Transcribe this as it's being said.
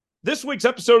This week's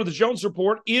episode of the Jones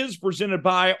Report is presented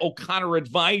by O'Connor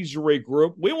Advisory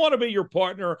Group. We want to be your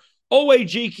partner,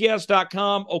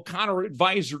 oagks.com,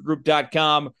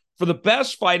 o'connoradvisorygroup.com, for the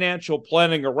best financial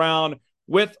planning around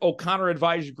with O'Connor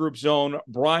Advisory Group's own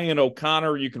Brian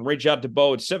O'Connor. You can reach out to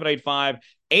Bo at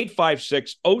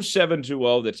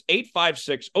 785-856-0720. That's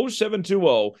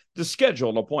 856-0720 to schedule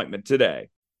an appointment today.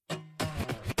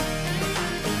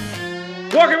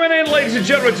 Welcome in, ladies and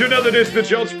gentlemen, to another edition of the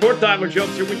Jones Report. Tyler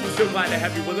Jones here with you. So glad to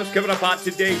have you with us. Coming up on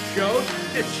today's show,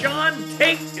 Deshaun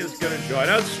Tate is going to join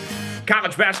us,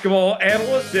 college basketball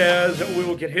analyst, as we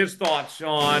will get his thoughts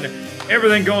on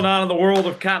everything going on in the world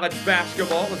of college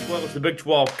basketball, as well as the Big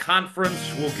 12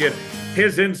 Conference. We'll get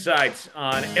his insights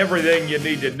on everything you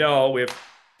need to know. If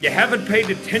you haven't paid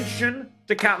attention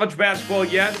to college basketball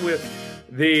yet, with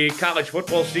the college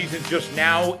football season just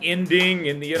now ending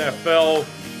in the NFL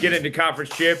get into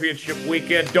conference championship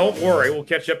weekend, don't worry. We'll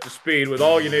catch up to speed with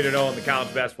all you need to know on the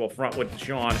college basketball front with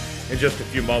Deshaun in just a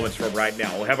few moments from right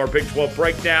now. We'll have our Big 12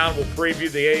 breakdown. We'll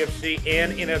preview the AFC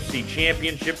and NFC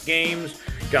championship games.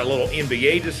 Got a little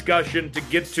NBA discussion to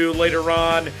get to later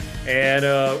on. And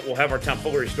we'll have our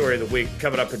tomfoolery story of the week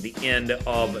coming up at the end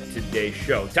of today's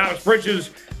show. Thomas Bridges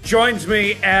joins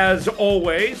me as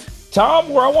always. Tom,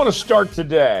 where I want to start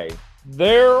today,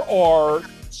 there are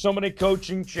so many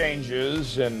coaching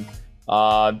changes and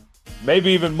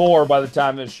maybe even more by the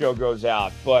time this show goes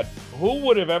out. But who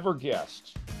would have ever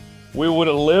guessed we would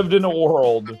have lived in a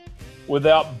world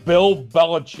without Bill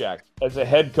Belichick as a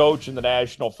head coach in the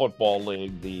National Football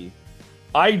League? The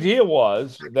idea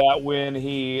was that when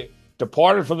he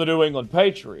departed from the New England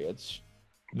Patriots,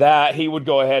 that he would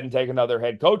go ahead and take another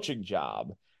head coaching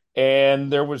job.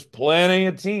 And there was plenty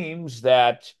of teams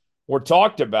that were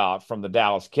talked about, from the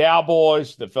Dallas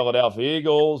Cowboys to the Philadelphia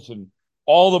Eagles, and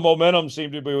all the momentum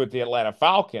seemed to be with the Atlanta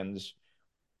Falcons.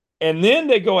 And then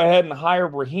they go ahead and hire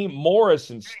Raheem Morris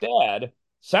instead.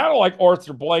 Sounded like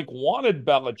Arthur Blank wanted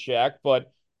Belichick,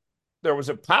 but there was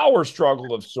a power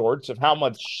struggle of sorts of how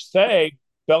much say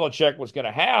Belichick was going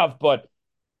to have. But,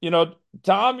 you know,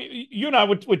 Tom, you and I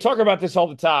we talk about this all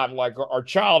the time, like our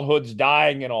childhood's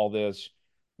dying and all this.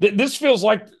 This feels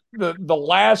like the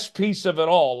last piece of it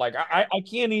all. Like, I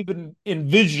can't even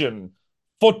envision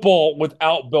football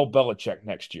without Bill Belichick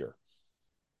next year.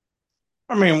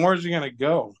 I mean, where's he going to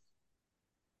go?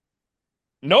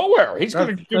 Nowhere. He's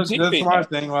going to do That's TV. my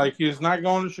thing. Like, he's not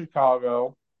going to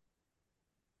Chicago.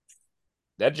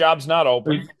 That job's not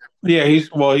open. Yeah,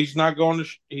 he's not going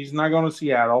to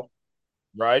Seattle.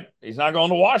 Right? He's not going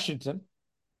to Washington.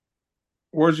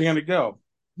 Where's he going to go?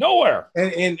 Nowhere.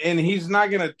 And he's not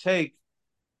going to take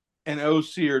an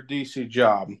OC or DC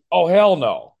job. Oh, hell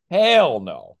no. Hell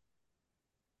no.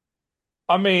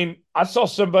 I mean, I saw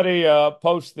somebody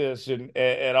post this, and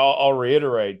I'll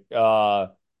reiterate.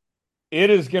 It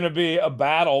is going to be a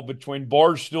battle between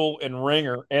Barstool and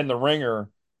Ringer and the Ringer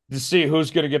to see who's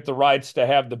going to get the rights to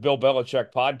have the Bill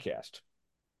Belichick podcast.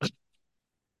 I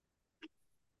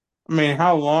mean,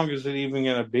 how long is it even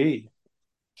going to be?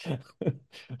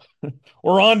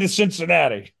 We're on to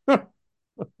Cincinnati. I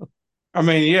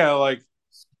mean, yeah, like,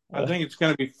 I think it's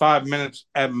going to be 5 minutes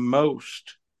at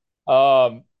most.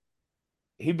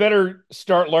 He better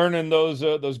start learning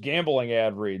those gambling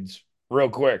ad reads real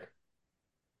quick.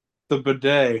 The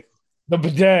bidet. The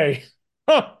bidet.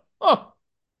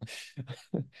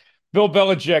 Bill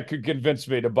Belichick could convince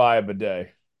me to buy a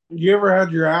bidet. You ever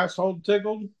had your asshole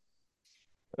tickled?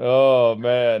 Oh,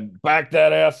 man. Back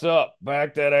that ass up.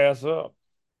 Back that ass up.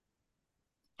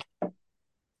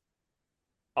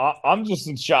 I'm just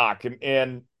in shock.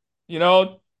 And, you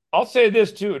know, I'll say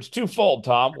this, too. It's twofold,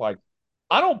 Tom. Like,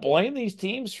 I don't blame these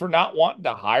teams for not wanting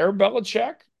to hire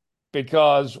Belichick,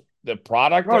 because the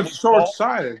product it's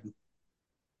short-sighted.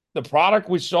 The product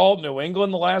we saw in New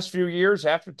England the last few years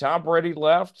after Tom Brady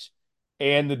left,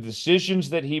 and the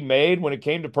decisions that he made when it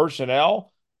came to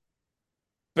personnel,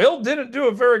 Bill didn't do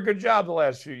a very good job the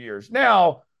last few years.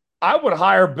 Now, I would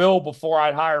hire Bill before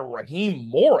I'd hire Raheem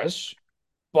Morris,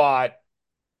 but,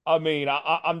 I mean,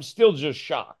 I'm still just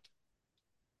shocked.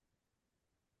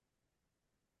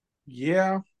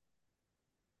 Yeah.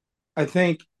 I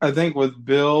think with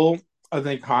Bill, I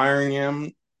think hiring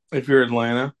him, if you're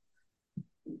Atlanta,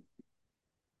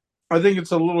 I think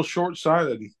it's a little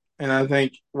short-sighted. And I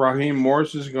think Raheem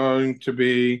Morris is going to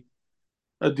be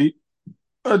a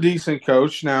decent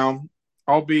coach. Now,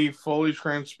 I'll be fully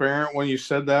transparent. When you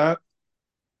said that,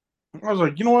 I was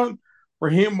like, you know what?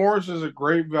 Raheem Morris is a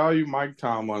great value Mike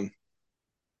Tomlin.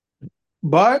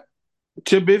 But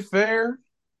to be fair,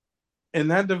 in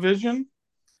that division,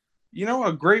 you know,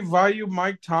 a great value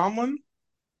Mike Tomlin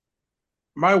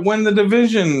might win the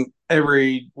division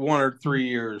every 1 or 3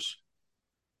 years.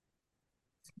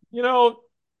 You know,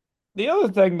 the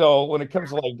other thing, though, when it comes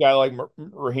to like a guy like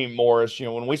Raheem Morris,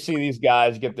 when we see these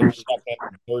guys get their second,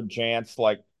 third chance,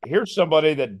 like here's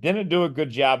somebody that didn't do a good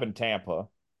job in Tampa,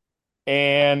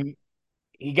 and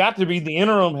he got to be the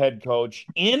interim head coach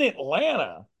in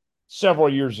Atlanta several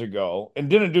years ago and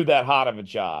didn't do that hot of a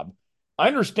job. I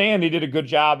understand he did a good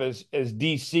job as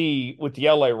DC with the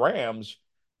LA Rams,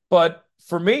 but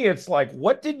for me, it's like,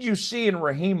 what did you see in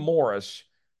Raheem Morris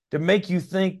to make you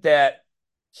think that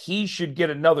he should get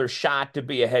another shot to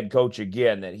be a head coach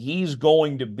again, that he's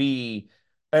going to be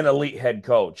an elite head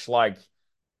coach? Like,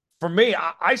 for me,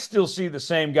 I still see the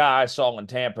same guy I saw in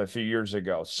Tampa a few years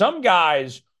ago. Some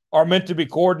guys are meant to be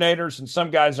coordinators, and some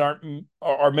guys are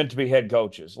meant to be head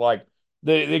coaches. Like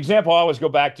the example I always go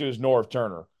back to is Norv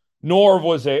Turner. Norv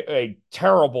was a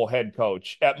terrible head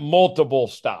coach at multiple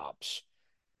stops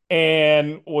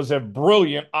and was a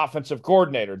brilliant offensive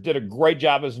coordinator, did a great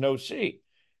job as an OC.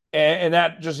 And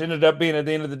that just ended up being, at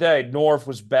the end of the day, North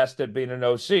was best at being an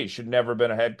OC, should never have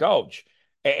been a head coach.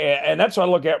 And that's what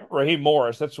I look at Raheem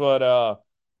Morris. That's what uh,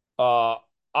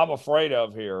 I'm afraid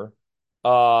of here.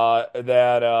 That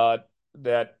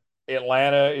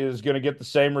Atlanta is going to get the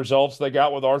same results they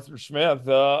got with Arthur Smith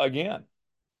again.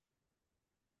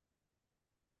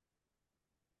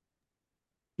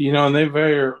 And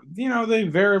they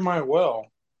very might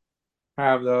well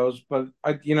have those. But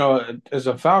as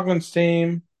a Falcons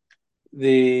team,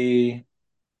 the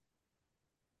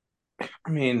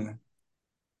I mean,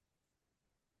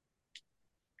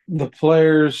 the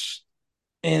players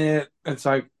in it, it's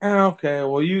like, okay,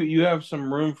 well, you have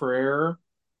some room for error.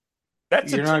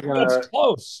 That's a You're team not that's gonna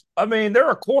close. I mean, they're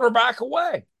a quarterback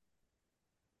away.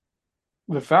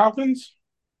 the Falcons,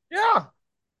 Yeah.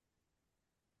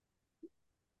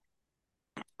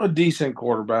 a decent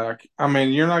quarterback. I mean,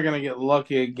 you're not gonna get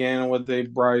lucky again with a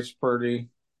Bryce Purdy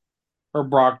or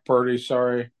Brock Purdy.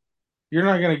 Sorry, you're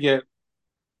not gonna get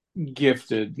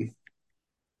gifted.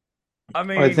 I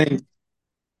I mean, think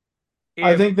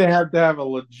I if think they have to have a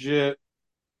legit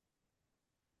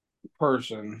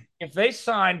person. if they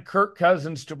signed Kirk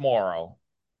Cousins tomorrow,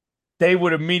 they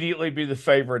would immediately be the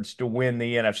favorites to win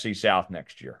the NFC South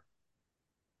next year.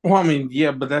 Well, I mean,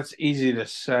 yeah, but that's easy to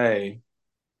say.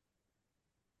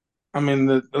 I mean,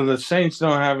 the Saints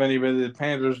don't have anybody. The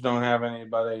Panthers don't have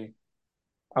anybody.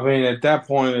 I mean, at that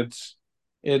point,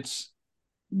 it's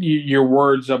your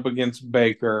words up against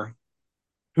Baker,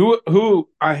 who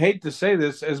I hate to say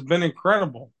this has been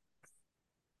incredible.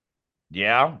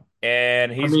 Yeah,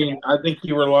 and I he's mean, I think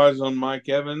he relies on Mike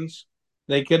Evans.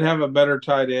 They could have a better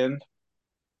tight end,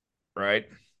 right.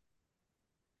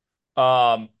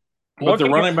 Um, but the looking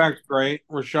running back's great.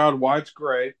 Rashad White's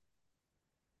great,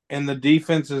 and the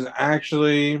defense is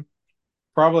actually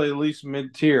probably at least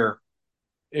mid tier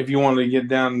if you want to get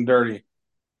down and dirty.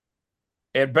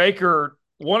 at Baker,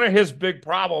 one of his big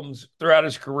problems throughout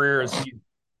his career is he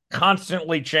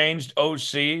constantly changed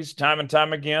OCs time and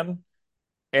time again.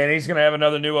 And he's going to have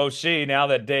another new OC now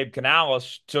that Dave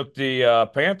Canales took the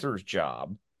Panthers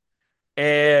job.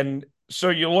 And so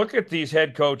you look at these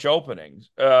head coach openings.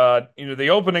 The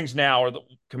openings now are the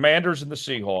Commanders and the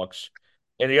Seahawks,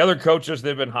 and the other coaches that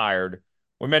have been hired.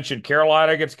 We mentioned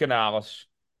Carolina gets Canales.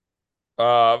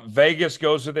 Vegas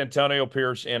goes with Antonio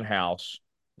Pierce in house.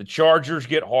 The Chargers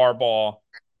get Harbaugh.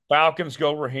 Falcons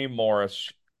go Raheem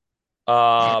Morris.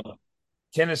 Um,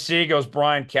 Tennessee goes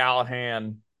Brian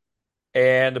Callahan,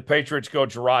 and the Patriots go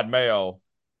Gerard Mayo.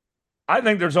 I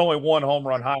think there's only one home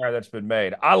run hire that's been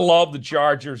made. I love the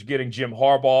Chargers getting Jim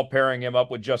Harbaugh, pairing him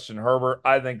up with Justin Herbert.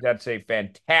 I think that's a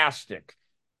fantastic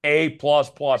A plus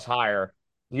plus hire.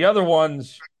 The other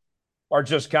ones are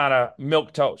just kind of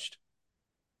milk toast.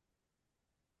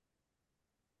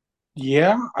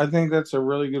 Yeah, I think that's a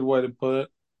really good way to put it.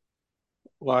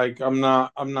 Like, I'm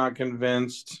not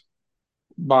convinced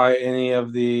by any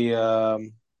of the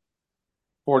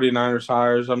 49ers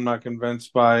hires. I'm not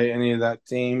convinced by any of that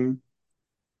team.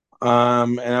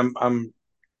 And I'm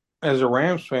as a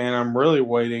Rams fan, I'm really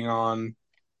waiting on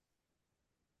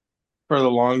for the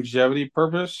longevity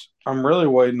purpose. I'm really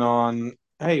waiting on,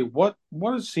 hey, what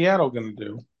is Seattle going to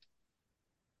do?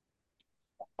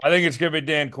 I think it's going to be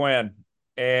Dan Quinn.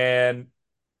 And,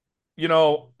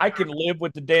 I can live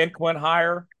with the Dan Quinn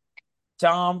hire,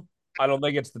 Tom. I don't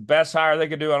think it's the best hire they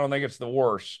could do. I don't think it's the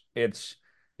worst.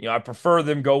 I prefer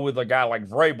them go with a guy like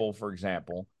Vrabel, for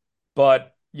example.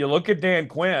 But you look at Dan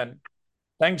Quinn,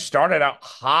 things started out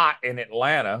hot in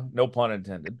Atlanta, no pun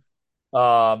intended.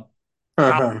 Um,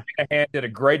 Kyle Uh-huh. Shanahan did a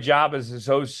great job as his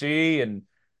OC, and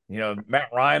Matt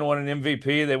Ryan won an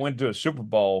MVP. They went to a Super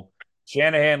Bowl.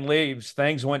 Shanahan leaves,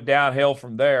 things went downhill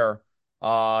from there.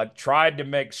 Tried to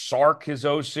make Sark his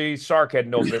OC. Sark had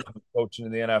no business coaching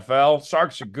in the NFL.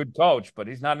 Sark's a good coach, but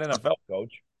he's not an NFL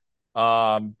coach.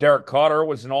 Derek Carter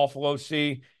was an awful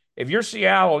OC. If you're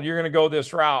Seattle, you're going to go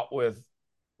this route with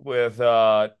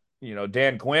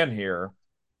Dan Quinn here.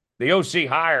 The OC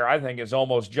hire, I think, is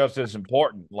almost just as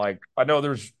important. Like I know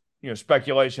there's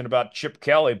speculation about Chip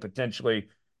Kelly potentially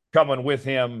coming with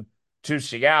him to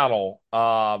Seattle.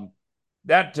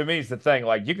 That to me is the thing.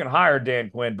 Like you can hire Dan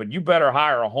Quinn, but you better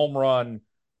hire a home run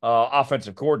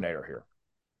offensive coordinator here.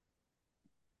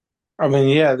 I mean,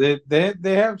 yeah,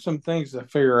 they have some things to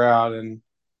figure out, and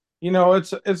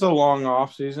it's a long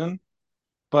off season,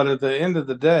 but at the end of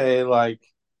the day, like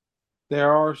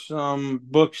there are some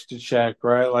books to check,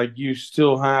 right? Like you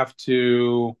still have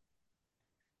to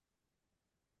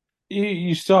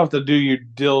do your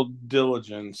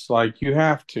diligence, like you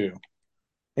have to,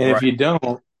 and if Right. you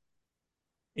don't,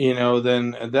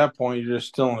 then at that point you're just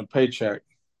still on a paycheck.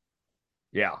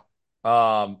 Yeah.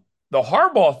 The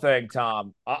Harbaugh thing,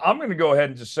 Tom, I'm going to go ahead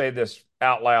and just say this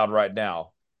out loud right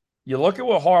now. You look at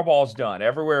what Harbaugh's done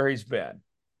everywhere he's been,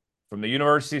 from the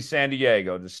University of San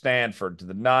Diego to Stanford to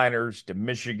the Niners to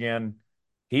Michigan.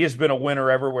 He has been a winner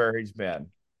everywhere he's been.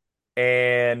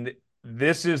 And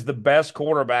this is the best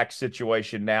quarterback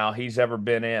situation now he's ever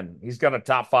been in. He's got a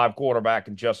top five quarterback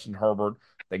in Justin Herbert.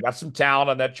 They got some talent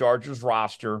on that Chargers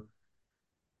roster,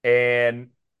 and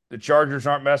the Chargers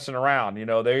aren't messing around.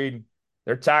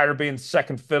 They're tired of being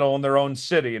second fiddle in their own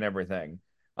city and everything.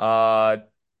 I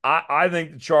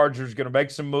think the Chargers are going to make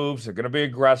some moves. They're going to be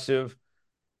aggressive.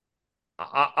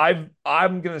 I'm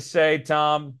going to say,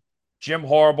 Tom, Jim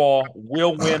Harbaugh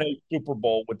will win a Super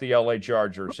Bowl with the LA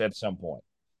Chargers at some point.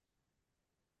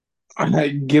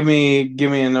 Give me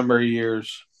a number of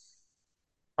years.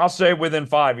 I'll say within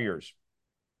 5 years.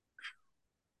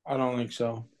 I don't think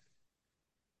so.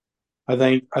 I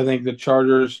think the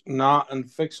Chargers not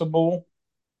unfixable.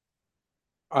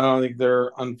 I don't think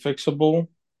they're unfixable,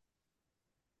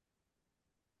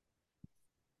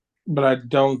 but I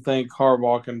don't think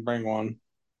Harbaugh can bring one.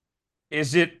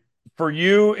 Is it for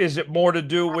you? Is it more to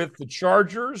do with the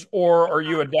Chargers, or are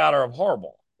you a doubter of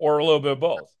Harbaugh, or a little bit of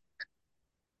both?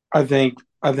 I think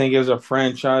as a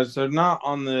franchise, they're not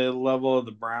on the level of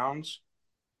the Browns,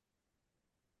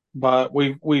 but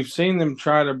we've seen them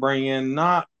try to bring in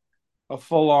not a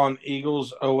full on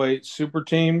Eagles '08 super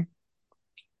team,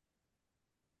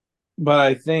 but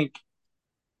I think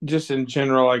just in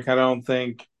general, like I don't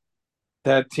think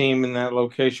that team in that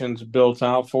location's built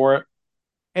out for it.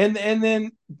 And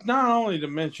then not only to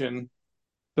mention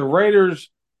the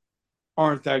Raiders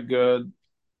aren't that good.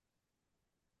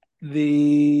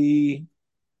 The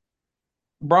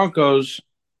Broncos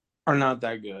are not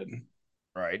that good.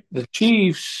 Right, The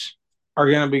Chiefs are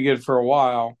going to be good for a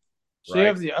while. So you right.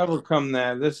 have to overcome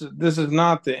that. This is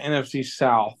not the NFC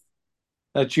South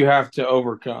that you have to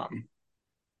overcome.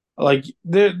 Like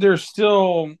they're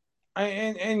still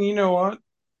and you know what?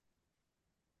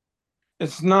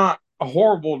 It's not a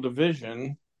horrible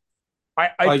division.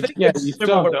 I Like think yeah, you it's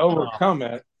still have similar. to overcome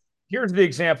it. Here's the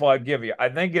example I'd give you. I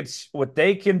think it's what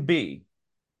they can be.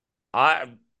 I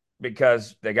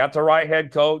because they got the right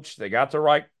head coach, they got the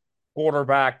right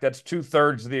quarterback. That's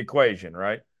two-thirds of the equation,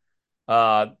 right?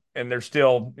 And they're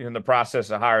still in the process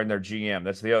of hiring their GM.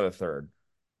 That's the other third.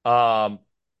 Um,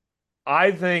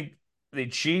 I think the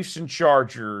Chiefs and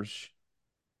Chargers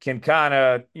can kind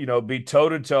of, be toe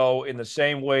to toe in the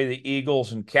same way the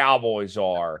Eagles and Cowboys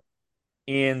are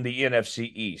in the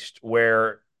NFC East,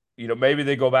 where, maybe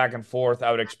they go back and forth.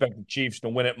 I would expect the Chiefs to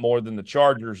win it more than the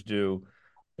Chargers do.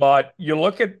 But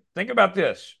think about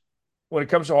this when it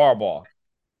comes to Harbaugh.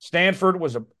 Stanford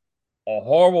was a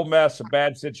horrible mess, a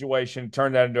bad situation,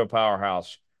 turned that into a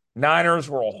powerhouse. Niners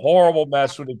were a horrible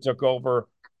mess when he took over,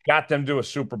 got them to a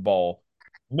Super Bowl.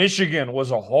 Michigan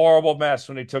was a horrible mess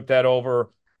when he took that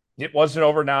over. It wasn't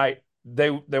overnight. They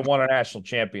won a national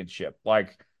championship.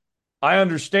 Like I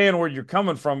understand where you're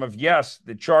coming from. Of yes,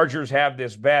 the Chargers have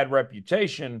this bad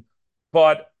reputation,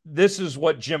 but this is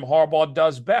what Jim Harbaugh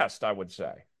does best, I would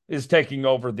say, is taking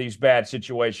over these bad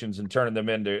situations and turning them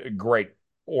into great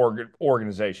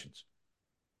organizations.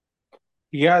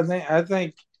 Yeah, I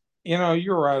think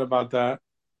you're right about that.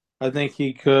 I think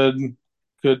he could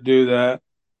do that.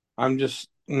 I'm just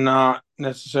not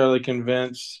necessarily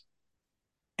convinced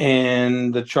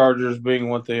in the Chargers being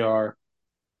what they are.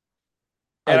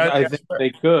 I, And th- I think I that's think fair. they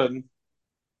could.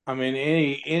 I mean,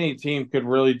 any team could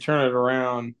really turn it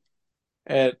around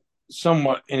at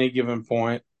somewhat any given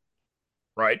point.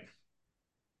 Right.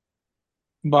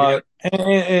 Yeah, But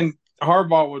and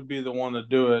Harbaugh would be the one to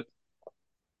do it,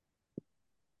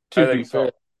 I to think be fair.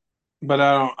 so. But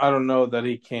I don't know that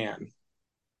he can.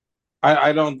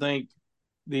 I don't think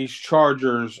these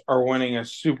Chargers are winning a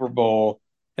Super Bowl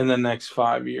in the next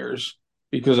 5 years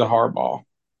because of Harbaugh.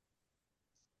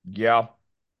 Yeah.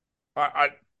 I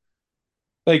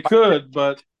They could,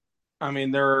 but I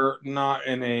mean, they're not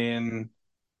in a.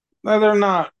 No, they're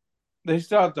not. They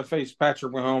still have to face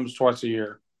Patrick Mahomes twice a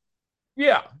year.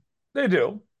 yeah, they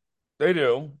do. They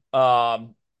do.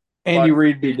 Andy But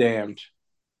Reid be damned.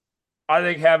 I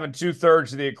think having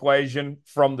two-thirds of the equation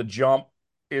from the jump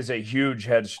is a huge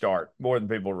head start, more than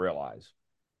people realize.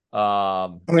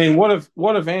 Um, I mean, what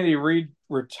if Andy Reid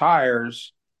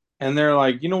retires and they're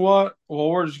like, you know what? Well,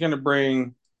 we're just going to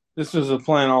bring. This is the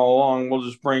plan all along. We'll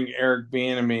just bring Eric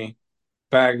Bieniemy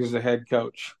back as the head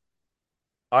coach.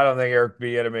 I don't think Eric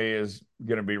Bieniemy is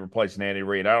going to be replacing Andy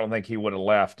Reid. I don't think he would have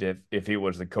left if he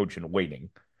was the coach in waiting.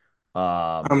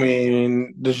 I Um,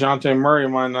 mean, DeJounte Murray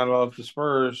might not have left the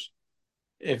Spurs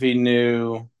if he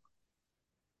knew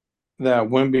that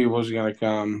Wemby was going to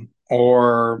come,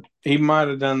 or he might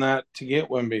have done that to get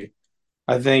Wemby.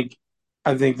 I think,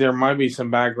 I think there might be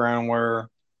some background where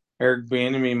Eric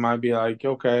Bieniemy might be like,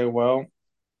 okay, well,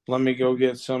 let me go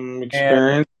get some and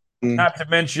experience and not to do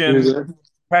mention this.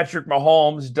 Patrick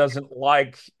Mahomes doesn't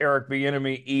like Eric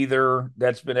Bieniemy either.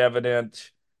 That's been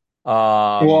evident.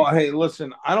 Well, Um, hey,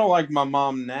 listen, I don't like my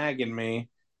mom nagging me,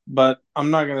 but I'm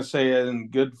not going to say it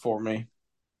isn't good for me.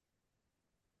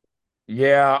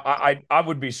 yeah, I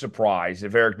would be surprised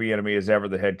if Eric Bieniemy is ever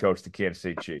the head coach of the Kansas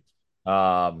City Chiefs.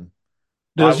 Um,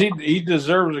 I Does he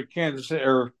deserves a Kansas City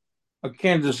or a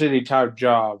Kansas City type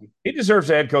job? He deserves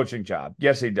a head coaching job.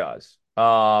 Yes, he does.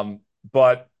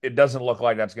 But it doesn't look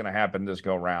like that's going to happen this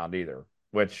go round either,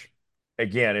 which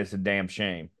again is a damn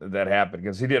shame that happened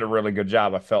because he did a really good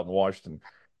job, I felt, in Washington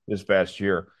this past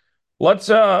year. Let's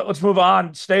move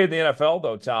on, stay in the NFL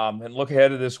though, Tom, and look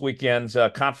ahead to this weekend's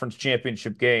conference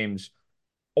championship games.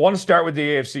 I want to start with the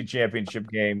AFC championship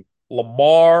game.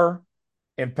 Lamar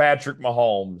and Patrick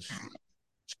Mahomes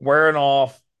squaring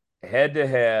off head to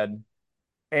head.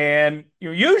 And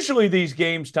usually these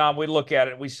games, Tom, we look at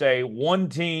it, we say one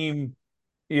team,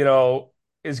 you know,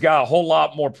 has got a whole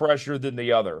lot more pressure than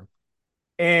the other.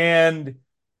 And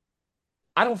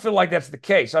I don't feel like that's the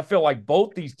case. I feel like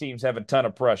both these teams have a ton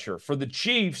of pressure. For the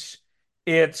Chiefs,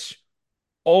 it's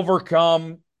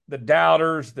overcome the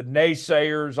doubters, the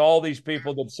naysayers, all these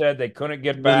people that said they couldn't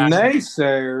get The back.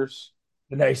 naysayers.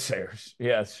 The naysayers,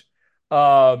 yes.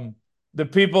 Um, the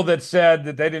people that said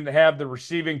that they didn't have the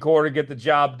receiving core to get the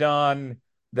job done,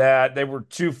 that they were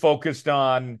too focused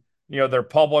on, their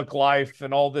public life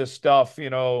and all this stuff,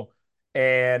 and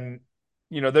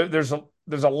there's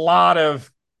a lot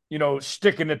of,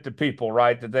 sticking it to people,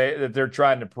 right? That they're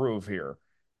trying to prove here.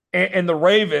 And the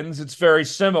Ravens, it's very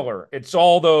similar. It's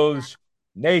all those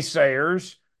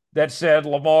naysayers that said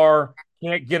Lamar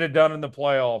can't get it done in the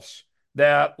playoffs,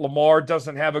 that Lamar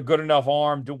doesn't have a good enough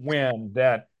arm to win,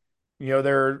 that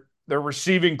their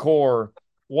receiving core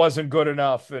wasn't good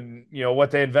enough, and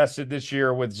what they invested this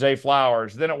year with Zay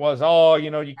Flowers. Then it was, oh,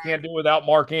 you can't do it without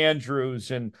Mark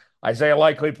Andrews, and Isaiah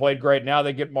Likely played great. Now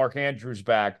they get Mark Andrews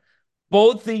back.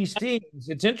 Both these teams,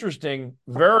 it's interesting,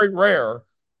 very rare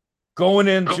going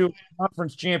into a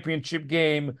conference championship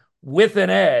game with an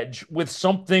edge, with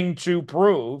something to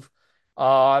prove.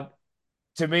 Uh,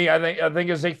 to me, I think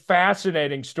is a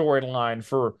fascinating storyline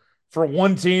for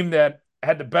one team that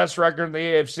had the best record in the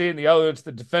AFC, and the other it's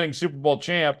the defending Super Bowl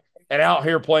champ, and out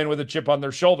here playing with a chip on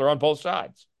their shoulder on both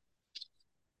sides.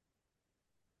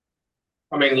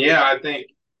 I mean, yeah, I think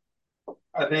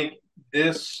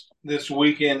this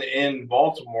weekend in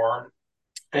Baltimore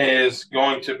is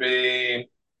going to be.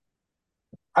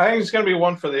 I think it's going to be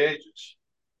one for the ages.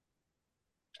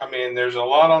 I mean, there's a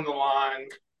lot on the line.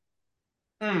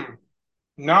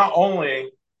 Not only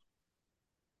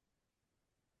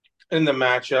in the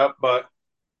matchup, but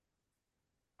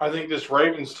I think this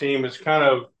Ravens team is kind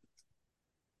of.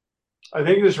 I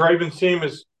think this Ravens team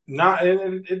is not.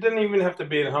 It didn't even have to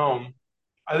be at home.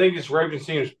 I think this Ravens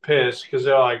team is pissed because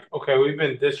they're like, okay, we've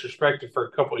been disrespected for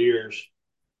a couple of years.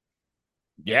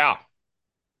 Yeah.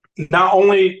 Not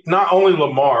only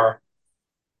Lamar,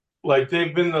 like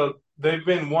they've been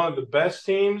one of the best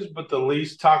teams, but the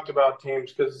least talked about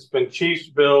teams because it's been Chiefs,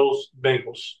 Bills,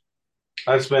 Bengals.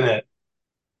 That's been it.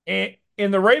 And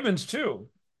in the Ravens, too,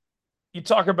 you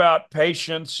talk about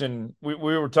patience, and we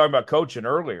were talking about coaching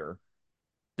earlier.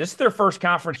 This is their first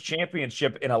conference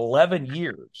championship in 11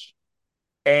 years.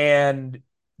 And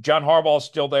John Harbaugh's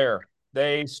still there.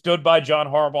 They stood by John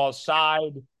Harbaugh's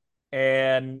side,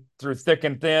 and through thick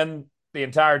and thin, the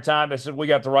entire time they said, we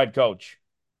got the right coach.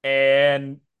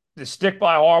 And to stick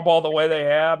by Harbaugh the way they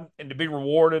have and to be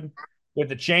rewarded, with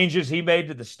the changes he made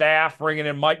to the staff, bringing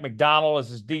in Mike McDonald as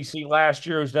his DC last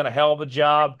year, who's done a hell of a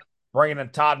job, bringing in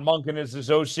Todd Monken as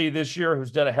his OC this year,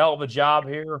 who's done a hell of a job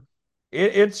here.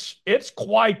 It's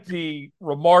quite the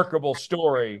remarkable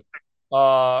story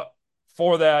for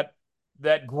that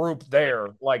group there.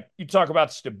 Like you talk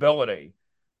about stability,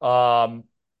 with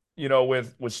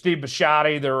Steve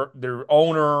Bisciotti, their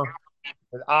owner,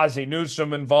 with Ozzie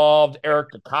Newsome involved,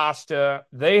 Eric DaCosta,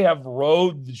 they have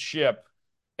rode the ship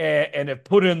and have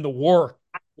put in the work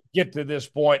to get to this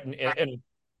point and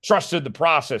trusted the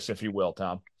process, if you will,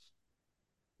 Tom.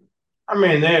 I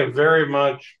mean, they have very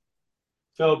much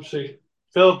Phillips,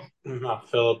 not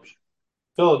Phillips,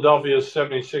 Philadelphia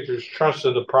 76ers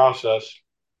trusted the process.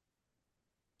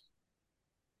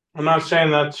 I'm not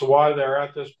saying that's why they're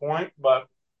at this point, but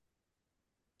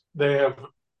they have,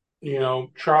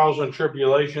 trials and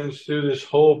tribulations through this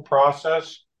whole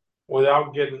process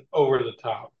without getting over the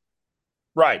top.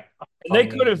 Right. And they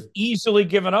could have easily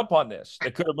given up on this.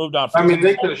 They could have moved on from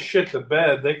they could have shit the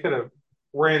bed. They could have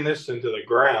ran this into the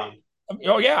ground.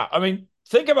 Oh, yeah. I mean,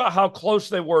 think about how close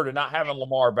they were to not having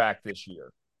Lamar back this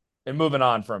year and moving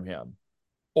on from him.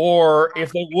 Or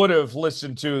if they would have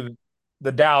listened to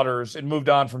the doubters and moved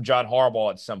on from John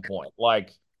Harbaugh at some point.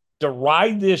 Like, to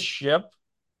ride this ship,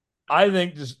 I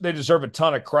think they deserve a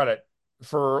ton of credit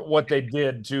for what they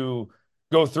did to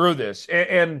go through this.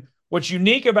 And what's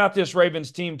unique about this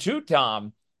Ravens team, too,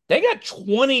 Tom, they got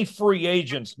 20 free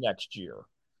agents next year.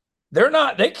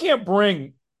 They can't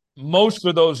bring most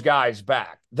of those guys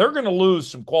back. They're going to lose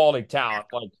some quality talent.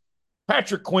 Like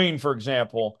Patrick Queen, for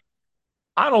example,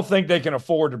 I don't think they can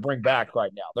afford to bring back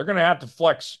right now. They're going to have to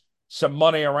flex some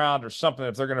money around or something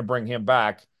if they're going to bring him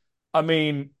back. I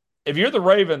mean, if you're the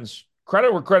Ravens,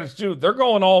 credit where credit's due, they're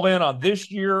going all in on this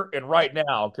year and right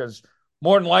now because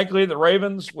more than likely the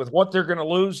Ravens, with what they're going to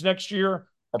lose next year,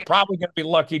 are probably going to be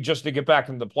lucky just to get back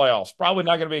into the playoffs. Probably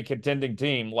not going to be a contending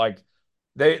team. Like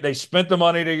they spent the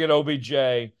money to get OBJ,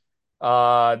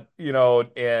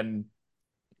 and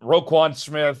Roquan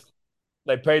Smith.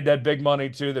 They paid that big money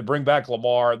too. They bring back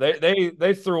Lamar.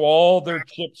 They threw all their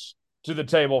chips to the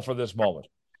table for this moment.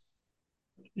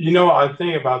 I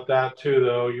think about that too,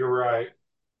 though. You're right.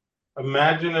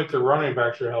 Imagine if the running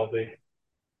backs are healthy.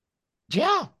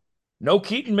 Yeah. No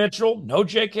Keaton Mitchell, no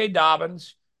J.K.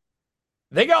 Dobbins.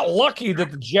 They got lucky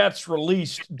that the Jets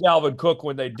released Dalvin Cook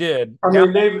when they did. I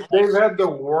mean, they've had the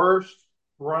worst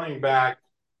running back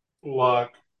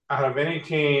luck out of any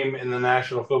team in the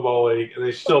National Football League, and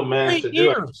they still managed to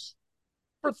do it.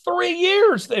 For 3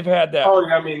 years, they've had that. Oh,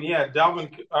 I mean, yeah,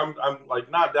 Dalvin. I'm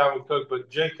like not Dalvin Cook, but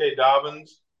J.K.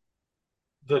 Dobbins.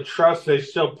 The trust they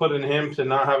still put in him to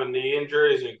not have a knee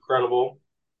injury is incredible.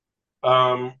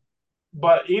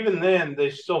 But even then, they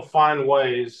still find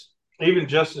ways. Even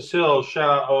Justice Hill,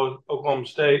 shout out Oklahoma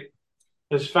State,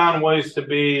 has found ways to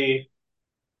be,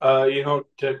 to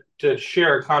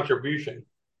share a contribution.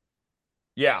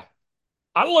 Yeah.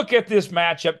 I look at this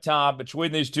matchup, Tom,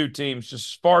 between these two teams, just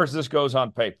as far as this goes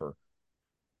on paper.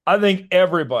 I think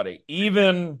everybody,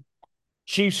 even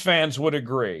Chiefs fans, would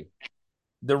agree.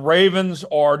 The Ravens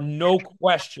are no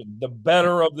question the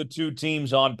better of the two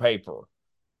teams on paper.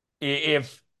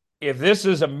 If this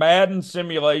is a Madden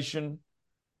simulation,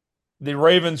 the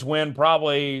Ravens win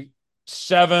probably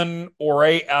 7 or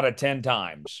 8 out of 10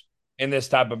 times in this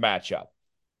type of matchup.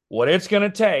 What it's going to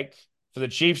take for the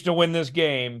Chiefs to win this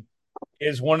game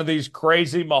is one of these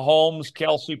crazy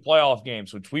Mahomes-Kelsey playoff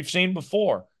games, which we've seen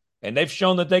before, and they've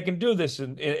shown that they can do this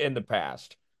in the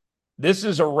past. This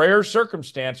is a rare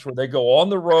circumstance where they go on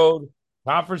the road,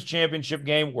 conference championship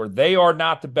game, where they are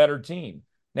not the better team.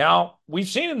 Now, we've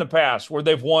seen in the past where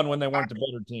they've won when they weren't the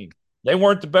better team. They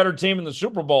weren't the better team in the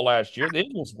Super Bowl last year. The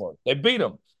Eagles were. They beat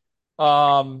them.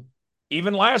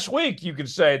 Even last week, you could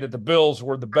say that the Bills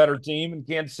were the better team and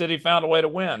Kansas City found a way to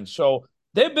win. So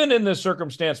they've been in this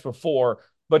circumstance before.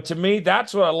 But to me,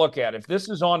 that's what I look at. If this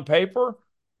is on paper,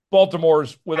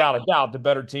 Baltimore's without a doubt the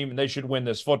better team, and they should win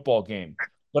this football game.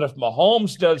 But if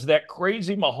Mahomes does that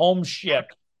crazy Mahomes shit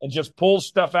and just pulls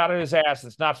stuff out of his ass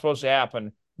that's not supposed to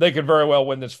happen, they could very well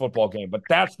win this football game. But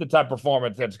that's the type of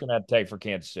performance that's going to have to take for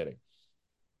Kansas City.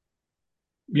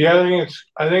 Yeah,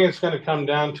 I think it's going to come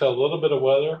down to a little bit of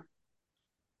weather.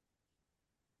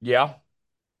 Yeah.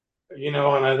 And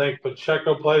I think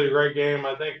Pacheco played a great game.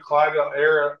 I think Clyde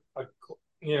Allaire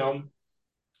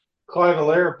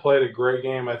played a great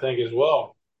game, I think, as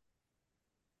well.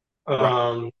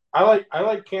 Right. I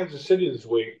like Kansas City this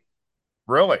week.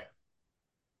 Really?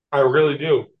 I really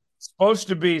do. It's supposed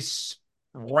to be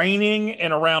raining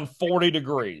and around 40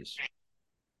 degrees.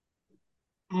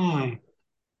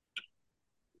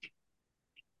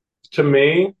 To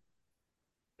me,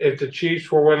 if the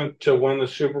Chiefs were winning to win the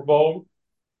Super Bowl,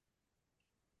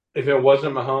 if it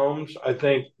wasn't Mahomes, I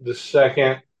think the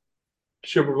second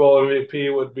Super Bowl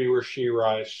MVP would be Rasheed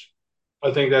Rice.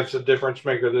 I think that's the difference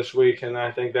maker this week, and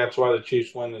I think that's why the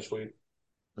Chiefs win this week.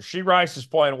 Rasheed Rice is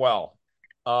playing well.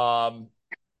 Um,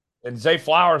 and Zay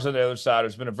Flowers on the other side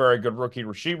has been a very good rookie.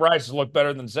 Rasheed Rice has looked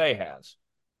better than Zay has.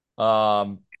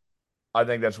 Um, I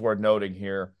think that's worth noting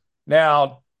here.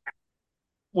 Now,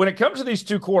 when it comes to these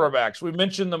two quarterbacks, we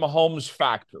mentioned the Mahomes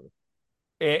factor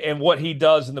and what he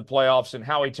does in the playoffs and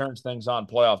how he turns things on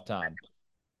playoff time.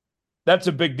 That's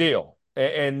a big deal.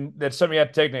 And that's something you have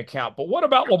to take into account. But what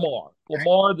about Lamar?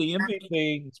 Lamar, the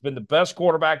MVP, has been the best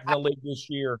quarterback in the league this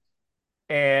year,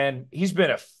 and he's been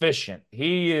efficient.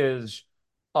 He has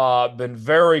been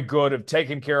very good at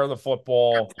taking care of the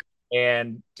football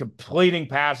and completing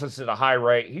passes at a high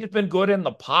rate. He's been good in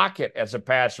the pocket as a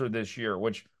passer this year,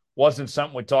 which wasn't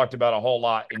something we talked about a whole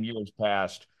lot in years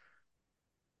past.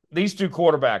 These two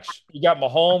quarterbacks, you got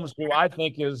Mahomes, who I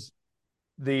think is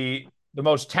the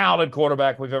most talented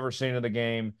quarterback we've ever seen in the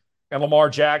game, and Lamar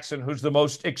Jackson, who's the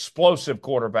most explosive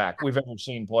quarterback we've ever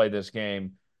seen play this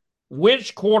game.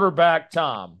 Which quarterback,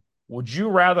 Tom, would you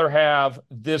rather have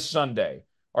this Sunday?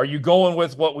 Are you going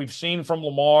with what we've seen from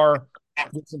Lamar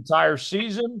this entire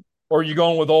season, or are you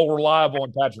going with old reliable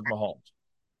and Patrick Mahomes?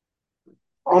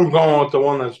 I'm going with the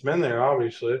one that's been there,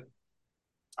 obviously.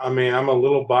 I mean, I'm a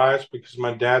little biased because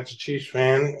my dad's a Chiefs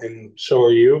fan, and so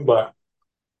are you. But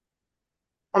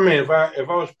I mean, if I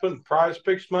was putting Prize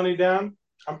Picks money down,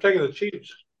 I'm taking the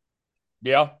Chiefs.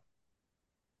 Yeah.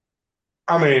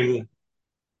 I mean,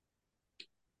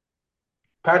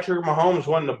 Patrick Mahomes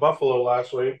went to Buffalo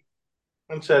last week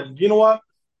and said, "You know what?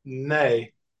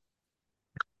 Nay,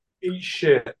 eat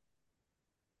shit."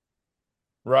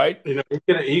 Right. You know,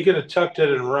 he could have tucked it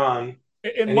and run,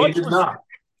 And and he did not.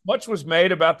 much was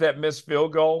made about that missed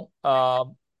field goal. I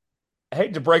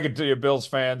hate to break it to you, Bills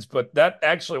fans, but that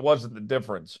actually wasn't the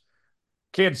difference.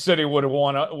 Kansas City would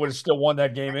have still won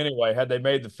that game anyway had they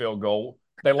made the field goal.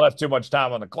 They left too much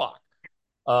time on the clock.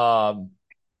 Um,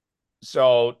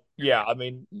 so yeah, I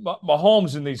mean,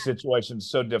 Mahomes in these situations is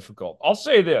so difficult. I'll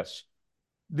say this: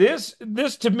 this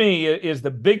to me is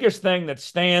the biggest thing that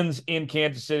stands in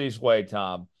Kansas City's way,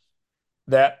 Tom.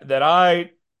 That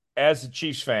I, as a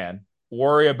Chiefs fan,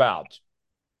 worry about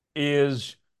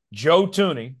is Joe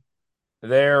Tooney,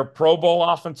 their Pro Bowl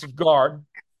offensive guard,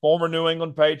 former New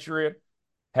England Patriot,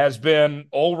 has been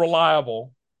old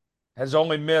reliable, has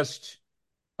only missed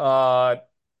uh,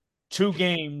 2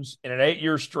 games in an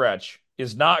 8-year stretch,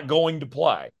 is not going to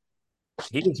play.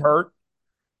 He is hurt.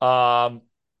 Um,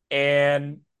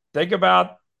 and think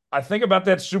about, I think about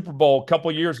that Super Bowl a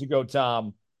couple years ago,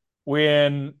 Tom,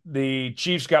 when the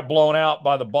Chiefs got blown out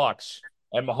by the Bucks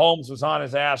and Mahomes was on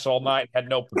his ass all night and had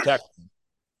no protection.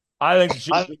 I think the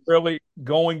Chiefs are really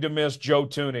going to miss Joe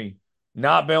Tooney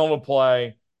not being able to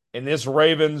play. And this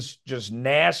Ravens just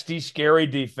nasty, scary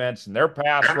defense, and their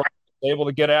pass rush able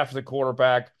to get after the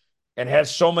quarterback and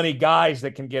has so many guys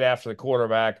that can get after the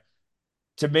quarterback.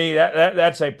 To me,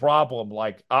 that's a problem.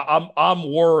 Like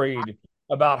I'm worried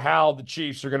about how the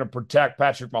Chiefs are going to protect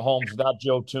Patrick Mahomes without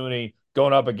Joe Tooney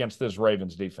going up against this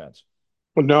Ravens defense.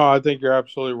 Well, no, I think you're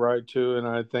absolutely right too, and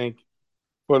I think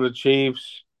for the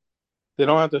Chiefs, they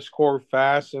don't have to score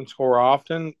fast and score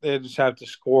often. They just have to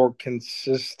score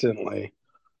consistently.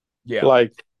 Yeah.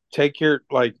 Like take your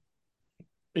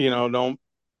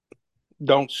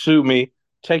don't sue me.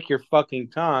 Take your fucking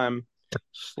time,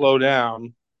 slow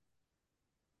down,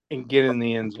 and get in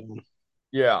the end zone.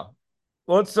 Yeah.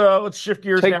 Let's shift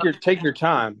gears now. Take your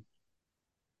time.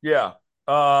 Yeah.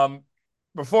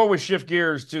 Before we shift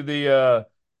gears to the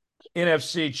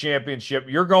NFC Championship,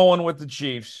 you're going with the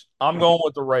Chiefs. I'm going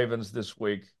with the Ravens this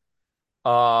week.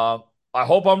 I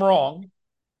hope I'm wrong.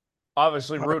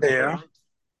 Obviously rooting Yeah.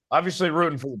 obviously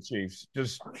rooting for the Chiefs.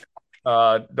 Just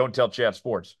don't tell Chat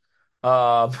Sports.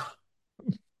 Uh,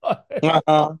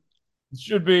 Uh-huh. it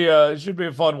should be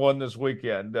a fun one this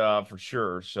weekend for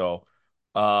sure. So,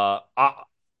 I,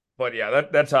 but yeah,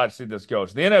 that's how I see this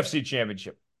goes. The NFC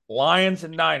Championship, Lions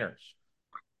and Niners.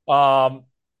 Um,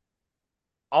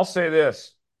 I'll say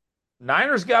this: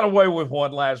 Niners got away with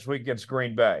one last week against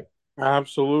Green Bay.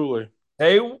 Absolutely.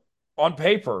 They on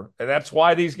paper, and that's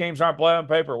why these games aren't played on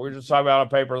paper. We were just talking about on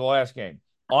paper the last game.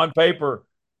 On paper,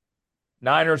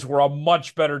 Niners were a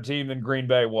much better team than Green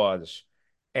Bay was.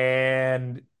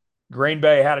 And Green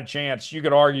Bay had a chance. You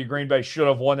could argue Green Bay should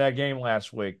have won that game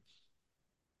last week.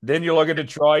 Then you look at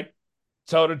Detroit,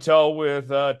 toe to toe with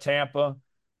Tampa.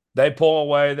 They pull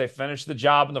away. They finish the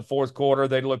job in the fourth quarter.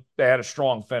 They had a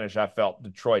strong finish, I felt.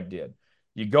 Detroit did.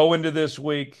 You go into this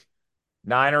week,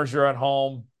 Niners are at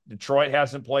home. Detroit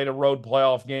hasn't played a road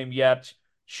playoff game yet.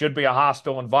 Should be a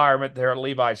hostile environment there at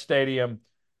Levi Stadium.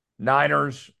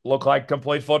 Niners look like a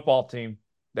complete football team.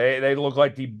 They look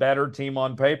like the better team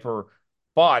on paper,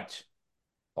 but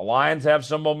the Lions have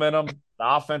some momentum.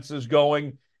 The offense is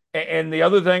going. And the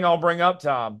other thing I'll bring up,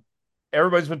 Tom,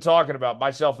 everybody's been talking about,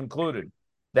 myself included,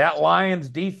 that Lions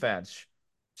defense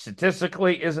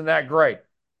statistically isn't that great.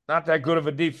 Not that good of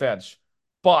a defense.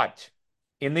 But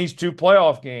in these two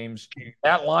playoff games,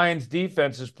 that Lions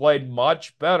defense has played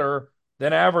much better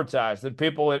than advertised, than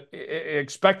people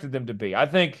expected them to be. I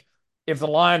think if the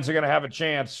Lions are going to have a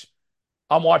chance,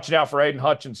 I'm watching out for Aiden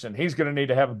Hutchinson. He's going to need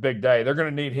to have a big day. They're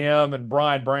going to need him and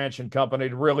Brian Branch and company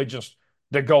to really just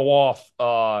to go off.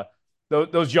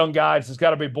 Those young guys, it's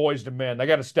got to be boys to men. They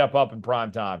got to step up in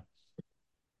prime time.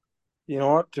 You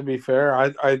know what? To be fair,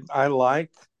 I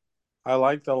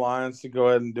like the Lions to go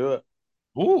ahead and do it.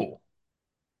 Ooh.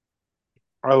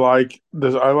 I like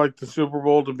this. I like the Super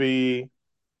Bowl to be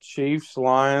Chiefs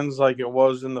Lions, like it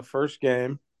was in the first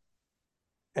game,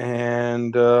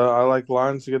 and I like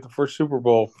Lions to get the first Super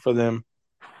Bowl for them.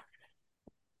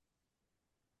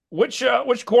 Which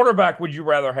quarterback would you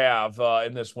rather have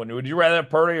in this one? Would you rather have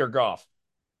Purdy or Goff?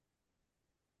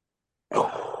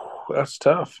 That's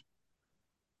tough.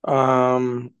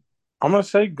 I'm gonna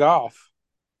say Goff.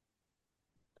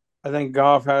 I think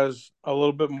Goff has a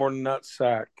little bit more nut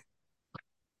sack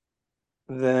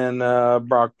than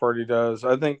Brock Purdy does.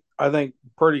 I think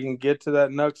Purdy can get to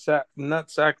that nut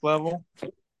sack level,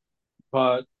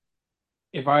 but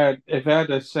if I had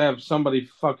to have somebody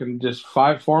fucking just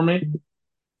fight for me,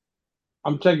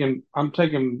 I'm taking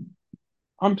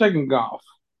Goff.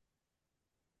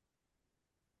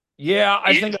 Yeah,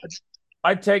 I think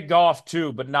I'd take Goff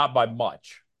too, but not by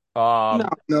much. No, Um,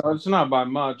 no, it's not by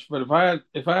much. But if I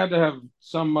had to have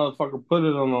some motherfucker put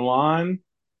it on the line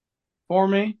for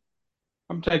me,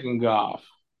 I'm taking Goff.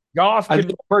 Goff I can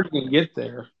think Purdy can get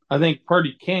there. I think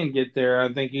Purdy can get there.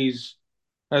 I think he's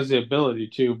has the ability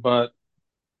to, but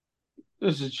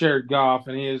this is Jared Goff,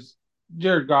 and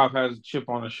Jared Goff has a chip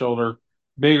on his shoulder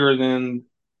bigger than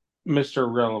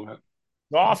Mr. Relevant.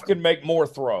 Goff can make more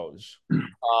throws,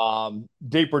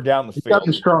 deeper down the He's got field.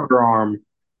 the stronger arm.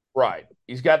 Right.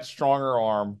 He's got a stronger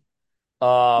arm.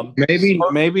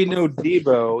 Maybe no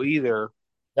Debo either.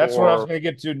 That's what I was Or going to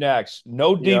get to next.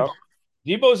 No Debo.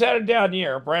 yeah, Debo's had a down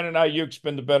year. Brandon Ayuk's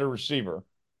been the better receiver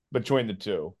between the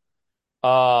two.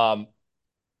 Um,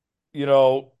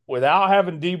 without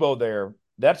having Debo there,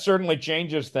 that certainly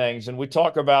changes things. And we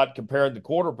talk about comparing the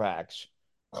quarterbacks.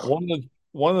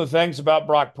 One of the things about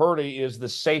Brock Purdy is the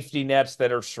safety nets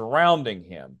that are surrounding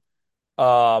him.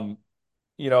 Um,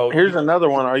 here's another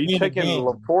one. Are you in the taking game.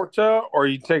 Laporta or are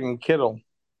you taking Kittle?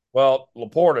 Well,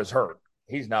 Laporta's hurt.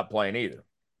 He's not playing either.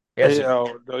 Yes,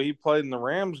 Though he played in the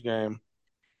Rams game.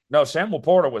 no, Sam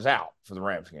Laporta was out for the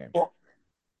Rams game. Well,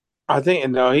 I think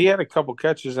no, he had a couple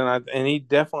catches and he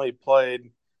definitely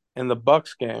played in the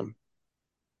Bucks game.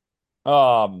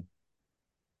 Um,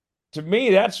 to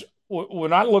me, that's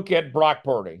when I look at Brock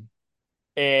Purdy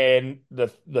and the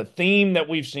theme that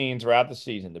we've seen throughout the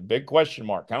season, the big question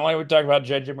mark, kind of like we talked about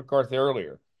JJ McCarthy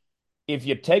earlier. If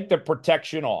you take the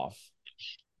protection off,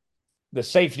 the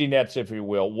safety nets, if you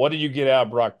will, what do you get out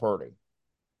of Brock Purdy?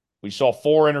 We saw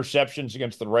 4 interceptions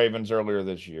against the Ravens earlier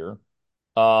this year.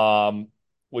 Um,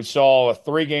 we saw a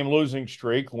 3-game losing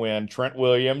streak when Trent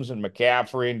Williams and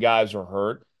McCaffrey and guys are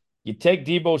hurt. You take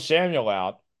Debo Samuel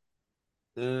out,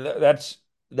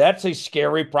 that's a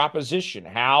scary proposition.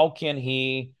 How can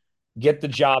he get the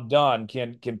job done?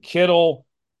 Can Kittle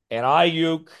and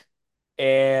Ayuk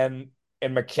and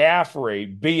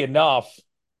McCaffrey be enough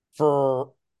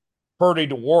for Purdy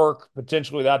to work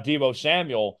potentially without Debo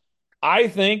Samuel? I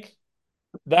think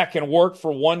that can work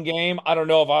for one game. I don't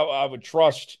know if I would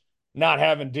trust not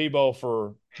having Debo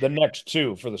for the next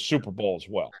two for the Super Bowl as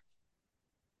well.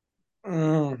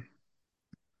 Mm,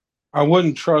 I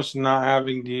wouldn't trust not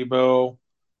having Debo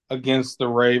against the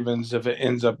Ravens if it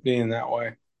ends up being that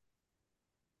way.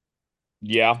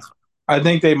 Yeah, I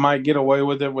think they might get away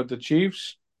with it with the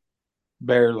Chiefs,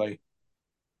 barely.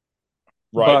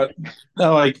 right.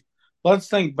 But like, let's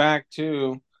think back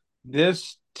to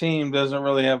this team doesn't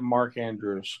really have Mark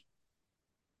Andrews.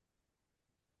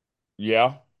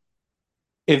 Yeah,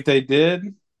 If they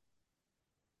did,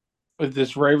 if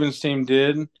this Ravens team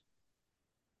did,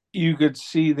 you could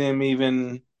see them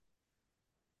even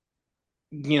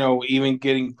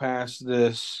getting past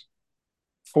this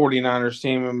 49ers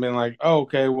team and being like, oh,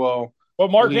 okay, well, but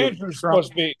we have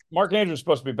Mark Andrews is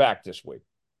supposed to be back this week,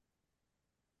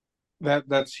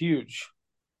 that's huge.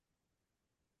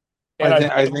 and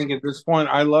I think at this point,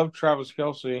 I love Travis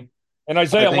Kelsey. And I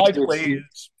Isaiah think Likely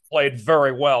played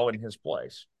very well in his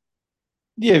place.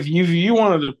 Yeah, if you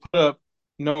wanted to put up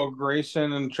Noah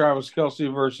Grayson and Travis Kelsey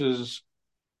versus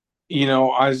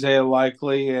Isaiah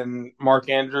Likely and Mark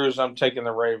Andrews, I'm taking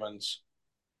the Ravens.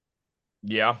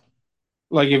 Yeah.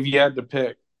 Like if you had to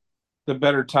pick the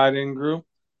better tight end group,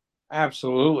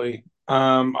 absolutely.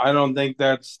 I don't think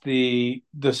that's the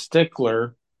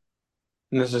stickler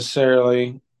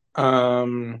necessarily.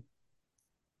 Um,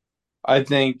 I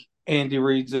think Andy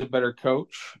Reid's a better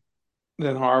coach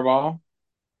than Harbaugh,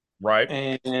 Right.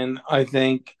 and I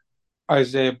think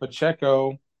Isaiah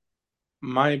Pacheco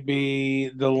might be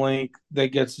the link that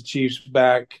gets the Chiefs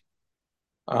back,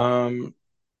 um,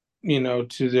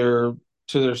 to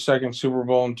their second Super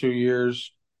Bowl in 2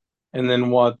 years, and then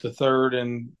what the third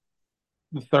and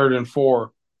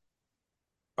four.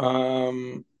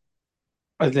 Um,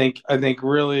 I think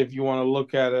really, if you want to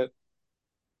look at it,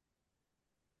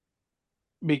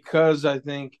 because I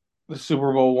think the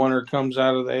Super Bowl winner comes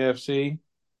out of the AFC.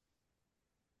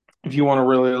 If you want to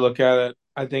really look at it,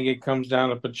 I think it comes down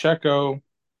to Pacheco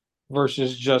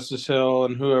versus Justice Hill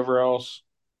and whoever else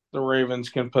the Ravens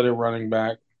can put at running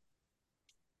back.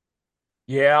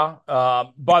 Yeah.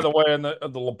 By the way, in the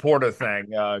Laporta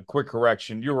thing, quick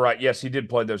correction. You're right. Yes, he did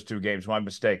play those 2 games. My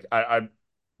mistake. I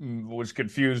was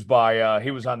confused by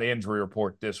he was on the injury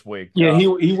report this week. Yeah,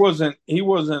 he wasn't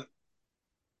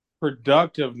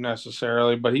productive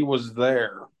necessarily, but he was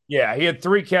there. Yeah, he had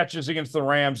 3 catches against the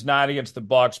Rams, 9 against the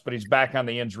Bucks, but he's back on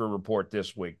the injury report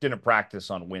this week. Didn't practice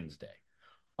on Wednesday.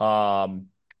 Um,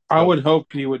 I so would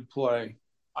hope he would play.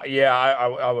 yeah,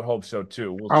 I would hope so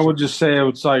too. We'll I see. would just say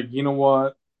it's like, you know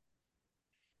what?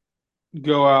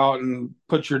 Go out and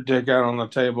put your dick out on the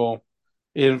table.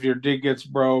 And if your dick gets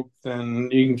broke,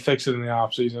 then you can fix it in the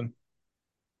off season.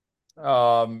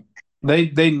 Um,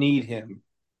 They need him.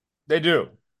 they do.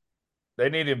 They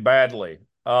need him badly.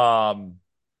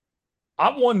 I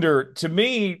wonder, to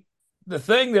me, the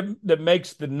thing that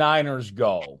makes the Niners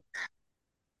go,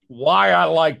 why I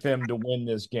like them to win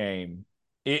this game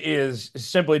is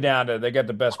simply down to they got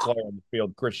the best player on the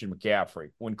field, Christian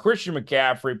McCaffrey. When Christian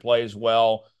McCaffrey plays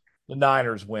well, the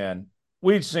Niners win.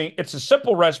 We've seen it's a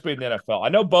simple recipe in the NFL. I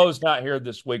know Bo's not here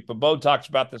this week, but Bo talks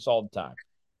about this all the time.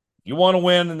 You want to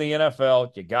win in the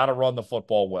NFL, you got to run the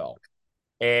football well.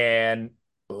 And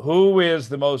who is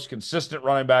the most consistent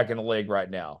running back in the league right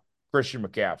now? Christian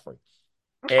McCaffrey.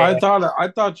 I And thought I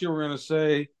thought you were gonna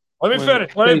say let me when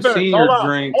finish. Let me State finish. Senior Hold on. Hold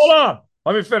drinks. on.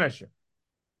 Let me finish it.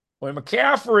 When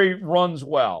McCaffrey runs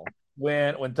well,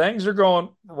 when things are going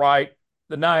right,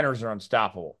 the Niners are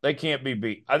unstoppable. They can't be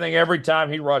beat. I think every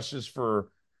time he rushes for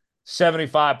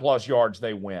 75 plus yards,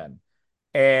 they win.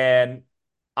 And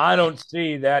I don't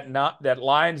see that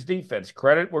Lions defense.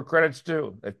 Credit where credit's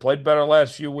due. They've played better the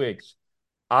last few weeks.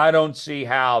 I don't see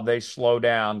how they slow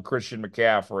down Christian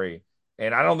McCaffrey.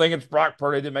 And I don't think it's Brock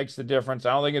Purdy that makes the difference.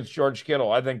 I don't think it's George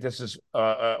Kittle. I think this is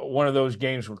one of those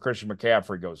games where Christian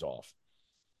McCaffrey goes off.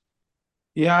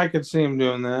 Yeah, I could see him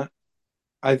doing that.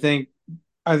 I think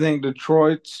I think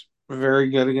Detroit's very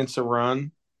good against the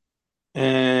run.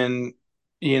 And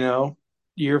you know,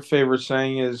 your favorite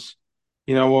saying is,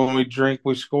 when we drink,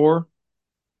 we score.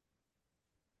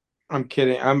 I'm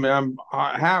kidding. I'm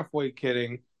halfway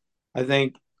kidding. I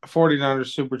think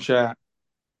 49ers Super Chat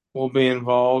will be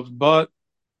involved, but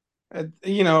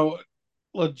you know,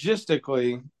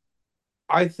 logistically,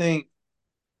 I think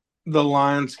the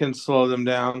Lions can slow them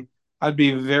down. I'd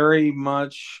be very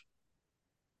much.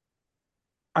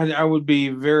 I would be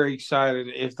very excited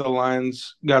if the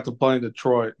Lions got to play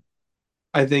Detroit.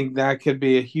 I think that could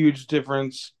be a huge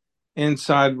difference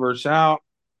inside versus out.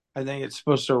 I think it's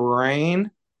supposed to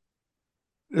rain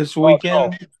this Oh, no.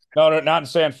 weekend. No, no, not in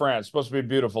San Fran. It's supposed to be a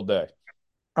beautiful day.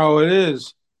 Oh, it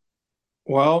is.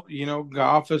 Well,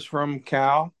 Goff is from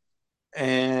Cal,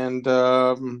 and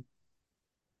I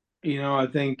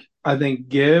think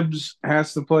Gibbs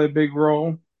has to play a big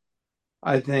role.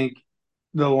 I think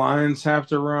the Lions have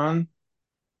to run,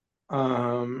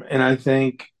 and I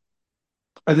think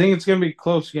it's going to be a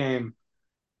close game.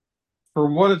 For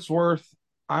what it's worth,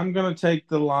 I'm going to take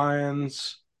the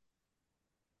Lions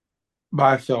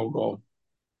by field goal.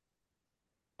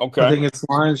 I Okay. think it's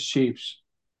Lions Chiefs.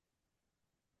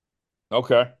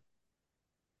 Okay.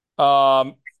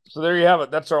 Um, so there you have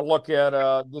it. That's our look at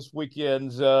this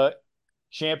weekend's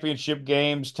championship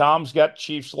games. Tom's got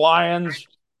Chiefs Lions.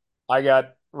 I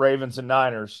got Ravens and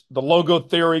Niners. The logo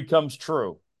theory comes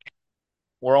true.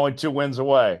 We're only 2 wins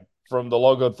away from the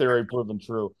logo theory proving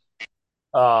true.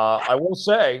 I will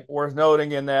say, worth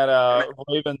noting in that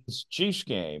Ravens Chiefs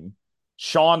game,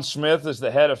 Sean Smith is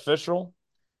the head official.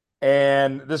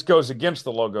 And this goes against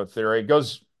the logo theory. It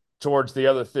goes towards the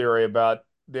other theory about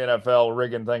the NFL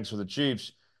rigging things for the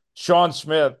Chiefs. Sean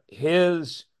Smith,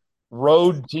 his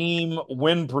road team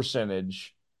win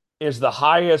percentage is the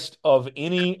highest of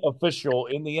any official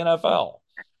in the NFL.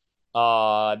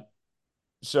 Uh,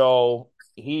 so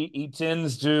he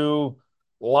tends to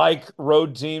like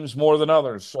road teams more than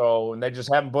others. So, and they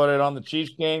just haven't put it on the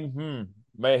Chiefs game.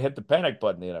 May have hit the panic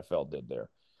button the NFL did there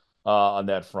on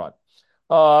that front.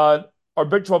 Uh, our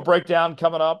Big 12 breakdown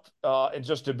coming up in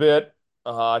just a bit.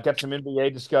 I got some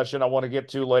NBA discussion I want to get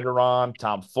to later on.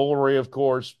 Tom Foolery, of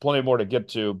course, plenty more to get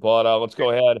to. But let's go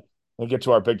ahead and get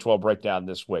to our Big 12 breakdown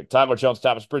this week. Tyler Jones,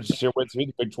 Thomas Bridges here with you,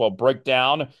 the Big 12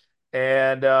 breakdown.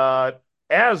 And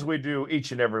as we do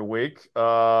each and every week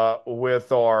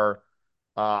with our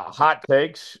hot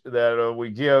takes that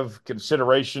we give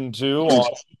consideration to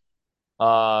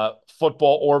on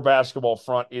football or basketball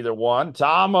front, either one.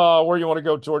 Tom, where you want to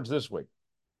go towards this week?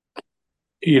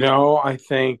 I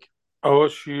think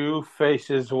OSU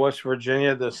faces West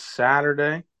Virginia this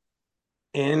Saturday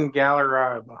in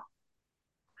Galleria.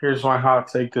 Here's my hot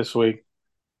take this week.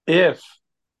 If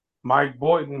Mike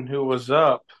Boynton, who was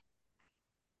up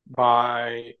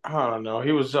by, I don't know,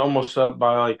 he was almost up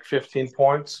by like 15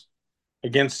 points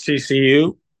against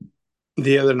TCU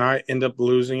the other night, end up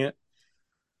losing it.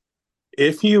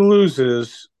 If he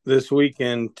loses this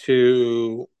weekend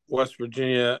to West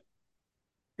Virginia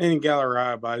in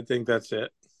Galleria, I think that's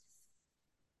it.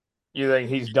 You think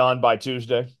he's done by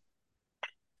Tuesday?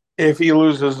 If he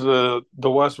loses the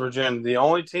West Virginia, the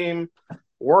only team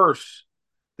worse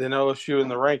than OSU in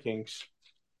the rankings,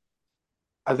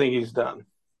 I think he's done.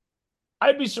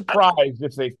 I'd be surprised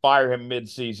if they fire him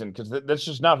mid-season because that's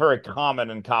just not very common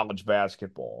in college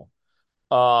basketball.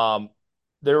 Um,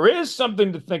 there is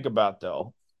something to think about,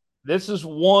 though. This is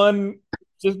one.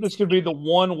 This could be the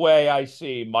one way I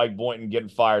see Mike Boynton getting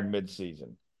fired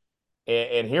mid-season.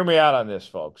 And hear me out on this,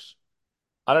 folks.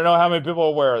 I don't know how many people are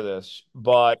aware of this,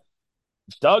 but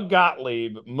Doug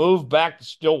Gottlieb moved back to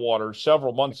Stillwater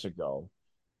several months ago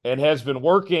and has been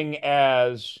working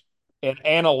as an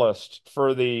analyst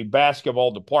for the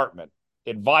basketball department,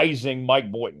 advising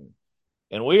Mike Boynton.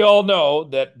 And we all know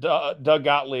that Doug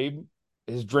Gottlieb,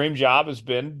 his dream job has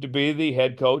been to be the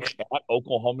head coach at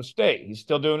Oklahoma State. He's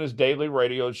still doing his daily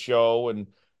radio show and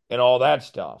all that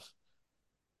stuff.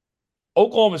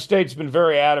 Oklahoma State's been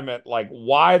very adamant, like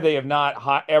why they have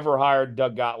not ever hired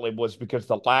Doug Gottlieb was because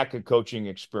the lack of coaching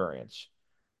experience.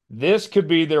 This could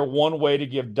be their one way to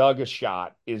give Doug a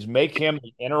shot is make him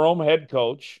the interim head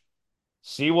coach,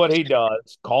 see what he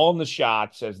does, call him the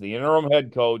shots as the interim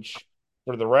head coach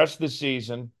for the rest of the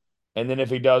season. And then if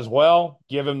he does well,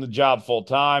 give him the job full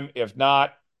time. If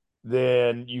not,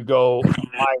 then you go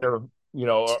hire,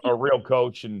 a real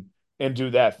coach and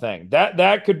do that thing.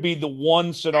 That could be the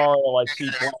one scenario I see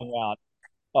playing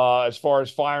out as far as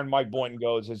firing Mike Boynton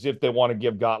goes, as if they want to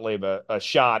give Gottlieb a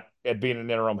shot at being an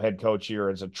interim head coach here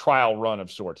as a trial run of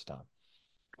sorts, Tom.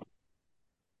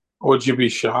 Would you be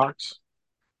shocked?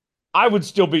 I would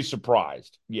still be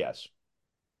surprised. Yes.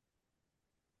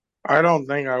 I don't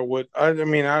think I would. I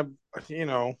mean,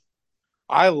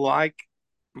 I like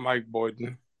Mike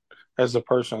Boynton as a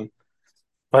person,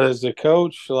 but as a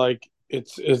coach, like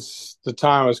it's the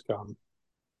time has come.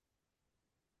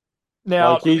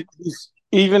 Now, Like he's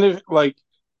even if like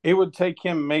it would take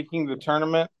him making the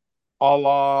tournament a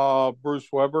la Bruce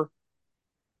Weber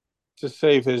to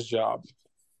save his job.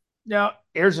 now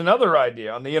here's another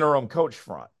idea on the interim coach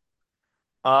front.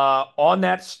 On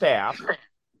that staff,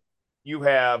 you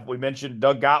have, we mentioned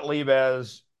Doug Gottlieb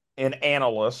as an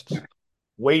analyst,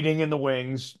 waiting in the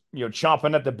wings,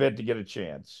 chomping at the bit to get a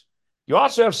chance. You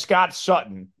also have Scott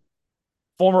Sutton,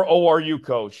 former ORU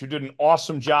coach, who did an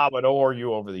awesome job at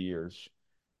ORU over the years.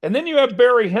 And then you have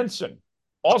Barry Henson,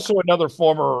 also another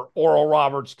former Oral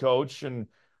Roberts coach, and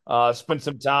spent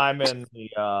some time in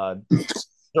the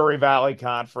Missouri Valley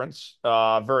Conference.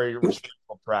 Very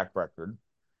respectful track record.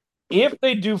 If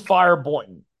they do fire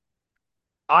Boynton,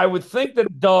 I would think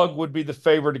that Doug would be the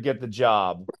favorite to get the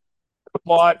job,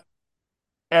 but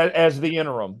as the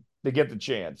interim to get the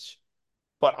chance.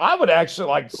 But I would actually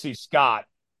like to see Scott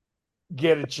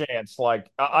get a chance.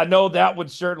 Like I know that would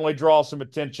certainly draw some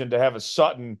attention to have a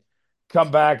Sutton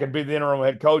come back and be the interim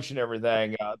head coach and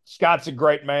everything. Scott's a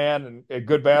great man and a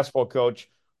good basketball coach.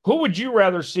 Who would you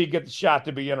rather see get the shot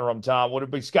to be interim, Tom? Would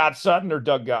it be Scott Sutton or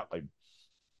Doug Gottlieb?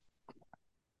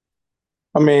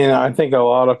 I mean, I think a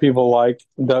lot of people like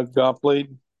Doug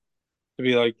Gottlieb to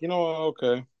be like,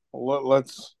 okay,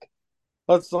 let's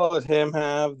let him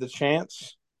have the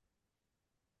chance.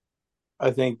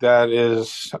 I think that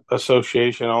is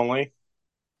association only.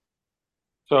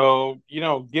 So,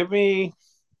 give me,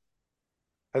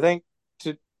 I think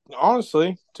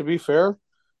honestly, to be fair,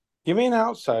 give me an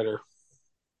outsider.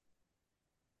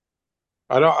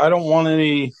 I don't want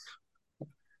any.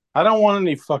 I don't want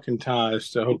any fucking ties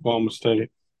to Oklahoma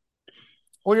State.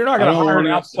 Well, you're not I going to don't hire want an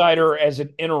any. outsider as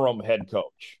an interim head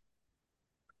coach.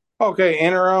 Okay,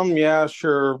 interim, yeah,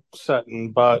 sure,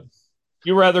 Sutton, but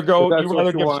You rather if go. You that's what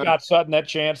rather you give want, Scott Sutton that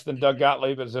chance than Doug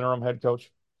Gottlieb as interim head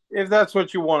coach. if that's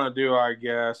what you want to do, I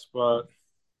guess. But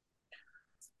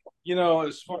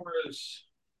as far as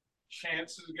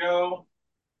chances go,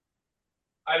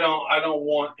 I don't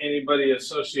want anybody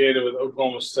associated with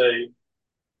Oklahoma State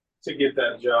to get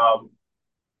that job.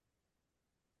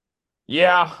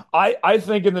 Yeah, I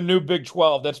think in the new Big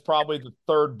 12, that's probably the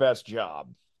third best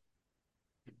job.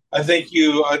 I think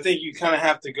you kind of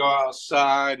have to go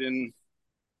outside and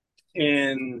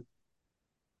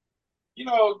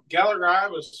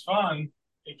Gallagher was fun.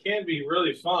 It can be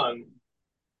really fun,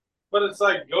 but it's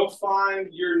like go find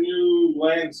your new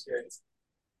landscape.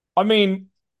 I mean,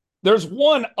 there's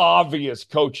one obvious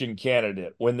coaching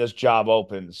candidate when this job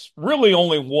opens. Really,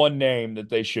 only one name that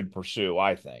they should pursue,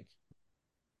 I think.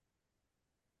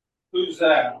 Who's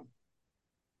that?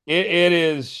 It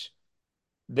is,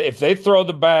 if they throw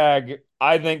the bag,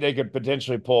 I think they could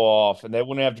potentially pull off, and they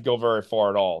wouldn't have to go very far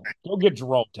at all. Go get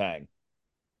Jerome Tang.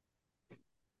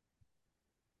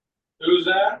 Who's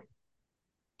that?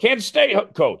 Kansas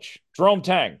State coach, Jerome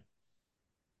Tang.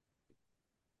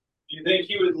 Do you think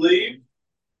he would leave?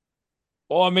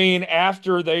 Well, I mean,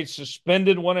 after they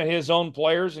suspended one of his own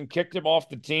players and kicked him off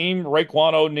the team,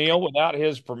 Raekwon O'Neal, without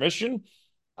his permission,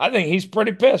 I think he's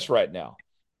pretty pissed right now.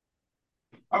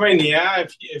 I mean, yeah,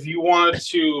 if you wanted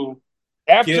to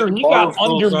After get he got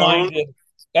Bartlesville's own, undermined,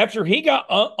 after he got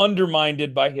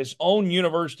undermined by his own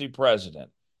university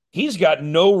president, he's got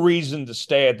no reason to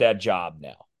stay at that job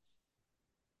now.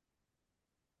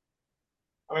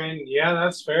 I mean, yeah,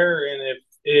 that's fair. And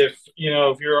if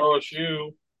you're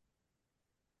OSU,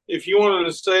 if you wanted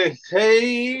to say,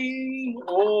 hey,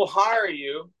 we'll hire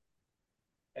you,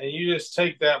 and you just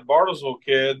take that Bartlesville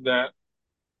kid that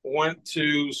went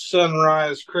to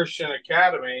Sunrise Christian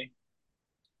Academy,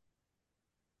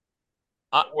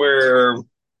 I, where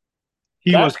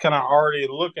he that was kind of already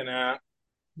looking at.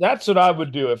 that's what I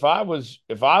would do if I was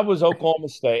Oklahoma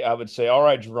State. I would say, all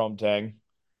right, Jerome Tang,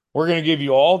 we're going to give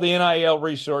you all the NIL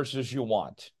resources you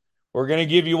want. We're going to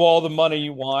give you all the money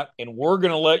you want, and we're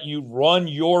going to let you run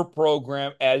your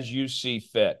program as you see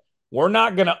fit. We're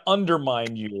not going to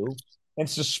undermine you and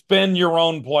suspend your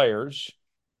own players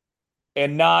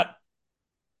and not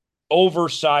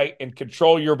oversight and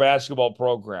control your basketball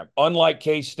program. Unlike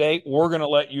K State, we're going to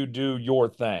let you do your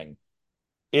thing.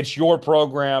 It's your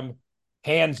program,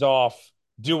 hands off,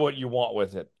 do what you want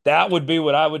with it. That would be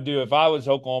what I would do if I was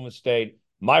Oklahoma State.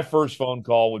 My first phone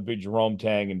call would be Jerome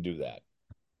Tang and do that.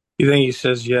 You think he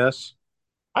says yes?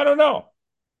 I don't know.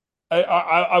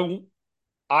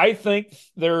 I think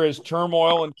there is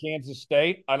turmoil in Kansas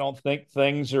State. I don't think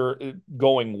things are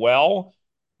going well,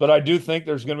 but I do think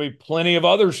there's going to be plenty of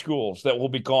other schools that will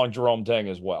be calling Jerome Tang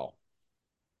as well.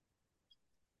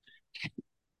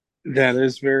 That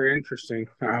is very interesting.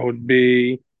 I would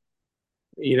be,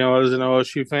 as an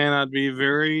OSU fan, I'd be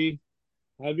very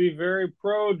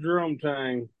pro Jerome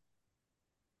Tang.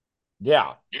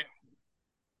 Yeah,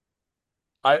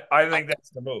 I think that's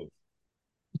the move.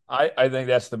 I think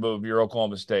that's the move. You're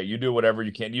Oklahoma State. You do whatever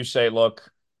you can. You say,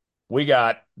 look, we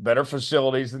got better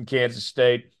facilities than Kansas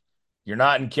State. You're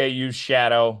not in KU's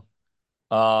shadow.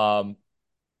 Um,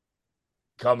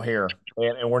 Come here,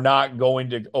 and we're not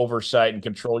going to oversight and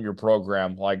control your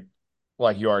program like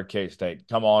you are at K State.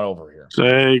 Come on over here.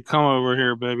 Say, come over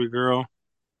here, baby girl.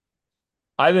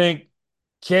 I think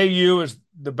KU is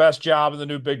the best job in the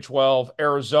new Big 12.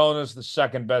 Arizona is the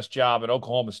second best job, and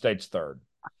Oklahoma State's third.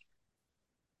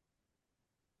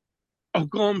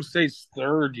 Oklahoma State's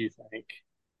third, you think?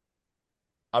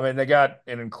 I mean, they got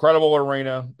an incredible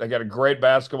arena. They got a great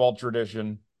basketball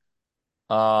tradition.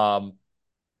 Um,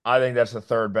 I think that's the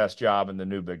third best job in the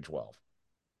new Big 12.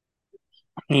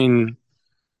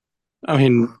 I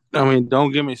mean, I mean,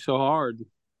 don't get me so hard.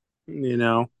 You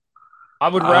know, I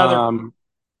would rather um,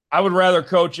 I would rather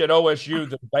coach at OSU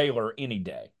than Baylor any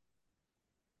day.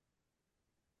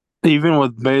 even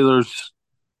with Baylor's,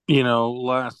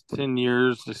 last 10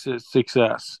 years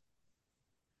success.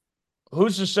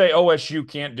 Who's to say OSU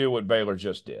can't do what Baylor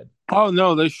just did? Oh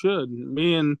no, they should.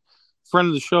 Me and friend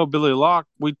of the show Billy Locke,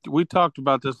 we talked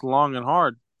about this long and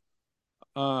hard.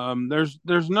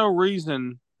 There's no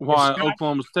reason If why Scott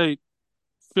Oklahoma State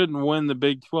shouldn't win the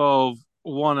Big 12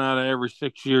 one out of every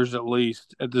 6 years at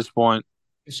least at this point.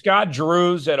 Scott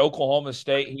Drew's at Oklahoma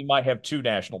State, he might have two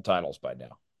national titles by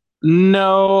now.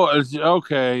 No, it's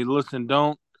okay. Listen,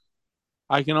 don't.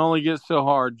 I can only get so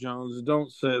hard, Jones.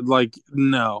 Don't say like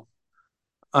no.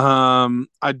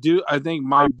 I do. I think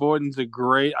Mike Boynton's a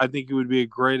great. I think he would be a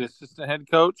great assistant head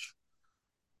coach.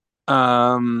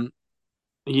 Um,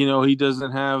 he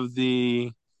doesn't have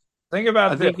the. Think I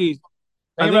about this. think he's.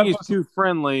 I Think think about he's too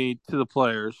friendly to the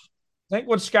players. think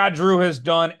what Scott Drew has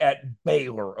done at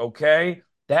Baylor, okay?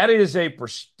 That is a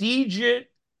prestigious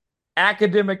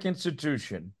academic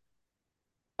institution,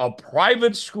 a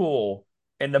private school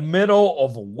in the middle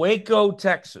of Waco,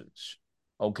 Texas,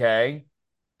 okay?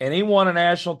 And he won a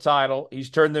national title. He's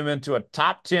turned them into a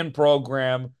top 10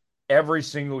 program every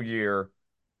single year.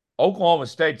 Oklahoma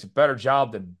State's a better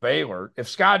job than Baylor. If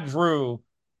Scott Drew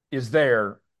is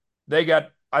there,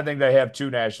 I think they have two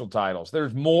national titles.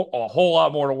 There's a whole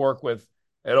lot more to work with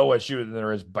at OSU than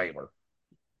there is Baylor.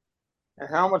 And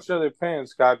how much are they paying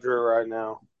Scott Drew right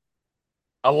now?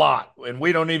 A lot. And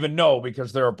we don't even know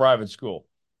because they're a private school.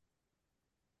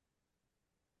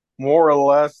 More or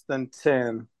less than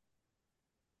 10.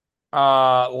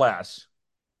 Less.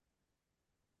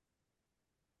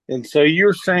 And so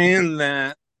you're saying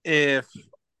that if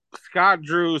Scott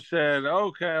Drew said,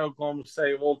 "Okay, Oklahoma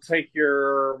State, we'll take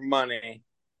your money,"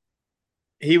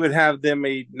 he would have them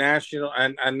a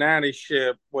natty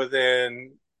ship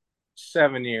within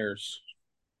 7 years.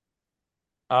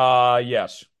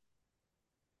 Yes.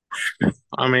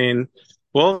 I mean,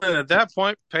 well, then at that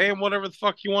point, pay him whatever the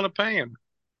fuck you want to pay him.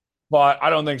 But I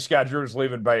don't think Scott Drew's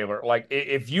leaving Baylor. Like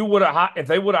if they would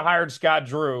have hired Scott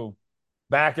Drew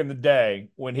back in the day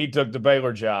when he took the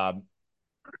Baylor job,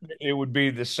 it would be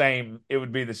the same. It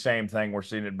would be the same thing we're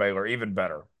seeing at Baylor, even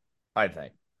better, I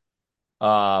think.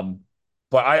 Um,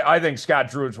 but I think Scott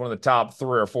Drew is one of the top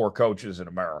three or four coaches in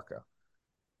America.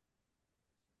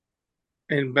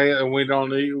 And Baylor, we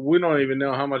don't even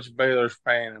know how much Baylor's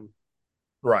paying him.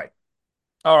 Right.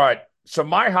 All right. So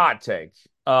my hot take,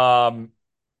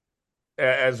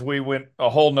 as we went a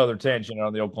whole nother tangent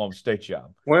on the Oklahoma State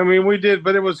job. Well, I mean, we did,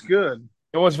 but it was good.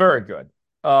 It was very good.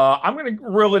 I'm going to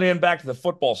reel it in back to the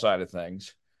football side of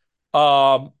things.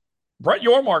 Um, Brett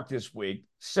Yormark this week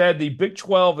said the Big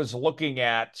 12 is looking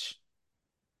at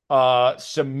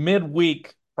some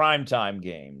midweek primetime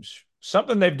games,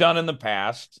 something they've done in the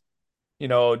past,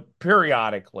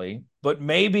 periodically, but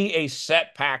maybe a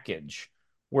set package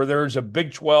where there's a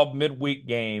Big 12 midweek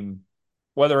game,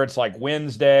 whether it's like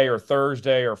Wednesday or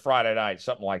Thursday or Friday night,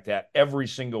 something like that, every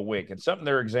single week. It's something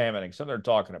they're examining, something they're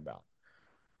talking about.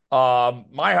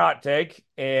 My hot take,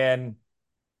 and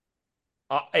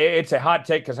it's a hot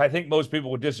take because I think most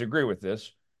people would disagree with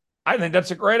this. I think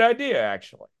that's a great idea,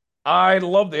 actually. I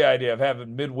love the idea of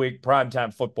having midweek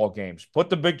primetime football games. Put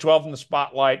the Big 12 in the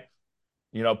spotlight,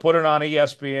 put it on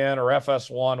ESPN or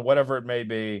FS1, whatever it may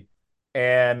be,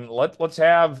 and let's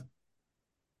have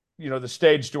the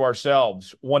stage to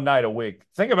ourselves one night a week.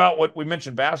 Think about what we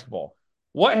mentioned basketball.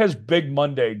 What has Big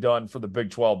Monday done for the Big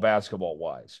 12 basketball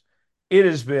wise? It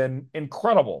has been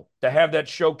incredible to have that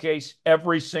showcase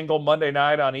every single Monday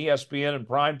night on ESPN in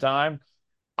prime time.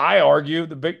 I argue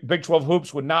the Big 12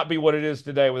 hoops would not be what it is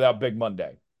today without Big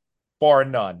Monday, bar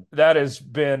none. That has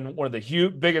been one of the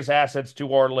biggest assets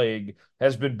to our league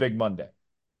has been Big Monday.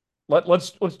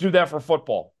 Let's do that for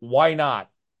football. Why not?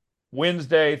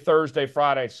 Wednesday, Thursday,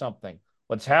 Friday, something.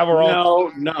 Let's have our own.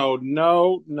 No, no,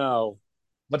 no, no.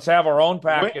 Let's have our own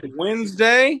package.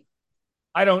 Wednesday?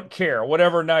 I don't care,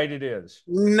 whatever night it is.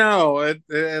 No, at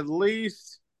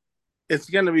least it's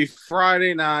going to be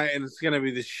Friday night, and it's going to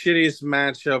be the shittiest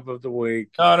matchup of the week.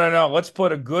 No, no, no. Let's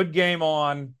put a good game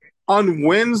on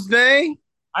Wednesday.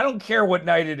 I don't care what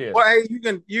night it is. Well, hey,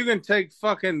 you can take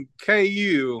fucking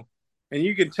KU, and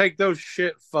you can take those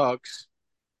shit fucks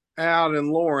out in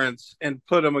Lawrence and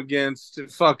put them against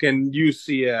fucking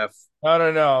UCF. No,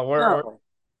 no, no.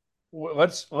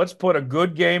 Let's put a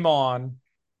good game on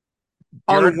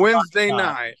Wednesday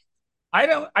night.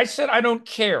 I said I don't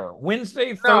care.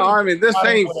 Wednesday, Thursday. No, I mean this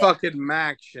ain't fucking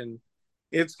Maction.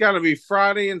 It's got to be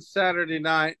Friday and Saturday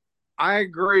night. I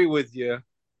agree with you.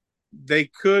 They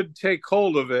could take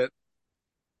hold of it.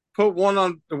 Put one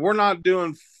on. We're not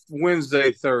doing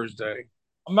Wednesday, Thursday.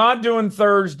 I'm not doing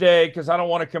Thursday because I don't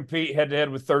want to compete head to head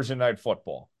with Thursday night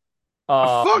football.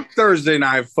 Fuck Thursday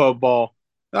night football.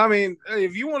 I mean,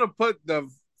 if you want to put the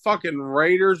fucking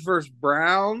Raiders versus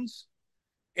Browns,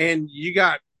 and you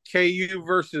got KU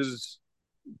versus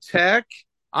Tech,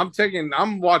 I'm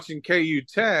watching KU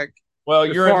Tech. Well,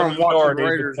 you're in the minority.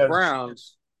 Raiders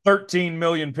Browns. 13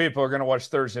 million people are going to watch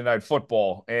Thursday night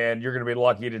football, and you're going to be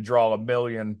lucky to draw 1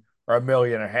 million or 1.5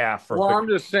 million for. Well, I'm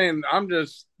just saying. I'm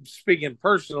just speaking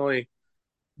personally.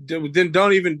 Then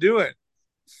don't even do it.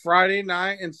 Friday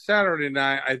night and Saturday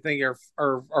night, I think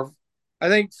are I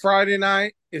think Friday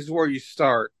night is where you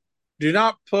start. Do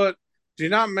not put do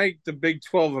not make the Big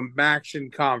 12 a action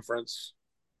conference.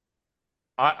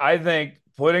 I think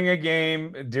putting a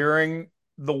game during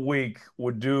the week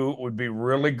would be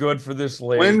really good for this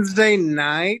league. Wednesday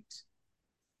night?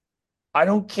 I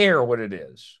don't care what it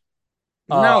is.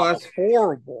 Uh, No, that's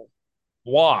horrible.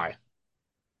 why?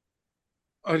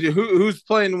 Who's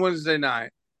playing Wednesday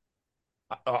night?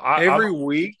 I'm Every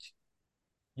week?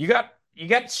 you got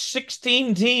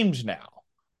 16 teams now.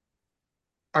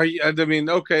 Are you, I mean,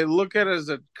 okay, look at it as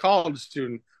a college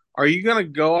student. Are you going to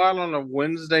go out on a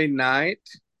Wednesday night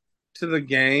to the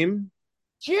game?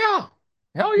 Yeah.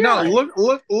 Hell No, yeah.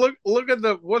 look at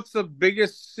the what's the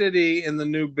biggest city in the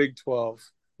new Big 12?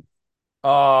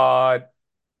 Uh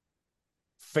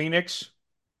Phoenix.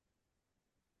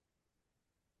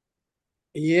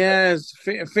 Yes,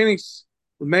 Phoenix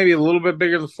maybe a little bit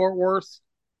bigger than Fort Worth.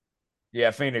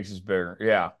 Yeah, Phoenix is bigger.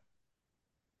 Yeah.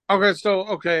 Okay, so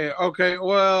okay.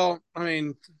 Well, I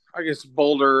mean, I guess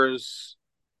Boulder is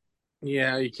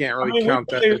yeah, you can't I really mean, count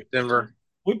that as Denver.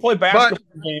 we play But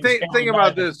basketball games every think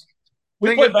about night. this. We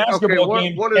Think play okay, basketball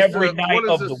games every night what is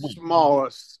of the the week.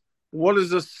 smallest? What is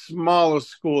the smallest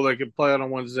school they could play on a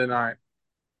Wednesday night?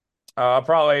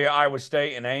 Probably Iowa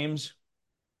State and Ames.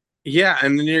 Yeah,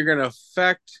 and then you're gonna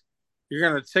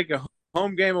take a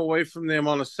home game away from them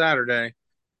on a Saturday,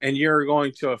 and you're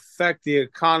going to affect the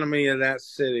economy of that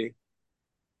city.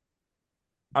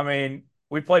 I mean,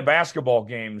 we play basketball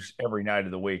games every night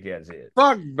of the week as is.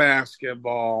 Fuck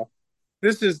basketball.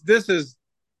 This is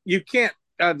you can't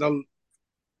the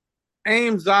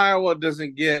Ames, Iowa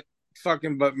doesn't get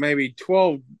fucking but maybe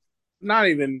 12, not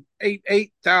even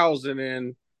 8,000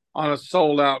 in on a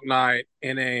sold out night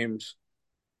in Ames.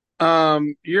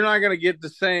 You're not gonna get the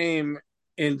same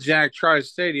in Jack Trice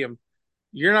Stadium.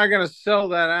 You're not gonna sell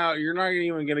that out. You're not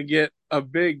even gonna get a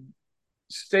big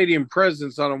stadium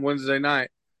presence on a Wednesday night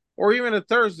or even a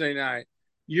Thursday night.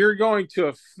 You're going to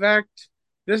affect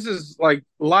this is like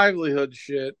livelihood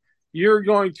shit. You're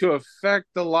going to affect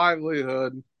the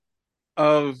livelihood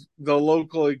of the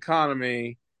local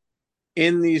economy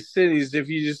in these cities if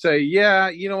you just say, yeah,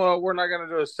 you know what, we're not going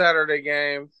to do a Saturday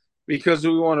game because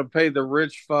we want to pay the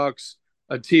rich fucks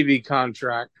a TV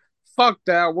contract. Fuck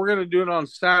that. We're going to do it on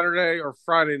Saturday or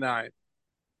Friday night.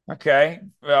 Okay.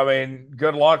 I mean,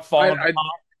 good luck I, falling. I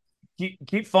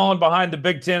Keep falling behind the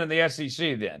Big Ten and the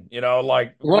SEC. Then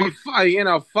like well,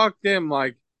 fuck them.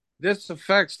 Like this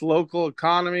affects local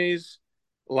economies.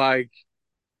 Like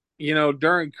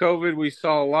during COVID, we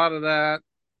saw a lot of that.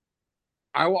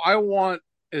 I want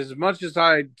as much as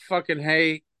I fucking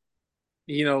hate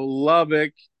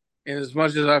Lubbock, and as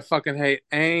much as I fucking hate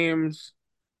Ames,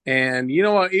 and you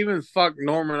know what, even fuck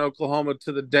Norman, Oklahoma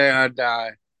to the day I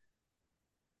die.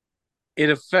 It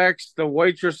affects the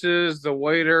waitresses, the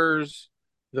waiters,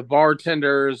 the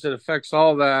bartenders. It affects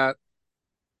all that,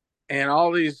 and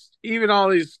even all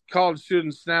these college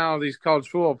students now, these college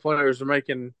football players are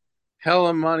making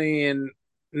hella money in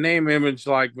name, image,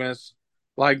 likeness.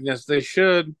 They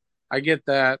should. I get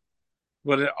that,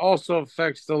 but it also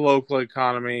affects the local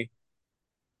economy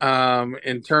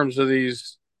in terms of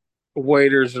these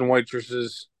waiters and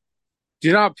waitresses.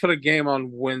 Do not put a game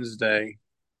on Wednesday.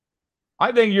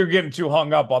 I think you're getting too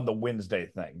hung up on the Wednesday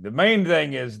thing. The main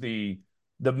thing is the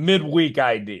midweek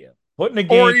idea. Putting a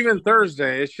Or game. even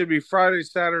Thursday. It should be Friday,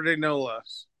 Saturday, no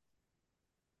less.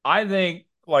 I think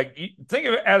think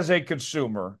of it as a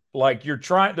consumer. Like you're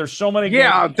trying. There's so many games.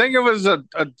 Yeah, think of it as a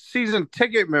season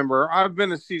ticket member. I've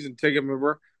been a season ticket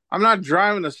member. I'm not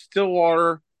driving to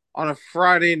Stillwater on a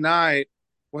Friday night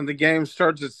when the game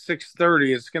starts at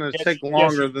 6:30. It's going to take Yes,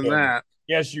 longer you than would. that.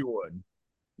 Yes, you would.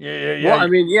 Yeah. Well, I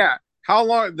mean, yeah. How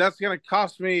long? That's going to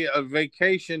cost me a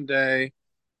vacation day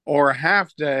or a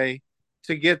half day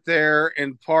to get there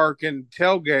and park and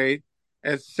tailgate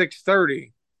at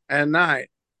 6:30 at night.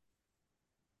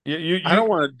 I don't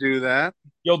want to do that.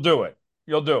 You'll do it.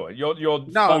 You'll do it. You'll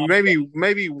No, fall,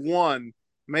 maybe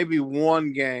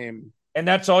one game. and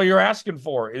that's all you're asking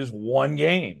for is one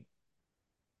game.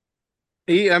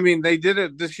 I mean, they did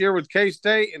it this year with K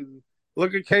State, and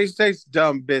look at K State's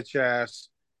dumb bitch ass.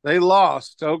 They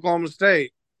lost to Oklahoma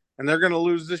State, and they're going to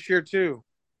lose this year too.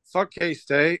 Fuck K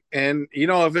State. And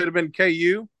if it had been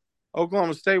KU,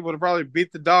 Oklahoma State would have probably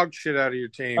beat the dog shit out of your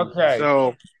team. Okay.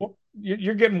 So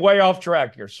You're getting way off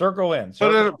track here. Circle in.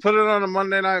 Put it on a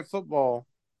Monday Night Football.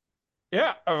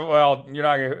 Yeah. Well, you're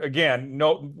not again.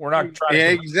 No, we're not trying. Yeah,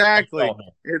 exactly.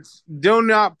 It's do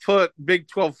not put Big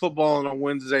 12 football on a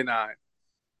Wednesday night.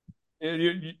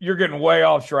 You're getting way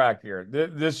off track here.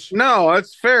 This No,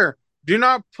 that's fair. Do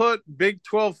not put Big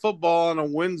 12 football on a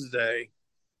Wednesday.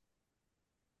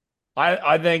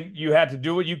 I think you have to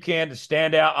do what you can to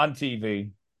stand out on TV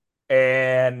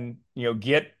and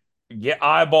get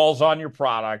eyeballs on your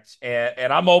products.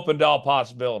 And I'm open to all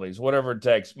possibilities, whatever it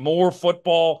takes. More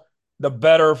football, the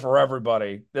better for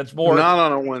everybody. That's more Not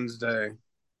on a Wednesday.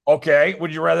 okay.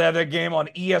 Would you rather have that game on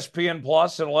ESPN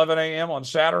Plus at 11 a.m. on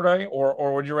Saturday,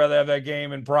 or would you rather have that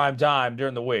game in prime time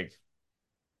during the week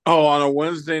Oh, on a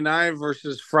Wednesday night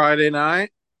versus Friday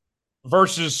night?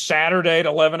 versus Saturday at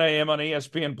 11 a.m. on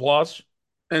ESPN Plus?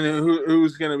 And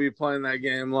who's going to be playing that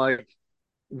game? Like,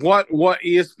 what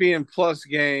ESPN Plus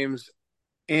games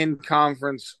in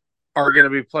conference are going to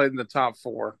be played in the top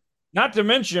four? Not to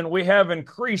mention, we have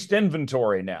increased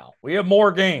inventory now. We have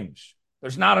more games.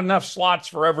 There's not enough slots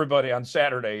for everybody on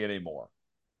Saturday anymore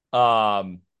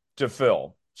to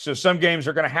fill. So some games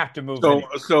are going to have to move in.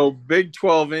 So Big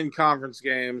 12 in conference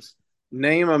games.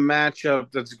 Name a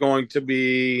matchup that's going to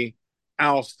be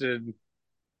ousted.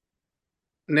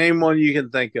 Name one you can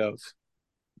think of.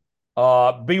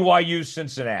 BYU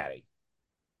Cincinnati.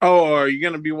 Oh, are you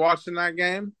going to be watching that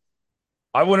game?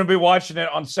 I wouldn't be watching it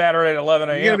on Saturday at 11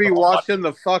 You're a.m. going to be watching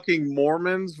the fucking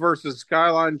Mormons versus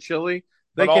Skyline Chili.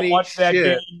 They But can I'll eat watch that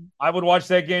shit. game. I would watch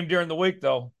that game during the week,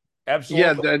 though. Yeah,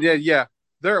 Absolutely. yeah.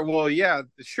 Yeah,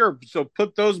 sure. So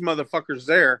put those motherfuckers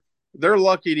there. They're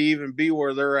lucky to even be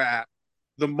where they're at.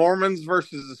 The Mormons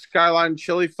versus the Skyline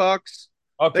Chili fucks,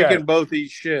 they Okay. can both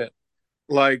eat shit.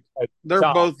 Like they're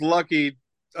Tom. both lucky.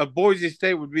 Boise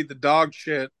State would be the dog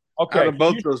shit out Okay. of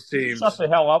both those Shut teams. the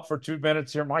hell up for 2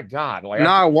 minutes here? My God. No,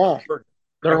 I won't. I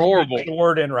They're can't horrible. get the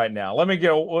word in right now.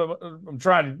 I'm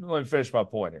trying to let me finish my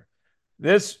point here.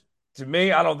 This, to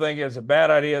me, I don't think is a bad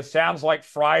idea. Sounds like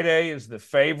Friday is the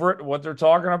favorite, what they're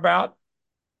talking about.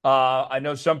 I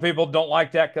know some people don't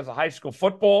like that because of high school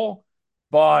football,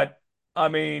 but I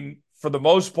mean, for the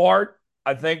most part,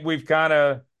 I think it's kind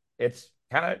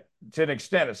of to an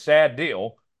extent a sad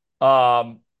deal.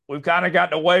 We've kind of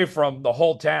gotten away from the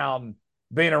whole town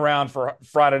being around for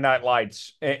Friday Night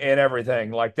Lights and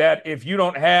everything like that. If you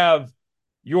don't have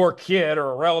your kid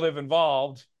or a relative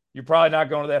involved, you're probably not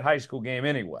going to that high school game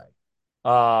anyway.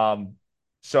 Um,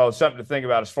 so something to think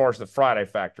about as far as the Friday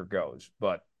factor goes,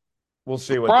 but we'll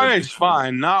see what they do. Friday's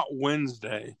fine, not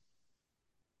Wednesday.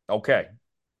 Okay.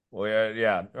 Well,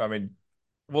 yeah. I mean,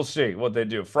 we'll see what they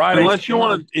do. Friday. Unless you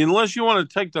want to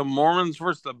take the Mormons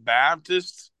versus the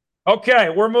Baptists. Okay,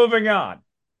 we're moving on.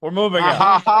 We're moving Ha on.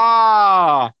 ha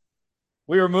ha.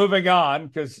 We are moving on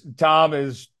because Tom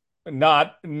is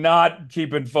not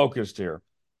keeping focused here.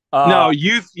 No,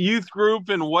 youth group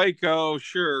in Waco.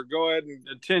 Sure, go ahead and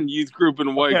attend youth group in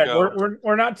Okay, Waco.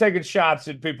 we're not taking shots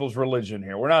at people's religion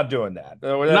here. We're not doing that.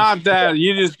 Not that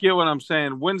you just get what I'm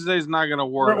saying. Wednesday's not going to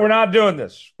We're work. not doing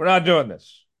this. We're not doing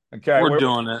this. Okay, We're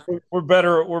doing it. we're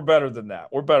better. We're better than that.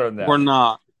 We're better than We're that.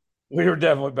 not. We are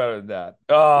definitely better than that.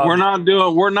 We're not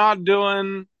doing. We're not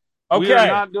doing. We are Okay.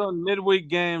 not doing midweek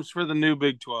games for the new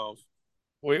Big 12.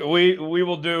 We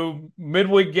will do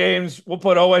midweek games. We'll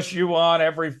put OSU on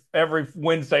every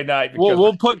Wednesday night because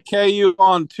We'll put KU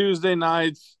on Tuesday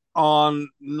nights on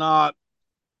not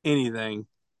anything.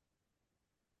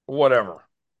 whatever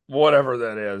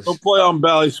that is. We'll play on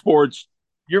Bally Sports.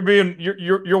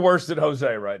 You're worse than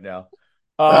Jose right now.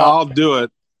 I'll do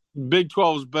it. Big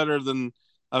 12 is better than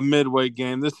a midweek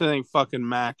game. This ain't fucking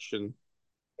Maction.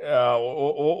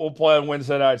 We'll play on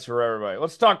Wednesday nights for everybody.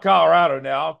 Let's talk Colorado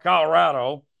now.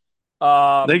 Colorado.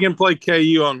 They can play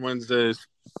KU on Wednesdays.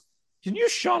 Can you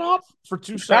shut up for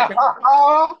 2 seconds?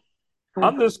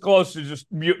 I'm this close to just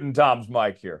muting Tom's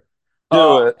mic here.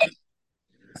 Do it.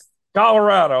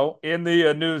 Colorado in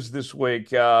the news this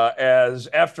week as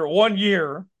after 1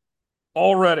 year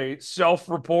already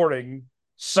self-reporting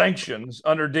sanctions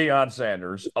under Deion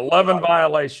Sanders, 11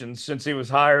 violations since he was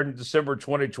hired in December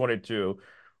 2022,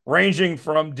 ranging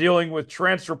from dealing with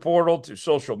transfer portal to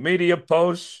social media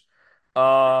posts.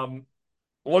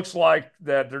 Looks like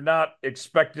that they're not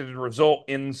expected to result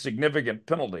in significant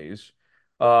penalties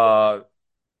by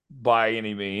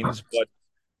any means, but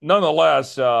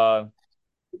nonetheless, Tom,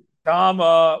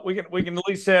 we can at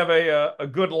least have a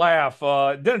good laugh.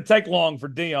 It didn't take long for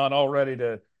Deion already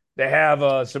to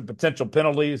have some potential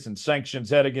penalties and sanctions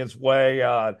head against Way.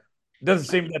 Doesn't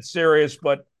seem that serious,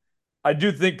 but I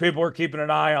do think people are keeping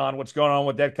an eye on what's going on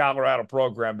with that Colorado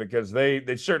program because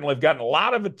they certainly have gotten a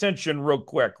lot of attention real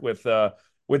quick with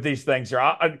these things here.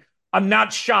 I'm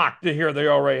not shocked to hear they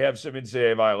already have some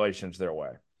NCAA violations their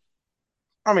way.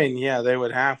 I mean, yeah, they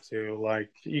would have to.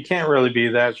 Like, you can't really be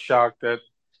that shocked that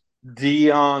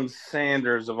Deion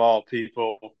Sanders, of all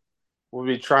people, will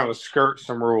be trying to skirt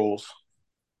some rules.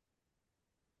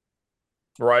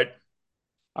 Right.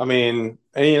 I mean,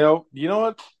 and you know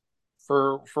what?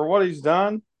 For what he's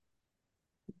done,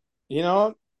 you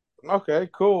know, okay,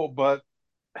 cool, but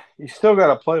you still got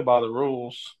to play by the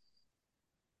rules,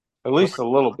 at least a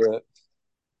little bit.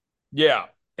 Yeah.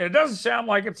 And it doesn't sound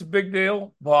like it's a big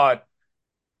deal, but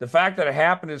the fact that it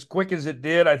happened as quick as it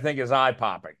did, I think, is eye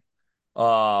popping.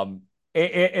 Um,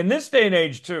 in this day and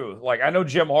age, too, like I know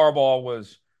Jim Harbaugh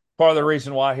was part of the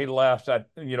reason why he left.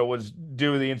 Was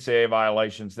due to the NCAA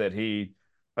violations that he,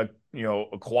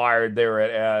 acquired there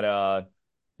at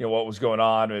what was going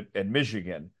on at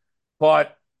Michigan.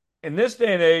 But in this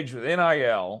day and age with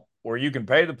NIL, where you can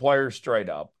pay the players straight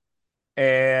up,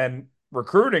 and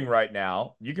recruiting right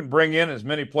now, you can bring in as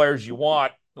many players you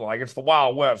want. Like it's the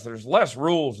Wild West. There's less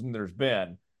rules than there's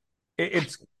been.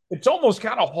 It's almost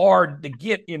kind of hard to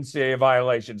get NCAA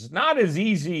violations. Not as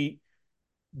easy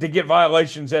to get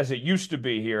violations as it used to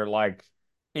be here. Like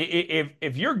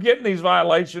if you're getting these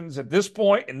violations at this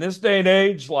point in this day and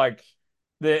age, like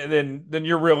then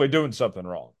you're really doing something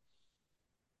wrong.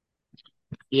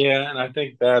 Yeah, and I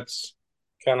think that's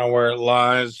kind of where it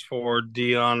lies for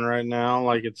Dion right now.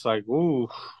 Like it's like, ooh,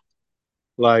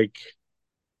 like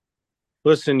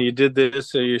listen, you did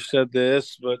this or you said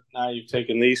this, but now you've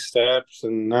taken these steps,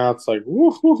 and now it's like,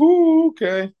 woo,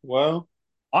 okay, well,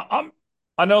 I'm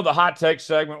I know the hot take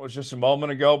segment was just a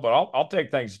moment ago, but I'll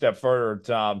take things a step further,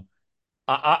 Tom.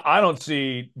 I don't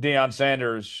see Deion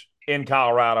Sanders in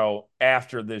Colorado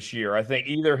after this year. I think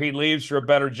either he leaves for a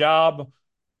better job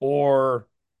or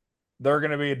they're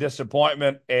going to be a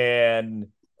disappointment and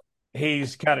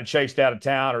he's kind of chased out of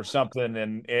town or something,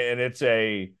 and it's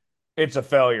a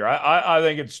failure. I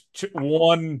think it's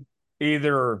one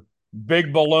either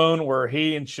big balloon where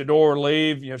he and Shador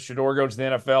leave. Shador goes to the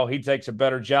NFL, he takes a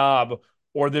better job,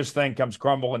 or this thing comes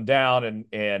crumbling down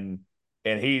and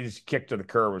he's kicked to the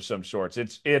curb of some sorts.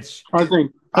 It's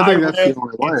I high think that's the risk,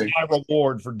 only it's way. high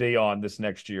reward for Dion this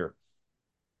next year.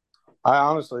 I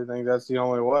honestly think that's the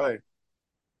only way.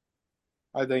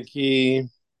 I think he,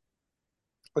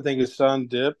 I think his son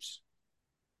dips,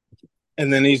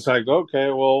 and then he's like,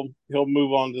 okay, well, he'll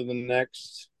move on to the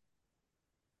next,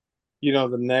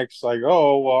 the next, like,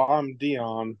 oh, well, I'm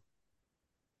Dion.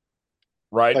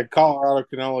 Right. Like Colorado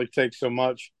can only take so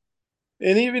much.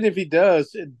 And even if he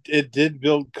does, it did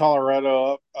build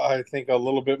Colorado up, I think, a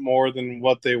little bit more than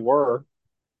what they were.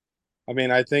 I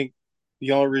mean, I think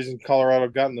the only reason Colorado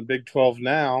got in the Big 12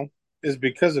 now is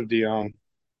because of Dion.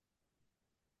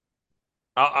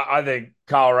 I think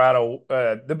Colorado,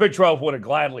 the Big 12 would have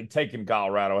gladly taken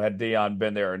Colorado had Dion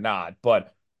been there or not.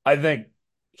 But I think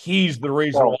he's the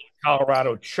reason why Well,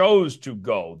 Colorado chose to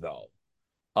go, though,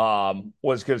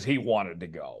 was because he wanted to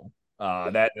go.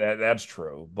 That's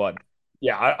true. But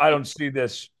yeah, I don't see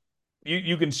this.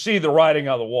 You can see the writing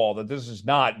on the wall that this is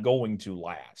not going to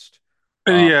last.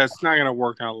 Uh, yeah, it's not going to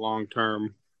work out long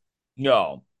term.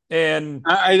 no. And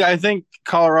I think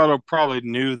Colorado probably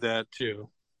knew that too.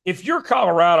 if you're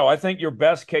Colorado, I think your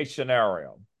best case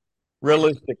scenario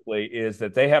realistically is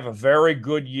that they have a very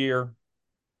good year,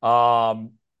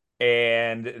 um,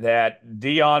 and that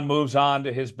Dion moves on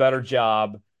to his better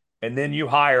job, and then you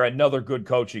hire another good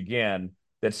coach again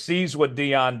that sees what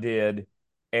Dion did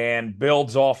and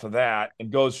builds off of that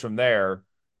and goes from there.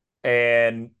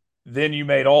 And then you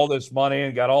made all this money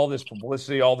and got all this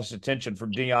publicity, all this attention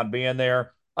from Dion being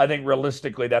there. I think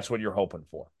realistically, that's what you're hoping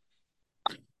for.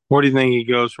 Where do you think he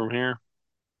goes from here?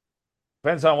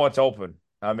 Depends on what's open.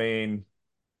 I mean,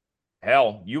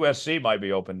 hell, USC might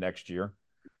be open next year.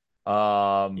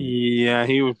 Um, Yeah,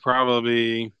 he would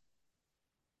probably be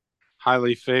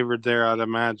highly favored there, I'd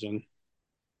imagine.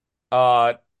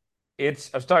 uh, I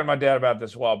was talking to my dad about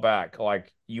this a while back.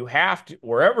 Like, you have to,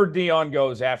 wherever Dion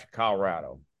goes after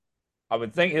Colorado, I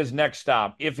would think his next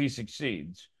stop, if he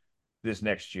succeeds this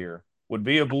next year, would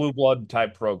be a blue blood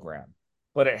type program.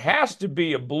 But it has to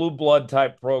be a blue blood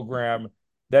type program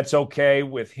that's okay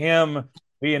with him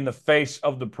being the face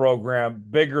of the program,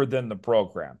 bigger than the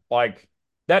program. Like,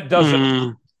 that doesn't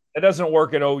Mm, that doesn't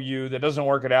work at OU. That doesn't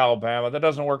work at Alabama. That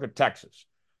doesn't work at Texas.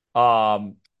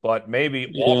 But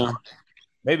yeah,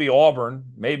 maybe Auburn,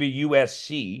 maybe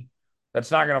USC.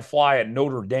 That's not going to fly at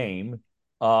Notre Dame.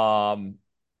 Um,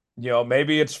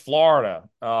 maybe it's Florida.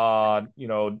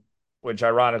 Which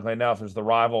ironically enough is the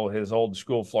rival of his old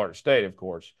school, Florida State, of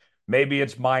course. Maybe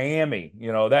it's Miami.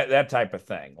 That type of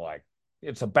thing. Like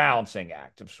it's a balancing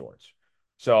act of sorts.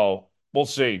 So we'll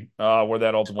see where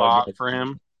that ultimately spot goes. for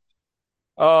him.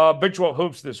 Big 12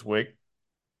 hoops this week.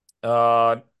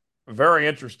 Uh, Very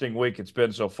interesting week it's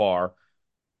been so far.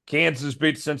 Kansas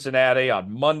beat Cincinnati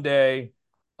on Monday.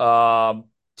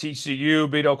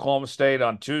 TCU beat Oklahoma State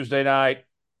on Tuesday night.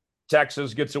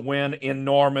 Texas gets a win in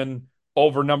Norman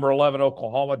over number 11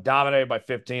 Oklahoma, dominated by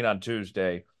 15 on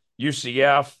Tuesday.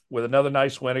 UCF with another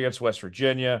nice win against West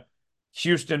Virginia.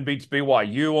 Houston beats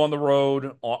BYU on the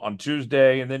road on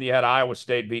Tuesday. And then you had Iowa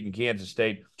State beating Kansas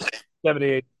State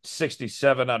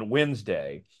 78-67 on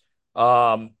Wednesday.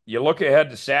 You look ahead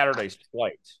to Saturday's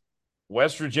slate.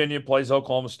 West Virginia plays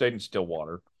Oklahoma State in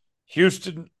Stillwater.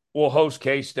 Houston will host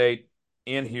K-State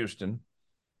in Houston.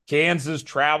 Kansas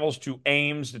travels to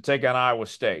Ames to take on Iowa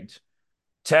State.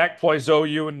 Tech plays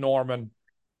OU in Norman.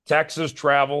 Texas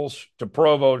travels to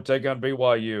Provo to take on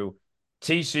BYU.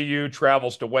 TCU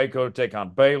travels to Waco to take on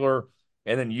Baylor.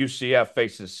 And then UCF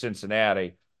faces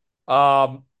Cincinnati.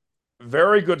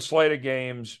 Very good slate of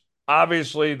games.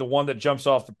 Obviously, the one that jumps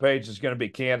off the page is going to be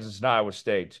Kansas and Iowa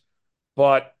State.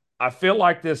 But I feel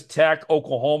like this Tech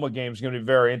Oklahoma game is going to be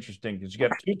very interesting because you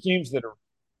got two teams that are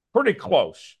pretty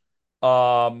close,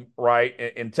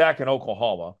 right, in Tech and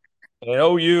Oklahoma. And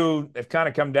OU, they've kind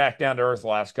of come back down to earth the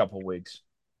last couple of weeks.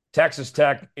 Texas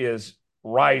Tech is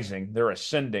rising. They're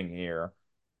ascending here.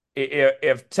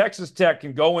 If Texas Tech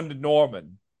can go into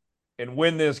Norman and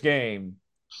win this game,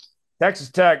 Texas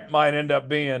Tech might end up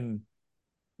being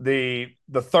the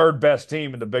third best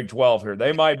team in the Big 12 here.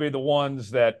 They might be the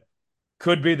ones that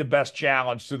could be the best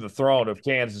challenge to the throne of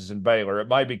Kansas and Baylor. It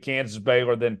might be Kansas,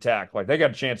 Baylor, then Tech. Like, they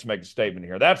got a chance to make a statement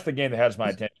here. That's the game that has my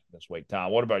attention this week,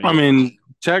 Tom. What about I you? mean,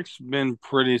 Tech's been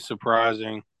pretty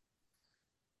surprising.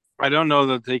 I don't know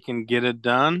that they can get it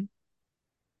done.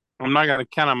 I'm not going to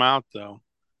count them out, though,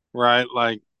 right?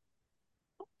 Like,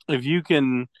 if you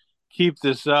can keep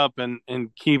this up and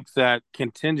keep that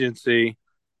contingency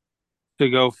to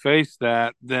go face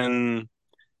that, then,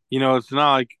 it's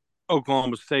not like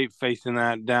Oklahoma State facing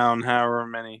that down however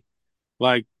many.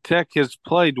 Like, Tech has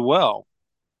played well.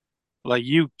 Like,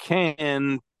 you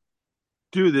can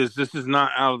do this. This is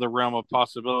not out of the realm of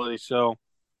possibility. So,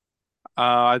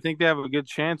 I think they have a good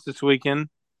chance this weekend.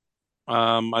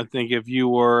 I think if you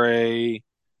were a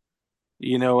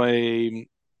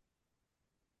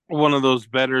one of those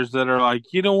bettors that are like,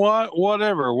 you know what,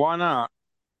 whatever, why not?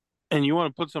 And you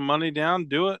want to put some money down,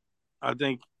 do it. I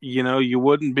think you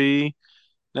wouldn't be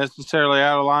necessarily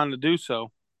out of line to do so.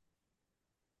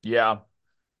 Yeah.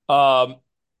 Um,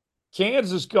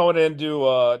 Kansas going into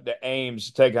the Ames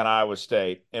to take on Iowa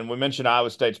State, and we mentioned Iowa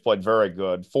State's played very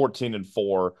good, 14-4,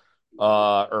 or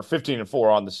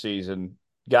 15-4 on the season.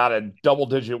 Got a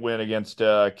double-digit win against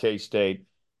K-State.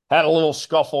 Had a little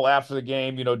scuffle after the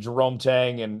game, Jerome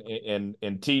Tang and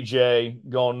TJ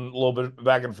going a little bit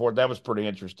back and forth. That was pretty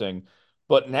interesting.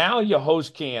 But now you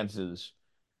host Kansas,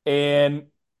 and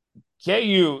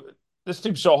KU. This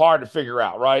team's so hard to figure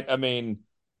out, right? I mean,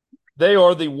 they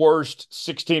are the worst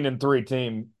 16-3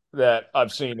 team that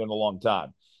I've seen in a long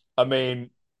time. I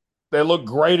mean, they look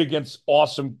great against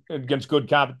good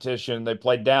competition. They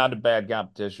play down to bad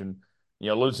competition,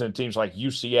 losing to teams like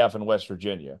UCF and West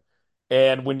Virginia.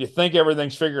 And when you think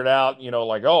everything's figured out,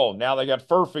 like, oh, now they got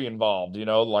Furphy involved,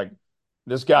 like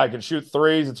this guy can shoot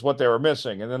threes. It's what they were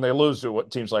missing. And then they lose to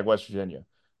teams like West Virginia.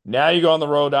 Now you go on the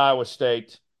road to Iowa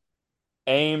State.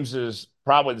 Ames is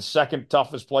probably the second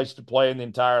toughest place to play in the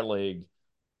entire league.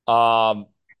 Um,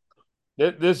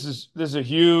 this is a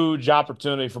huge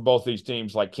opportunity for both these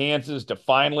teams, like Kansas to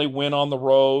finally win on the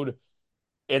road,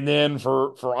 and then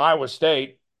for Iowa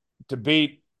State to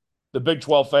beat the Big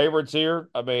 12 favorites here.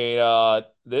 I mean,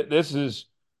 this is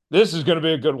going to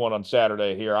be a good one on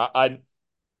Saturday here.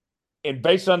 And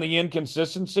based on the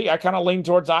inconsistency, I kind of lean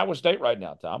towards Iowa State right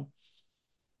now, Tom.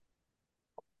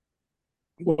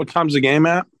 What time's the game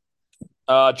at?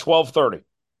 12:30.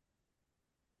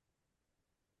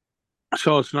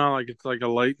 So it's not like it's like a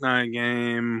late night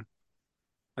game.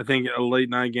 I think a late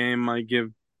night game might give,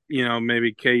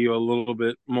 maybe KU a little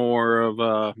bit more of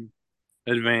a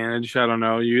advantage. I don't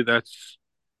know. That's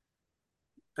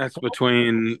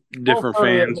between different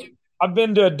 12:30. fans. I've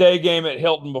been to a day game at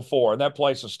Hilton before, and that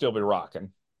place will still be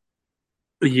rocking.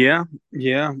 Yeah,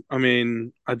 yeah. I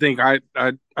mean, I think I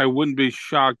wouldn't be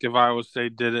shocked if Iowa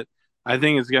State did it. I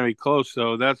think it's going to be close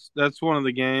though. That's one of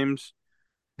the games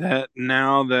that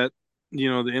now that the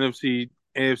NFC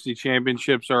AFC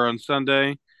championships are on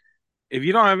Sunday. If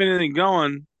you don't have anything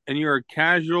going and you're a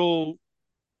casual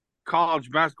college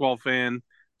basketball fan,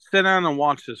 sit down and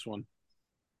watch this one.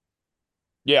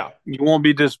 Yeah. You won't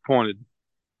be disappointed.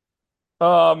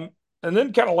 Um, and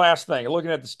then kind of last thing,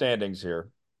 looking at the standings here.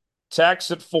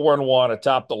 Tech's at 4-1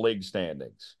 atop the league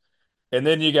standings. And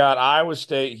then you got Iowa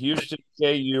State, Houston,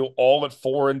 KU all at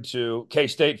 4-2,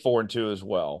 K-State 4-2 as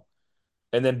well.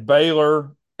 And then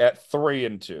Baylor at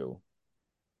 3-2.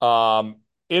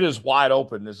 It is wide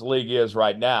open, this league is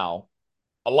right now.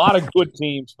 a lot of good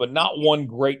teams, but not one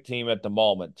great team at the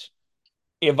moment.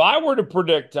 If I were to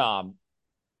predict, Tom,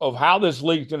 of how this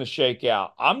league's going to shake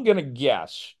out, I'm going to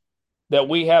guess that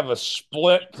we have a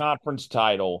split conference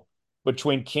title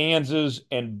between Kansas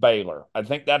and Baylor. I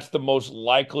think that's the most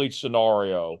likely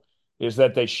scenario is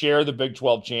that they share the Big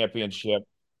 12 championship.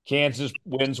 Kansas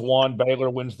wins one, Baylor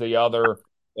wins the other,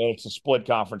 and it's a split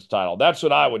conference title. That's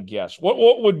what I would guess.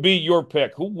 What would be your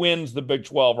pick? Who wins the Big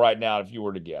 12 right now if you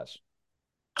were to guess?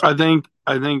 I think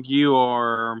you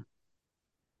are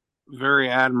very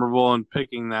admirable in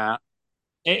picking that,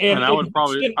 and I And would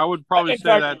probably Houston, I would probably in say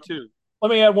fact, that too.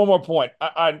 let me add one more point.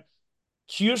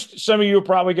 Houston, some of you are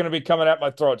probably going to be coming at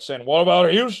my throat saying, "What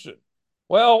about Houston?"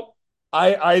 Well,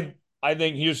 I I I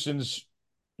think Houston's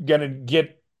going to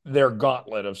get their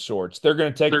gauntlet of sorts. They're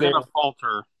gonna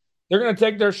falter. They're going to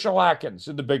take their shellackins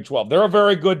in the Big 12. They're a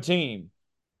very good team,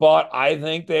 but I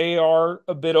think they are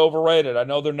a bit overrated. I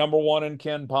know they're number one in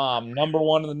Ken Palm, number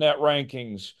one in the net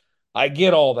rankings. I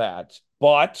get all that,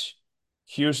 but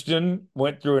Houston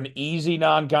went through an easy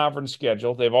non-conference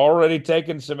schedule. They've already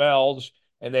taken some L's,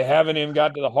 and they haven't even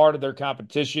got to the heart of their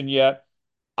competition yet.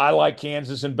 I like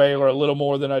Kansas and Baylor a little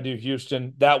more than I do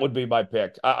Houston. That would be my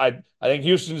pick. I think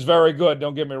Houston's very good.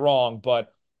 Don't get me wrong,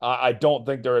 but I don't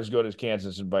think they're as good as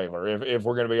Kansas and Baylor. If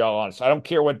we're going to be all honest, I don't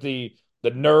care what the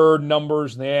nerd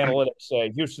numbers and the analytics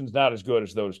say. Houston's not as good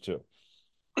as those two.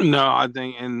 No, I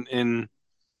think and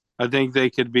I think they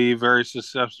could be very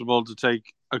susceptible to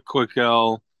take a quick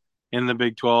L in the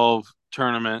Big 12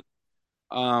 tournament.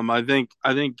 I think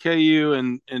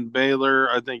KU and Baylor.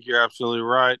 I think you're absolutely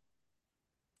right.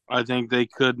 I think they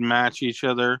could match each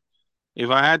other. If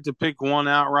I had to pick one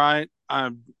outright,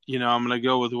 I'm going to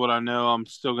go with what I know. I'm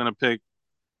still going to pick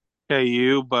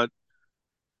KU, but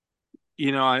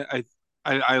you know,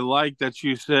 I like that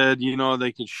you said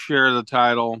they could share the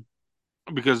title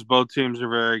because both teams are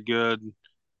very good.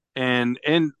 And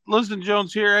listen,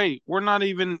 Jones here. Hey, we're not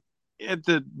even at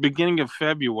the beginning of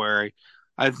February.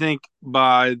 I think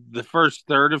by the first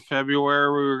third of February,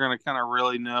 we were going to kind of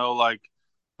really know, like,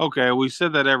 okay, we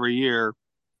said that every year,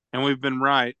 and we've been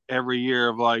right every year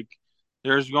of like,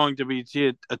 there's going to be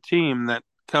a team that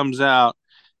comes out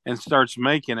and starts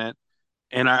making it.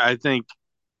 And I think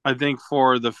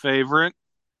for the favorite,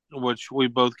 which we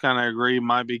both kind of agree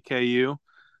might be KU,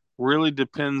 really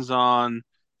depends on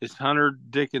is Hunter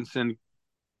Dickinson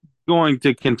going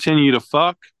to continue to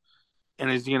fuck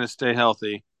and is he going to stay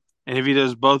healthy? And if he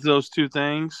does both those two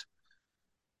things,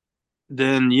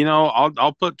 then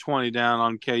I'll put 20 down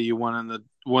on KU winning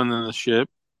the ship.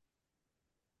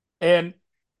 And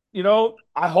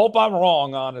I hope I'm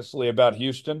wrong, honestly, about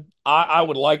Houston. I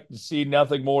would like to see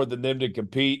nothing more than them to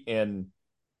compete in.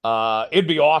 It'd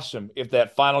be awesome if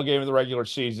that final game of the regular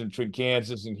season between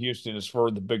Kansas and Houston is for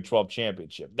the Big 12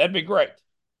 championship. That'd be great.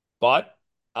 But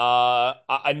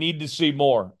I need to see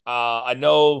more. I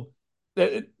know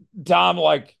that, Tom,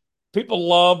 like people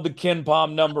love the Ken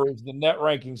Palm numbers, the net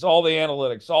rankings, all the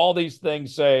analytics, all these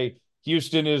things say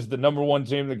Houston is the number one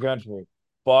team in the country.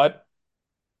 But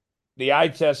the eye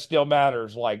test still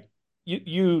matters. Like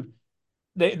you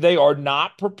they are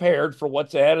not prepared for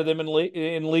what's ahead of them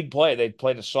in league play. They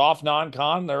played a soft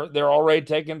non-con. They're already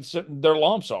taking their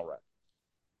lumps already.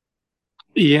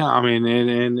 Yeah, I mean,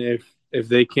 and if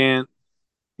they can't,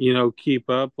 keep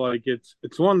up, like it's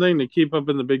one thing to keep up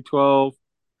in the Big 12.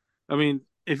 I mean,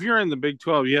 if you're in the Big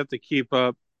 12, you have to keep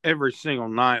up every single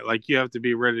night. Like you have to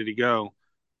be ready to go.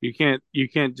 You can't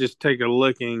just take a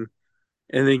licking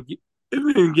and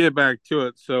then get back to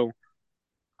it. So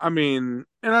I mean,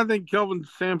 and I think Kelvin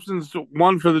Sampson's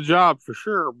one for the job for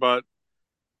sure. But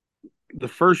the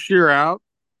first year out,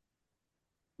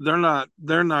 they're not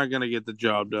going to get the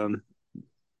job done.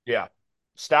 Yeah.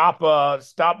 Stop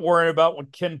worrying about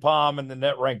what Ken Palm and the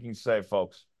net rankings say,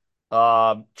 folks.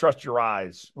 Trust your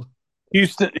eyes.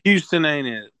 Houston ain't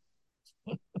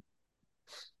it.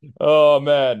 Oh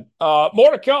man.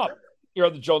 More to come here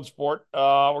on the Jones Sport.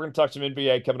 We're gonna talk some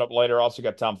NBA coming up later. Also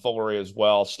got Tom Foolery as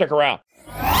well. Stick around.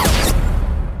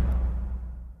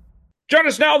 Join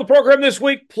us now on the program this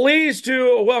week. Pleased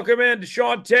to welcome in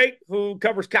Deshaun Tate, who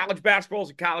covers college basketball as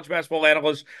a college basketball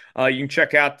analyst. You can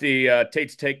check out the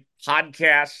Tate's Take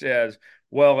podcast as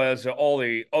well as all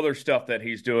the other stuff that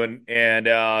he's doing. And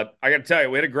I got to tell you,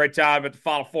 we had a great time at the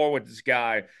Final Four with this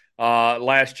guy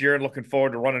last year, and looking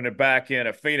forward to running it back in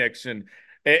at Phoenix. And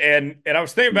I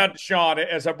was thinking about Deshaun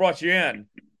as I brought you in.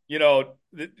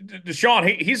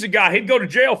 Deshaun, he's a guy. He'd go to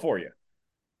jail for you.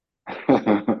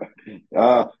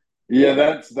 uh, yeah,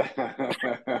 that's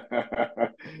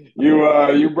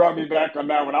you. You brought me back on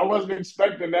that one. I wasn't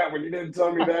expecting that when you didn't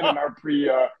tell me that in our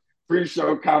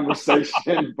pre-show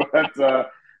conversation, but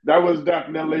that was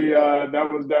definitely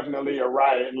a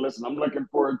riot. And listen, I'm looking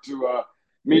forward to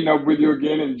meeting up with you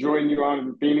again and joining you on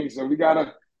in Phoenix. And we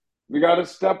gotta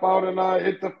step out and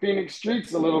hit the Phoenix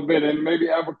streets a little bit, and maybe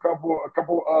have a couple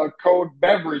cold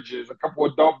beverages, a couple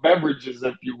adult beverages,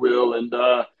 if you will, and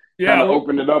kind Yeah, of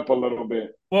open it up a little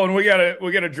bit. well, and we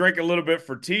gotta drink a little bit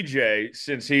for TJ Yeah.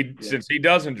 since he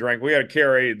doesn't drink. We gotta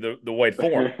carry the weight for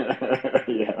him.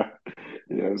 Yeah.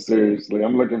 Yeah, seriously.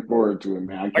 I'm looking forward to it,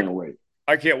 man. I I, can't wait.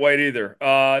 I can't wait either.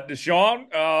 Deshaun,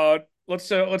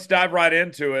 let's dive right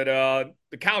into it.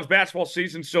 The college basketball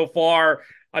season so far.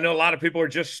 I know a lot of people are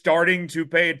just starting to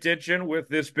pay attention with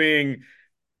this being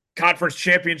conference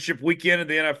championship weekend in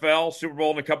the NFL, Super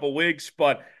Bowl in a couple of weeks.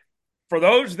 But for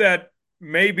those that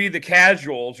may be the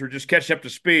casuals or just catch up to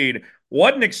speed,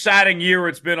 what an exciting year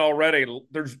it's been already.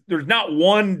 There's not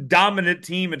one dominant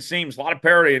team, it seems. A lot of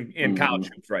parity in college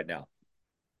Mhm. hoops right now.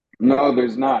 No,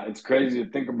 there's not. It's crazy to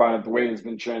think about it the way it's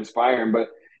been transpiring. But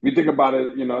if you think about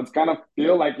it, it's kind of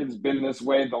feel like it's been this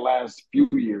way the last few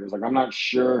years. Like I'm not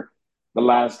sure the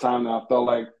last time that I felt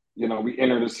like, we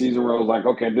entered a season where it was like,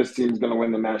 okay, this team's gonna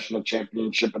win the national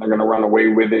championship and they're gonna run away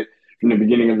with it from the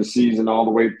beginning of the season all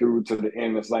the way through to the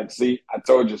end. It's like, see, I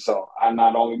told you so. I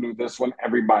not only knew this one,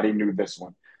 everybody knew this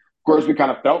one. Of course, we kind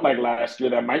of felt like last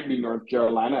year that might be North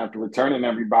Carolina after returning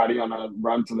everybody on a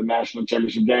run to the national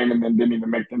championship game and then didn't even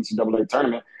make the NCAA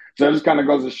tournament. So it just kind of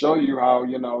goes to show you how,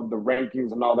 the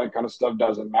rankings and all that kind of stuff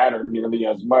doesn't matter nearly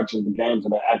as much as the games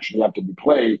that actually have to be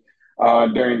played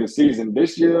during the season.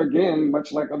 This year, again,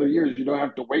 much like other years, you don't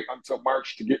have to wait until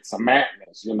March to get some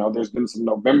madness. There's been some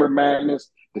November madness,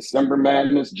 December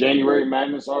madness, January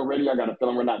madness already. I got a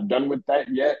feeling we're not done with that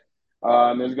yet.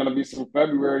 And there's going to be some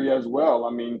February as well.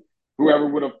 I mean, whoever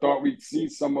would have thought we'd see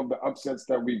some of the upsets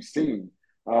that we've seen.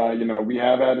 We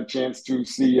have had a chance to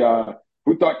see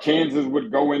who thought Kansas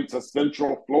would go into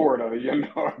Central Florida,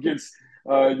 against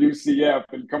UCF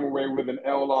and come away with an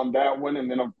L on that one.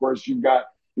 And then, of course, you've got,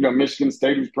 Michigan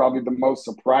State, who's probably the most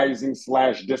surprising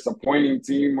 / disappointing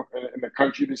team in the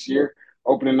country this year,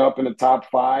 opening up in the top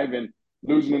five and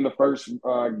losing in the first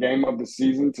game of the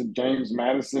season to James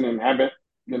Madison and haven't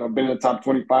been in the top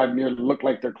 25 near look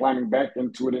like they're climbing back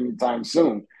into it anytime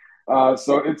soon.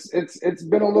 So it's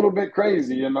been a little bit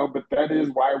crazy, but that is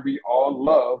why we all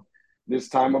love this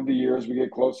time of the year as we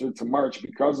get closer to March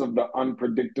because of the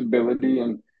unpredictability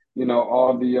and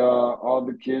all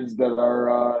the kids that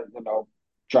are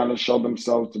trying to show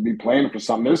themselves to be playing for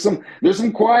something. There's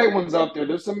some quiet ones out there.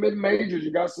 There's some mid majors.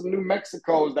 You got some New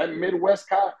Mexicos. That Midwest,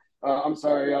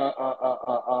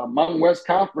 Mountain West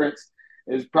Conference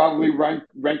is probably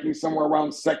ranking somewhere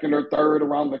around second or third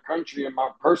around the country, in my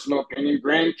personal opinion.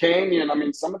 Grand Canyon. I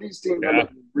mean, some of these teams are Yeah.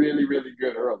 looking really, really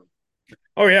good early.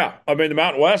 Oh yeah, I mean the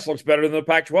Mountain West looks better than the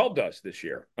Pac-12 does this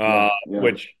year, Yeah, yeah.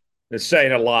 which is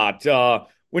saying a lot.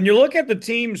 When you look at the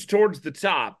teams towards the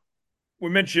top, we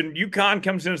mentioned UConn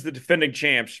comes in as the defending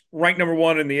champs, ranked number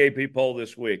one in the AP poll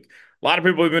this week. A lot of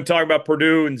people have been talking about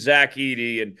Purdue and Zach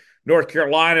Edey and North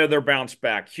Carolina, their bounce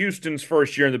back. Houston's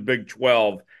first year in the Big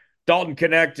 12. Dalton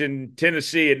Connect in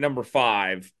Tennessee at number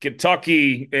 5.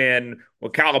 Kentucky and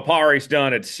what Calipari's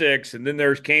done at 6. And then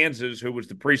there's Kansas, who was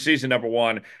the preseason number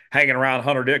 1, hanging around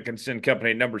Hunter Dickinson Company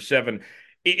at number 7.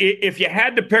 If you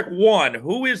had to pick one,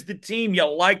 who is the team you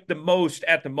like the most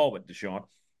at the moment, Deshaun?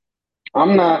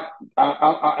 I'm not,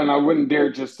 and I wouldn't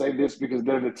dare just say this because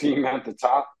they're the team at the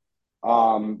top.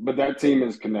 But that team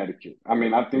is Connecticut. I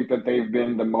mean, I think that they've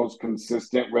been the most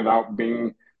consistent without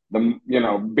being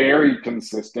very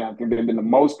consistent. I think they've been the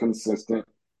most consistent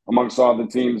amongst all the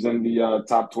teams in the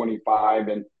top 25.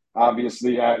 And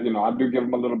obviously, I do give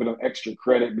them a little bit of extra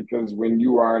credit because when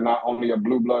you are not only a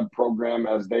blue blood program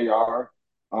as they are,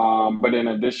 but in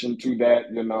addition to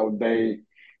that,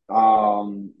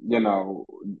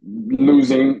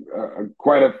 losing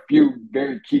quite a few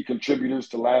very key contributors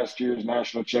to last year's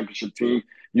national championship team.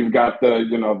 You've got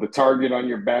the target on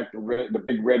your back, the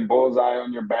big red bullseye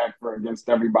on your back for against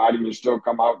everybody, and you still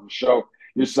come out and show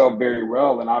yourself very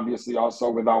well. And obviously also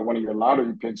without one of your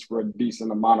lottery picks for a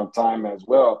decent amount of time as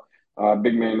well,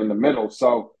 big man in the middle.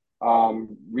 So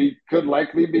we could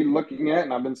likely be looking at,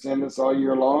 and I've been saying this all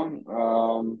year long,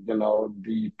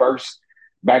 the first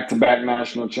back-to-back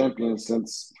national champions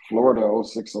since Florida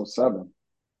 06-07.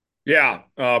 Yeah,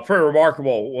 pretty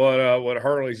remarkable what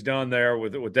Hurley's done there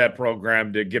with that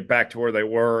program to get back to where they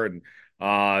were and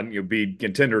be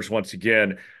contenders once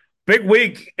again. Big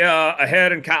week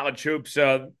ahead in college hoops.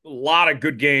 A lot of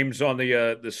good games on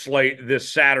the slate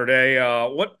this Saturday.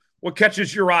 What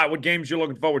catches your eye? What games you're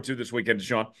looking forward to this weekend,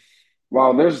 Sean?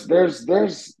 Well, there's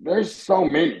so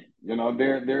many.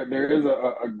 There is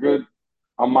a good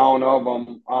amount of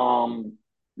them.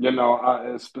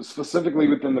 Specifically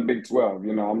within the Big 12.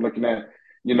 I'm looking at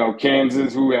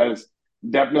Kansas, who has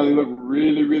definitely looked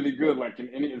really, really good. Like,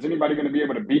 is anybody going to be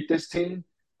able to beat this team?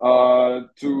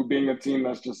 To being a team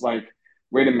that's just like,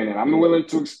 wait a minute, I'm willing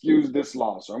to excuse this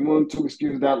loss, or I'm willing to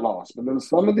excuse that loss. But then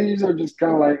some of these are just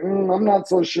kind of like, I'm not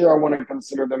so sure I want to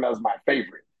consider them as my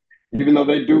favorite, even though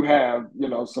they do have,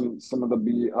 some of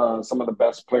the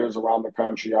best players around the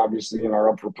country, obviously, and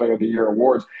are up for Player of the Year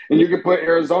awards. And you could put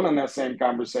Arizona in that same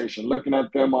conversation. Looking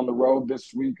at them on the road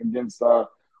this week against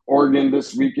Oregon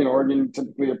this weekend. Oregon,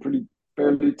 typically a pretty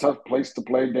fairly tough place to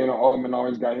play. Dana Altman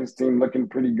always got his team looking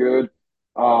pretty good.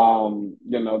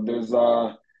 There's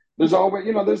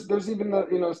always, there's even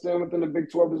the, staying within the Big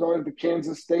 12, there's always the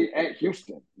Kansas State at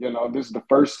Houston. This is the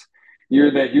first year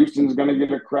that Houston's going to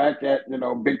get a crack at,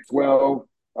 Big 12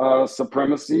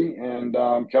 supremacy. And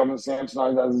Kelvin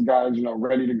Sampson has his guys,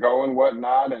 ready to go and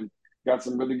whatnot. And got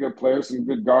some really good players, some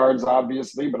good guards,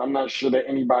 obviously. But I'm not sure that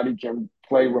anybody can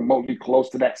play remotely close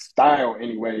to that style,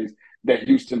 anyways, that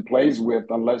Houston plays with,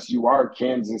 unless you are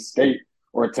Kansas State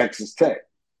or Texas Tech.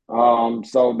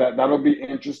 So that'll be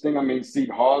interesting. I mean,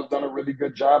 Seton Hall's done a really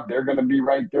good job. They're going to be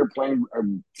right there playing a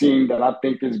team that I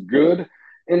think is good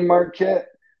in Marquette,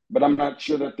 but I'm not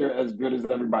sure that they're as good as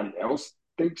everybody else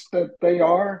thinks that they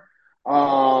are.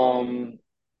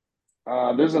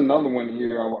 There's another one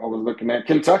here I was looking at.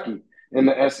 Kentucky in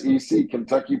the SEC.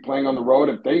 Kentucky playing on the road.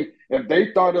 If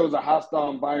they thought it was a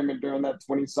hostile environment during that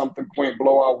 20-something point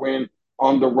blowout win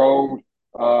on the road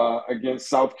against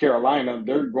South Carolina,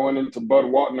 they're going into Bud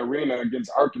Walton Arena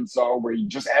against Arkansas, where you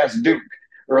just asked Duke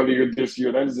earlier this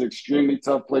year. That is an extremely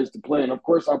tough place to play. And of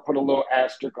course, I'll put a little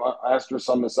asterisk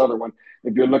on this other one.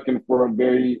 If you're looking for a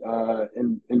very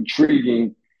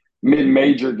intriguing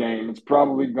mid-major game, it's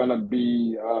probably going to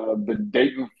be the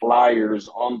Dayton Flyers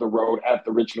on the road at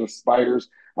the Richmond Spiders.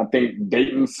 I think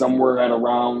Dayton's somewhere at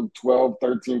around 12,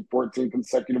 13, 14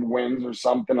 consecutive wins or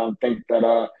something. I think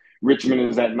that Richmond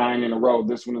is at 9 in a row.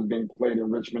 This one is being played in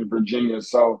Richmond, Virginia.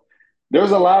 So there's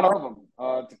a lot of them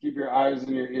to keep your eyes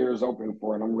and your ears open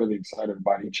for, and I'm really excited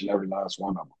about each and every last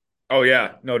one of them. Oh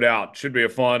yeah, no doubt. Should be a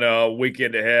fun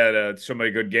weekend ahead. So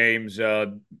many good games,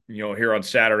 here on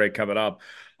Saturday coming up.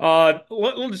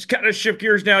 Let's just kind of shift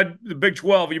gears now to the Big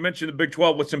 12. You mentioned the Big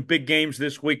 12 with some big games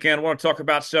this weekend. I want to talk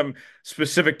about some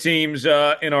specific teams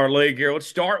in our league here. Let's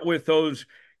start with those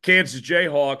Kansas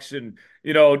Jayhawks. And,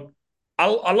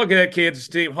 I look at that Kansas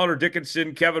team, Hunter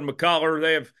Dickinson, Kevin McCullough.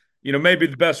 They have, maybe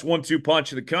the best 1-2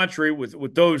 punch in the country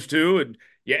with those two. And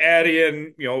you add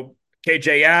in,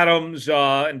 KJ Adams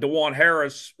and DeJuan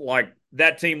Harris, like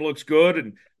that team looks good.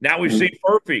 And now we've seen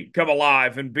Murphy come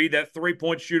alive and be that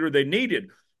 3-point shooter they needed.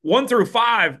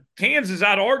 1-5, Kansas,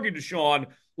 I'd argue, Deshaun,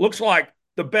 looks like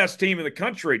the best team in the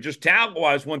country, just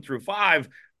talent-wise, 1-5.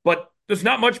 But there's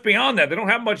not much beyond that. They don't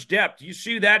have much depth. Do you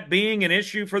see that being an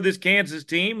issue for this Kansas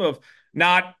team of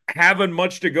not having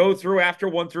much to go through after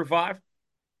 1-5?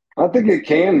 I think it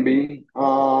can be,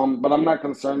 but I'm not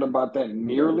concerned about that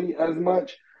nearly as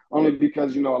much. Only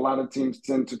because, a lot of teams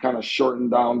tend to kind of shorten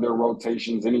down their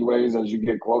rotations anyways as you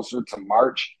get closer to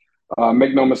March.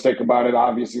 Make no mistake about it.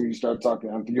 Obviously, when you start talking,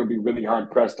 I think you'll be really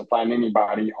hard pressed to find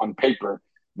anybody on paper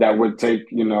that would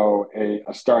take,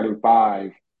 a starting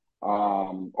five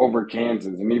over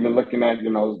Kansas. And even looking at,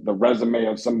 the resume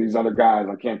of some of these other guys,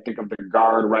 I can't think of the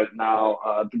guard right now.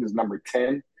 I think it's number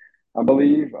 10, I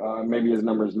believe. Maybe his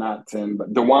number is not 10,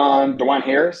 but DeJuan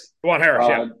Harris. DeJuan Harris,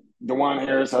 yeah. DeJuan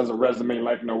Harris has a resume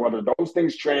like no other. Those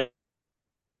things translate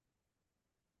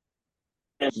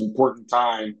an important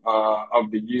time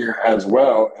of the year as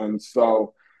well. And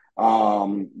so,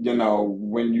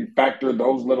 when you factor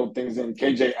those little things in,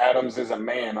 KJ Adams is a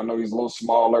man. I know he's a little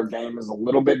smaller, game is a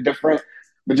little bit different,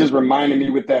 but just reminding me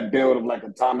with that build of like a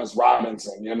Thomas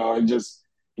Robinson,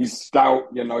 he's stout,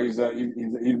 he's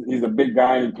a big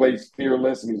guy and he plays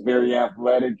fearless and he's very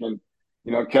athletic. And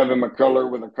Kevin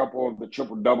McCullough with a couple of the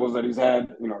triple doubles that he's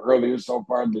had, earlier so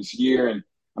far this year. And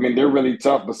I mean, they're really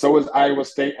tough, but so is Iowa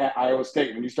State at Iowa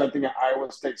State. When you start thinking Iowa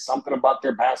State, something about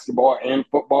their basketball and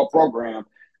football program,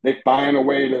 they find a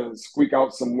way to squeak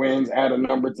out some wins, add a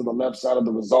number to the left side of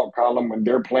the result column when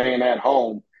they're playing at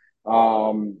home.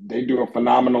 They do a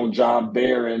phenomenal job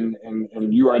there, and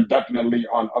you are definitely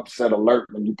on upset alert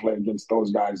when you play against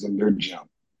those guys in their gym.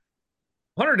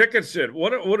 Hunter Dickinson,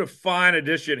 what a fine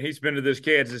addition he's been to this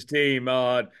Kansas team.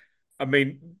 I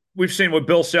mean, we've seen what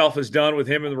Bill Self has done with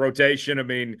him in the rotation. I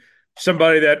mean,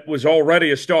 somebody that was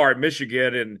already a star at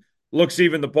Michigan and looks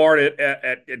even the part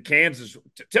at Kansas.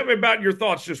 Tell me about your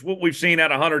thoughts, just what we've seen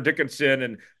out of Hunter Dickinson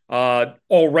and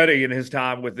already in his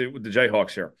time with the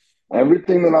Jayhawks here.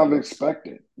 Everything that I've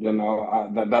expected,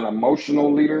 that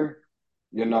emotional leader,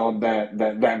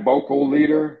 that vocal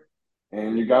leader,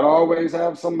 and you got to always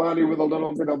have somebody with a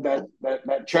little bit of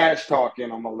that trash talk in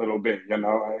him a little bit.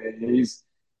 He's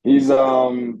he's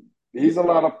a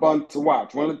lot of fun to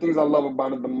watch. One of the things I love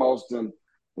about it the most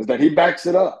is that he backs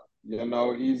it up.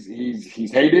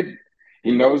 He's hated.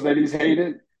 He knows that he's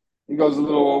hated. He goes a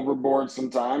little overboard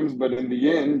sometimes, but in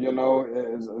the end,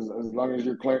 as long as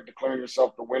you're declaring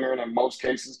yourself the winner, and in most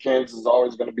cases, Kansas is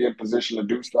always going to be in position to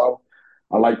do so.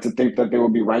 I like to think that they will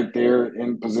be right there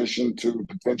in position to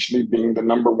potentially being the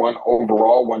number one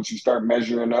overall once you start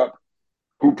measuring up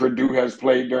who Purdue has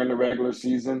played during the regular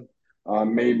season.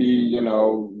 Maybe,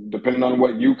 depending on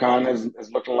what UConn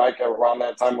is looking like around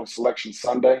that time of Selection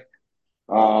Sunday.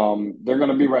 They're going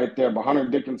to be right there. But Hunter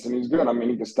Dickinson, he's good. I mean,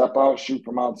 he can step out, shoot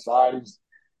from outside.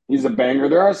 He's a banger.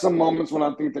 There are some moments when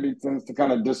I think that he tends to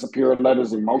kind of disappear and let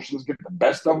his emotions get the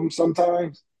best of him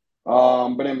sometimes.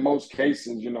 But in most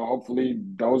cases, hopefully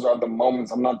those are the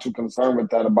moments. I'm not too concerned with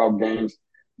that about games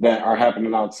that are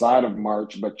happening outside of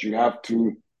March, but you have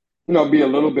to, be a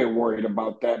little bit worried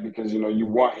about that because, you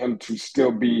want him to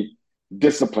still be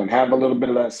discipline, have a little bit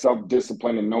of that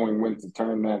self-discipline and knowing when to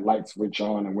turn that light switch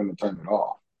on and when to turn it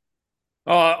off.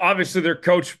 Obviously, they're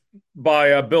coached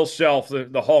by Bill Self,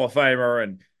 the Hall of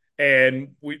Famer, and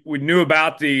we knew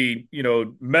about the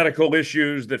medical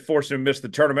issues that forced him to miss the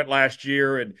tournament last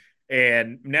year,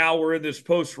 and now we're in this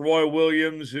post Roy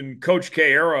Williams and Coach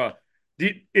K era.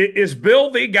 Is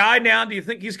Bill the guy now? Do you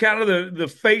think he's kind of the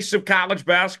face of college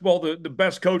basketball, the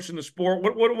best coach in the sport?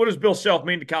 What does Bill Self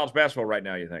mean to college basketball right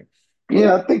now, you think?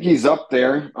 Yeah, I think he's up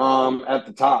there at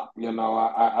the top.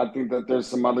 I think that there's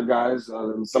some other guys.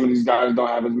 Some of these guys don't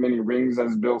have as many rings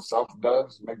as Bill Self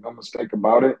does. Make no mistake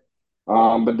about it.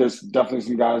 But there's definitely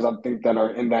some guys I think that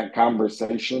are in that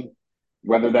conversation,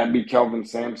 whether that be Kelvin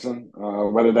Sampson,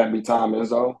 whether that be Tom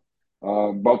Izzo.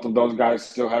 Both of those guys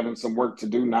still having some work to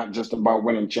do, not just about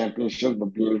winning championships,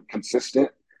 but being consistent.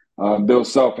 Bill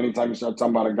Self, anytime you start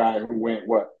talking about a guy who went,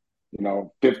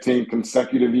 15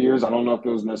 consecutive years. I don't know if it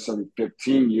was necessarily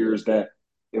 15 years that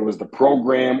it was the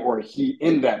program or he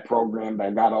in that program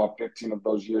that got all 15 of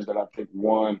those years that I think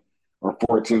won, or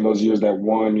 14 of those years that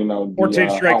won, 14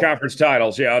 straight conference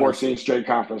titles. Yeah. 14 straight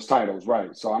conference titles.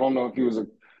 Right. So I don't know if he was a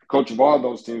coach of all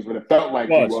those teams, but it felt like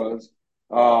he was.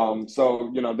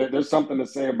 So, there's something to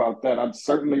say about that. I'd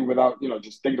certainly, without,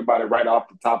 just thinking about it right off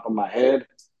the top of my head,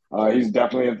 he's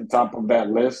definitely at the top of that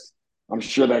list. I'm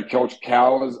sure that Coach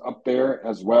Cal is up there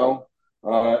as well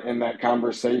in that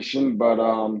conversation. But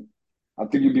I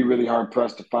think you'd be really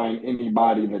hard-pressed to find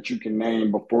anybody that you can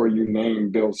name before you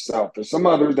name Bill Self. There's some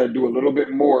others that do a little bit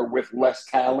more with less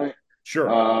talent.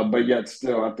 Sure. But yet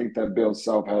still, I think that Bill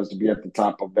Self has to be at the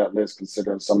top of that list,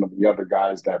 considering some of the other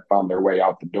guys that found their way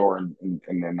out the door and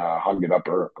then hung it up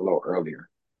a little earlier.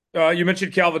 You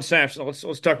mentioned Calvin Sampson.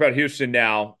 Let's talk about Houston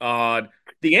now.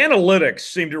 The analytics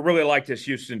seem to really like this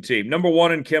Houston team. Number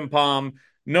one in KenPom,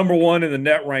 number one in the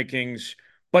net rankings,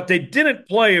 but they didn't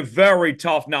play a very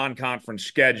tough non-conference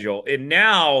schedule. And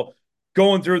now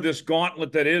going through this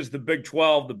gauntlet that is the Big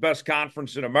 12, the best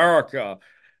conference in America,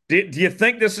 do you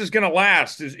think this is going to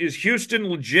last? Is Houston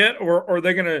legit, or are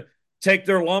they going to take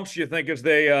their lumps, you think, as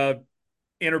they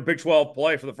enter Big 12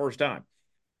 play for the first time?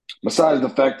 Besides the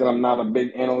fact that I'm not a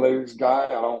big analytics guy, I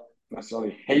don't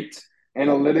necessarily hate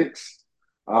analytics.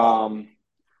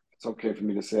 It's okay for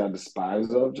me to say I despise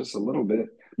them just a little bit,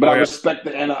 but I respect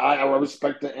the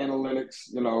analytics,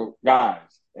 guys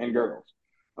and girls.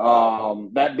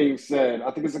 That being said,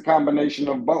 I think it's a combination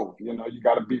of both. You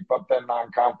got to beef up that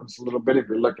non-conference a little bit if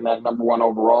you're looking at number one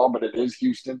overall, but it is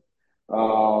Houston. They're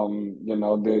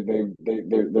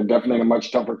definitely in a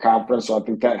much tougher conference, so I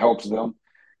think that helps them.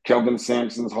 Kelvin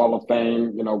Sampson's Hall of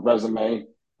Fame, resume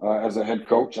as a head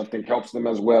coach, I think helps them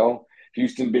as well.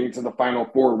 Houston being to the Final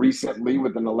Four recently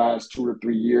within the last 2 or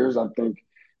 3 years, I think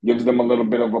gives them a little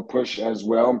bit of a push as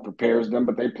well and prepares them.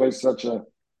 But they play such a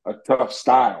tough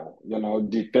style,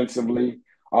 defensively.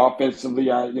 Offensively,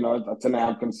 I tend to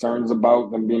have concerns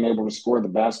about them being able to score the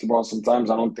basketball. Sometimes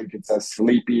I don't think it's as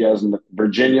sleepy as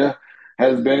Virginia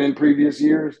has been in previous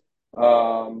years.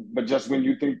 But just when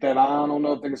you think that, I don't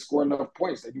know if they can score enough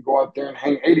points, they can go out there and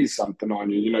hang 80-something on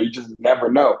you. You just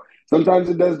never know. Sometimes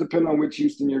it does depend on which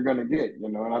Houston you're going to get,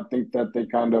 and I think that they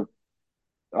kind of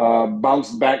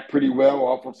bounced back pretty well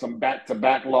off of some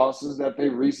back-to-back losses that they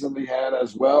recently had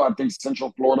as well. I think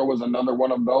Central Florida was another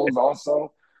one of those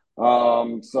also.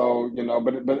 But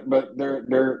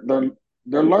they're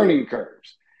learning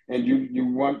curves. and you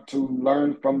want to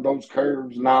learn from those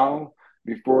curves now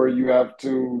before you have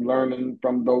to learn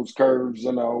from those curves,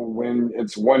 when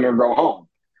it's win or go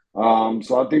home.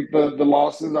 So I think the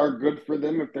losses are good for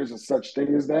them if there's a such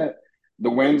thing as that. The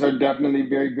wins are definitely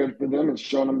very good for them and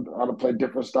showing them how to play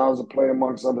different styles of play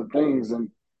amongst other things.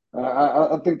 And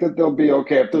I think that they'll be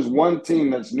okay. If there's one team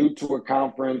that's new to a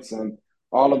conference and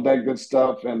all of that good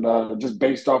stuff, and just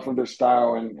based off of their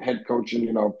style and head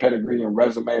coaching, pedigree and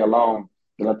resume alone,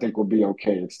 that I think will be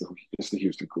okay. It's the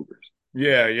Houston Cougars.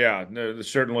 Yeah. No,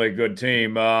 certainly a good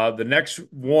team. The next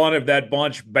one of that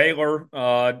bunch, Baylor,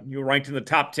 you ranked in the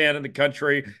top 10 in the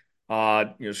country.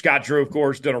 Scott Drew, of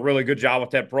course, done a really good job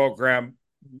with that program.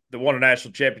 They won a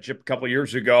national championship a couple of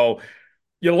years ago.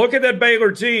 You look at that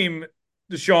Baylor team,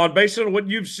 Deshaun, based on what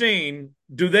you've seen,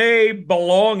 do they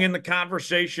belong in the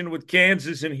conversation with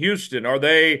Kansas and Houston? Are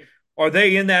they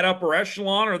in that upper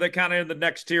echelon, or are they kind of in the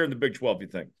next tier in the Big 12, you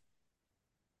think?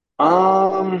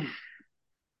 Um,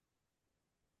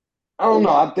 I don't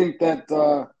know. I think that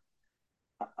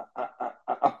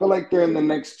I feel like they're in the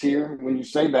next tier. When you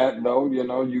say that, though,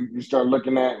 you start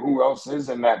looking at who else is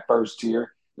in that first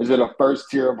tier. Is it a first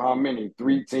tier of how many?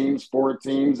 Three teams, four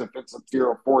teams? If it's a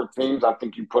tier of four teams, I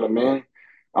think you put them in.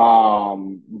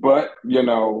 But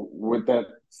with that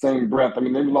same breath, I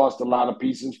mean, they've lost a lot of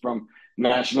pieces from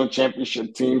national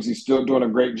championship teams. He's still doing a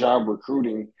great job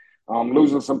recruiting.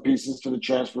 Losing some pieces to the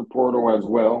transfer portal as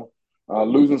well.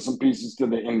 Losing some pieces to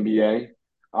the NBA.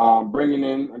 Bringing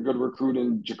in a good recruit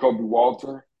in Jacoby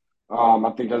Walter,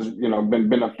 I think has been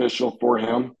beneficial for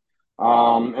him,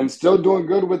 and still doing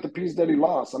good with the piece that he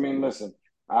lost. I mean, listen,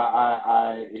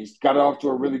 he's got it off to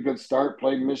a really good start.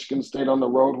 Played Michigan State on the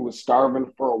road, who was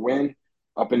starving for a win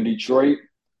up in Detroit.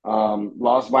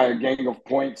 Lost by a gang of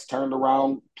points, turned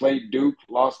around, played Duke,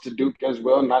 lost to Duke as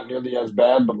well, not nearly as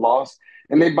bad, but lost.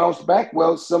 And they bounced back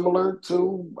well, similar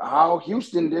to how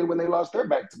Houston did when they lost their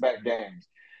back-to-back games.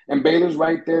 And Baylor's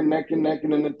right there neck and neck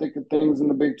and in the thick of things in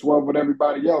the Big 12 with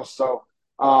everybody else. So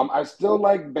I still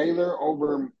like Baylor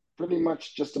over pretty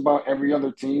much just about every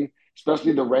other team,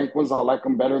 especially the ranked ones. I like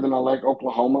them better than I like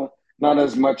Oklahoma. Not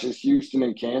as much as Houston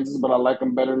and Kansas, but I like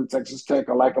them better than Texas Tech.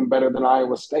 I like them better than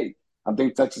Iowa State. I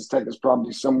think Texas Tech is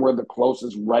probably somewhere the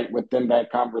closest right within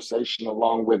that conversation,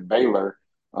 along with Baylor,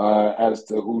 as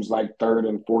to who's like third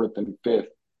and fourth and fifth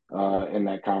in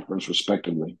that conference,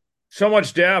 respectively. So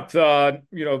much depth. The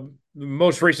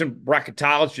most recent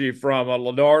bracketology from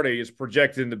Lenardi is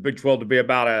projecting the Big 12 to be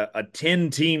about a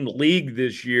 10-team league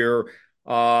this year.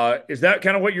 Is that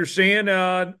kind of what you're seeing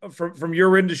from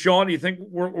your end, Deshaun? Do you think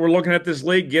we're looking at this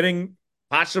league getting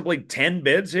possibly 10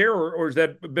 bids here, or is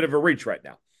that a bit of a reach right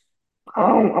now?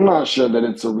 I'm not sure that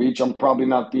it's a reach. I'm probably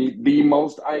not the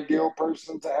most ideal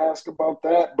person to ask about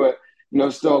that, but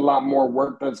still a lot more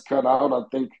work that's cut out. I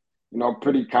think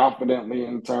pretty confidently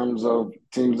in terms of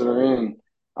teams that are in.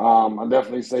 I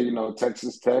definitely say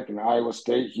Texas Tech and Iowa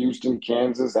State, Houston,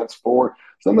 Kansas. That's four.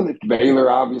 Some of the Baylor,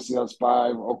 obviously, that's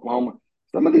five. Oklahoma.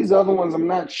 Some of these other ones, I'm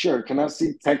not sure. Can I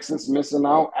see Texas missing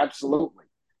out? Absolutely.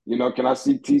 Can I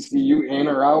see TCU in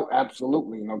or out?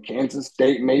 Absolutely. Kansas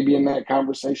State maybe in that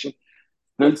conversation.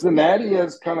 Cincinnati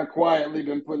has kind of quietly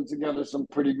been putting together some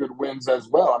pretty good wins as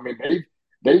well. I mean,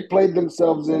 they've played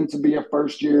themselves in to be a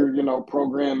first year,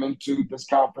 program into this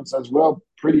conference as well.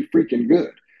 Pretty freaking good.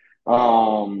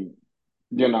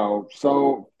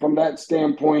 So from that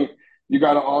standpoint, you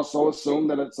got to also assume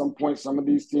that at some point, some of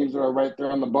these teams that are right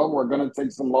there on the bubble are going to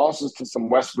take some losses to some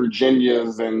West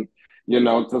Virginias and,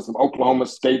 to some Oklahoma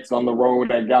States on the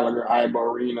road at Gallagher-Iba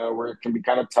Arena, where it can be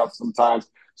kind of tough sometimes,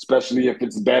 especially if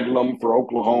it's bedlam for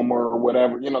Oklahoma or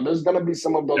whatever. There's going to be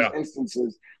some of those Yeah.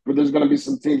 instances where there's going to be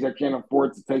some teams that can't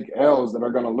afford to take L's that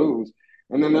are going to lose.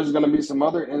 And then there's going to be some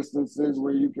other instances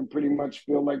where you can pretty much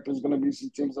feel like there's going to be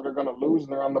some teams that are going to lose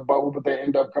and they're on the bubble, but they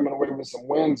end up coming away with some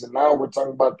wins. And now we're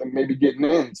talking about them maybe getting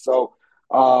in. So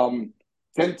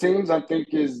 10 teams, I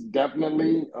think, is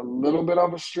definitely a little bit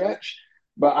of a stretch,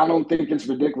 but I don't think it's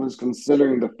ridiculous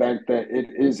considering the fact that it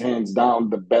is hands down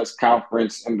the best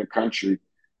conference in the country.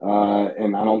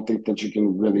 And I don't think that you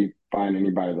can really find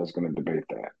anybody that's going to debate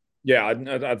that. Yeah,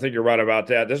 I think you're right about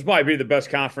that. This might be the best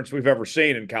conference we've ever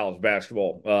seen in college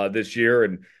basketball this year.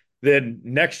 And then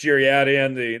next year, you add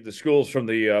in the schools from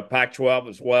the Pac-12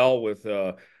 as well with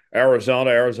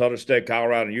Arizona, Arizona State,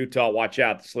 Colorado, and Utah. Watch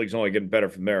out. This league's only getting better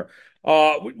from there.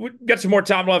 We got some more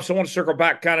time left, so I want to circle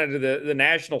back kind of to the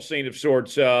national scene of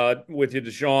sorts with you,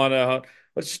 Deshaun.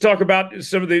 Let's just talk about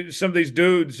some of these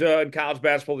dudes in college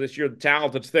basketball this year, the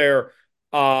talent that's there.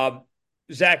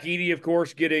 Zach Edey, of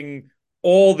course, getting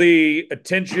all the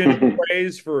attention and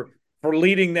praise for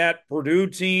leading that Purdue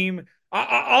team.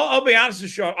 I'll be honest with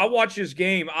you, Sean. I watch his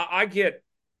game. I get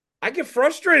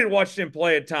frustrated watching him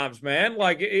play at times, man.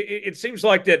 Like it seems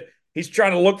like that he's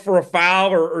trying to look for a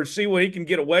foul or see what he can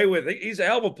get away with. He's a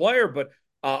hell of a player, but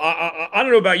I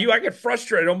don't know about you. I get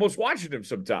frustrated almost watching him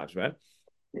sometimes, man.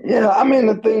 Yeah, I mean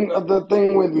the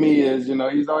thing with me is,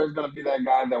 he's always gonna be that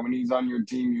guy that when he's on your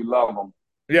team you love him.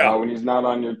 Yeah. When he's not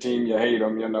on your team you hate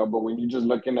him. But when you're just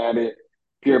looking at it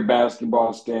pure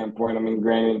basketball standpoint, I mean,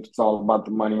 granted it's all about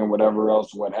the money and whatever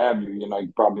else, what have you.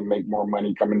 You probably make more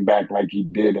money coming back like he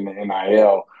did in the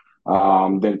NIL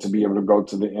than to be able to go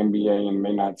to the NBA and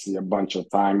may not see a bunch of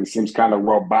time. He seems kind of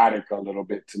robotic a little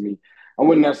bit to me. I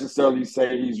wouldn't necessarily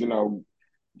say he's,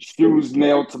 shoes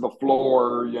nailed to the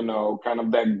floor, kind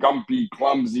of that gumpy,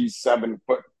 clumsy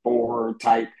 7'4"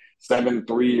 type,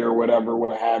 7'3" or whatever,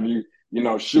 what have you.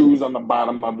 Shoes on the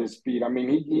bottom of his feet. I mean,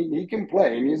 he can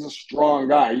play, and he's a strong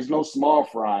guy. He's no small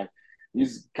fry.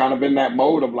 He's kind of in that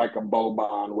mode of like a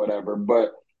Boban, whatever.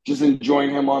 But just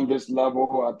enjoying him on this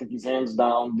level, I think he's hands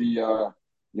down the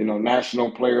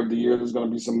National Player of the Year. There's going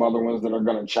to be some other ones that are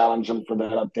going to challenge him for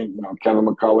that. I think Kevin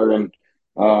McCullough and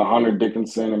Hunter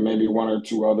Dickinson and maybe one or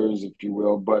two others, if you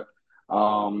will. But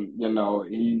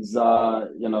he's at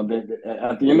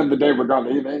the end of the day,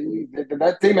 regardless,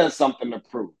 that team has something to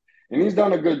prove, and he's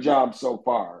done a good job so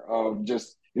far of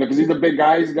just because he's a big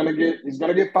guy, he's gonna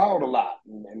get fouled a lot,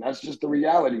 and that's just the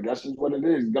reality. That's just what it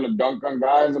is. He's gonna dunk on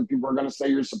guys, and people are gonna say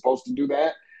you're supposed to do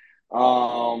that.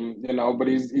 But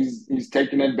he's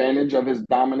taking advantage of his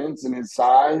dominance and his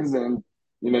size, and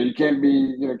you can't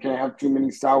have too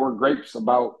many sour grapes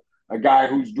about a guy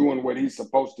who's doing what he's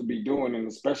supposed to be doing, and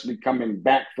especially coming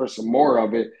back for some more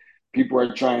of it. People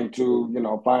are trying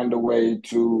to, find a way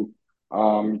to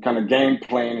kind of game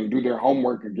plan and do their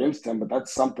homework against him, but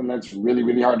that's something that's really,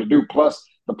 really hard to do. Plus,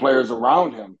 the players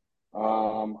around him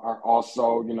are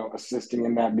also, assisting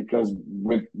in that because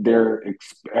with their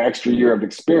extra year of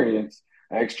experience,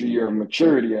 an extra year of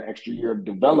maturity, an extra year of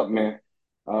development,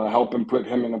 helping put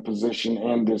him in a position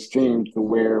and this team to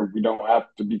where we don't have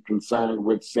to be concerned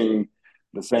with seeing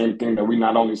the same thing that we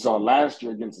not only saw last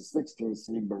year against a 16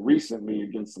 seed, but recently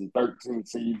against some 13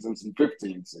 seeds and some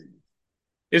 15 seeds.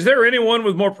 Is there anyone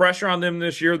with more pressure on them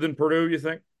this year than Purdue, you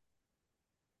think?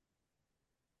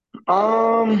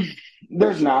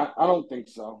 There's not. I don't think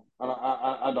so.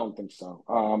 I don't think so.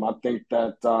 I think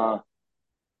that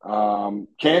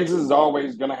Kansas is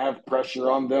always going to have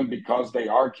pressure on them because they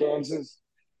are Kansas.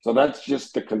 So that's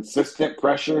just the consistent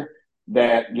pressure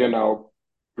that,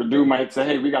 Purdue might say,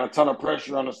 hey, we got a ton of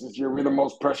pressure on us this year. We're the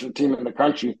most pressured team in the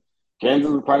country.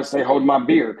 Kansas would probably say, hold my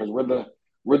beer, because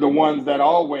we're the ones that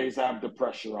always have the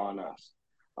pressure on us.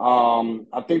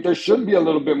 I think there should be a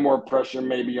little bit more pressure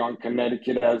maybe on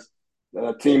Connecticut as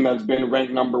a team that's been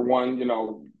ranked number one,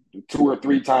 2 or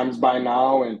 3 times by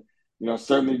now, and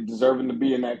certainly deserving to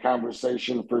be in that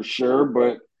conversation for sure.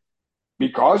 But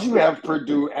because you have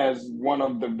Purdue as one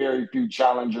of the very few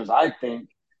challengers, I think,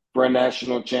 for a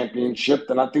national championship,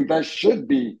 then I think that should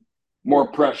be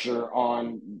more pressure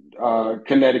on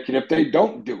Connecticut if they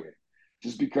don't do it,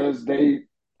 just because they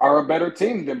are a better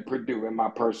team than Purdue, in my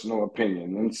personal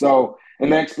opinion. And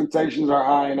the expectations are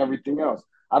high and everything else.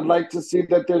 I'd like to see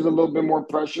that there's a little bit more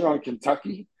pressure on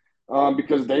Kentucky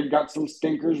because they've got some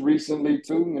stinkers recently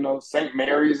too. St.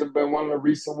 Mary's have been one of the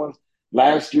recent ones.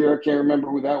 Last year, I can't remember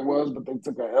who that was, but they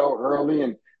took a L early,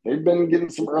 and they've been getting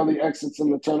some early exits in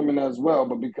the tournament as well.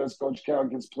 But because Coach Cal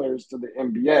gets players to the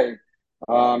NBA,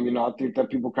 I think that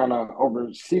people kind of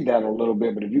oversee that a little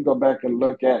bit. But if you go back and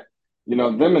look at,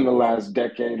 them in the last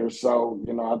decade or so,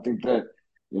 I think that,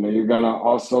 you're going to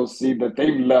also see that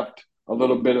they've left a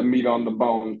little bit of meat on the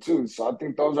bone too. So I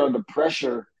think those are the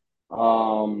pressure,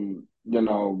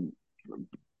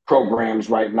 programs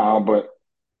right now. But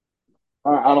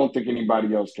I don't think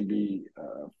anybody else can be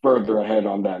further ahead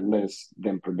on that list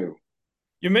than Purdue.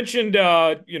 You mentioned,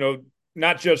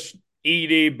 not just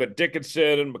Edey, but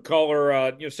Dickinson and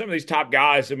McCullough, some of these top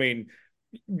guys. I mean,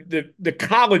 the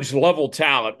college level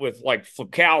talent with like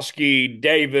Flakowski,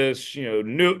 Davis,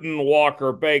 Newton,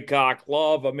 Walker, Baycock,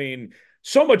 Love. I mean,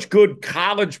 so much good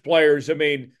college players. I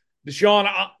mean, Deshaun,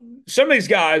 some of these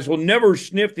guys will never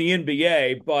sniff the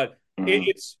NBA, but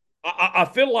I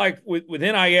feel like with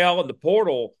NIL and the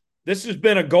portal, this has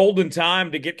been a golden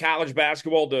time to get college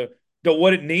basketball to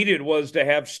what it needed was to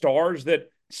have stars that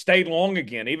stay long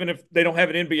again, even if they don't have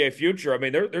an NBA future. I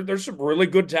mean, there's some really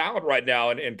good talent right now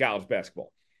in college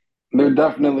basketball. There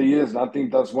definitely is. And I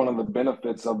think that's one of the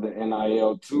benefits of the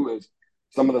NIL too, is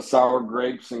some of the sour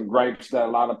grapes and gripes that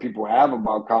a lot of people have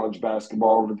about college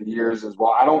basketball over the years as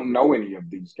well. I don't know any of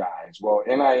these guys. Well,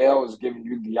 NIL is giving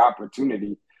you the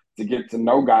opportunity to get to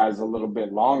know guys a little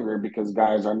bit longer because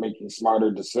guys are making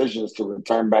smarter decisions to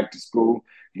return back to school,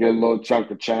 get a little chunk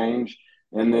of change,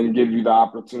 and then give you the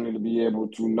opportunity to be able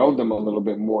to know them a little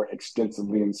bit more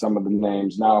extensively in some of the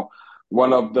names. Now,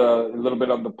 one of the a little bit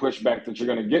of the pushback that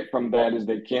you're going to get from that is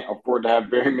they can't afford to have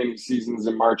very many seasons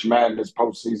in March Madness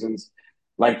postseasons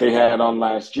like they had on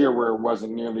last year, where it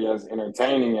wasn't nearly as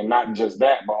entertaining. And not just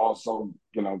that, but also,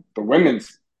 the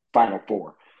women's Final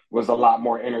Four was a lot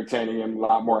more entertaining and a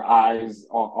lot more eyes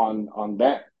on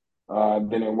that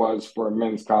than it was for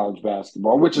men's college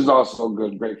basketball, which is also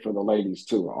good, great for the ladies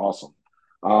too. Awesome.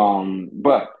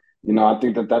 But I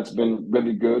think that that's been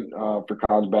really good for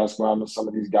college basketball. I know some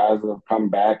of these guys that have come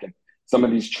back, and some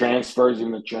of these transfers,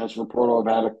 even the transfer portal,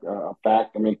 have had a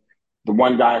fact. I mean, the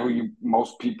one guy who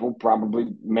most people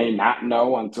probably may not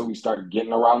know until we start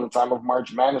getting around the time of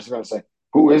March Madness, are going to say,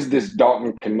 who is this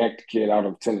Dalton Connect kid out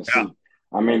of Tennessee? Yeah.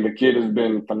 I mean, the kid has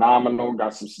been phenomenal,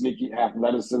 got some sneaky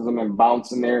athleticism and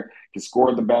bounce in there, can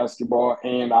score the basketball,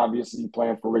 and obviously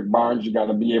playing for Rick Barnes, you got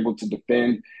to be able to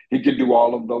defend. He could do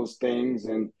all of those things,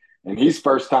 and he's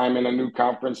first time in a new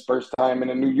conference, first time in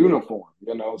a new uniform,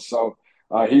 so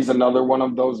he's another one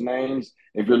of those names.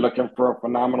 If you're looking for a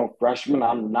phenomenal freshman,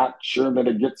 I'm not sure that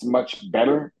it gets much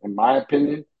better, in my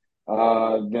opinion,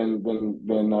 than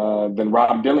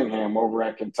Rob Dillingham over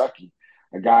at Kentucky.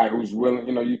 A guy who's willing,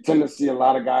 you tend to see a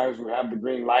lot of guys who have the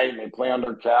green light and they play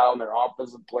under Cal and they're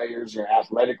offensive players, they're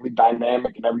athletically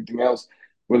dynamic and everything else.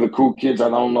 With the cool kids, I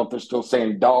don't know if they're still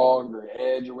saying dog or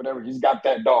edge or whatever. He's got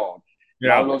that dog. A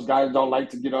lot Yeah. of those guys don't like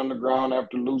to get on the ground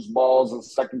after loose balls and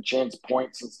second chance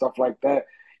points and stuff like that.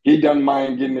 He doesn't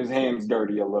mind getting his hands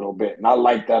dirty a little bit. And I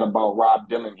like that about Rob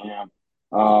Dillingham.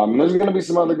 There's going to be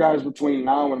some other guys between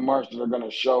now and March that are going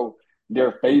to show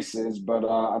their faces, but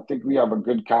I think we have a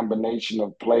good combination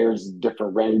of players,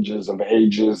 different ranges of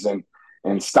ages and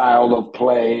style of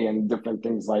play and different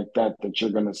things like that you're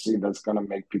going to see that's going to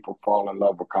make people fall in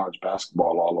love with college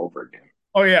basketball all over again.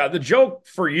 Oh, yeah. The joke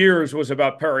for years was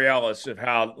about Perry Ellis of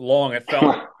how long it felt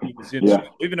like he was in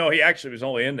school, even though he actually was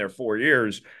only in there 4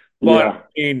 years. But I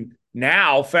mean,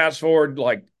 now, fast forward,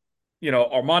 like,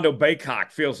 Armando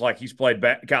Baycock feels like he's played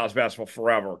college basketball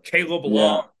forever. Caleb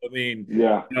Love, I mean,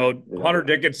 Hunter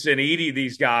Dickinson, Edey,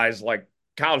 these guys, like,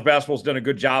 college basketball's done a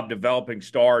good job developing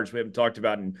stars we haven't talked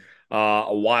about in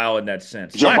a while in that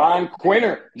sense. Javon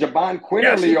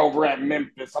Quinterly over at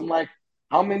Memphis. I'm like,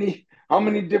 how many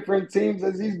different teams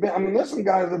has he been? I mean, there's some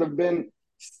guys that have been.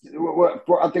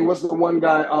 I think what's the one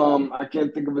guy? I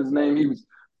can't think of his name. He was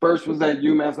first was at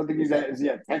UMass. I think is he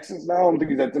at Texas now? I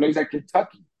think he's at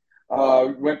Kentucky.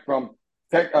 Went from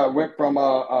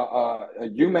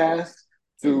UMass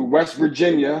to West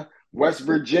Virginia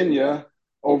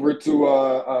over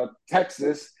to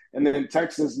Texas, and then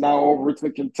Texas now over to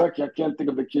Kentucky. I can't think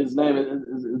of the kid's name.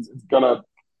 It's gonna.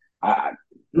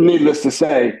 Needless to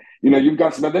say, you've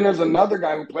got some. But then there's another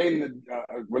guy who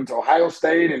went to Ohio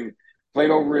State and played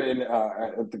over in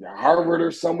Harvard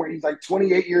or somewhere. He's like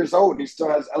 28 years old and he still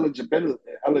has eligibility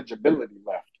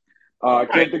left. I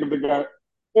can't think of the guy.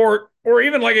 Or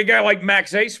even like a guy like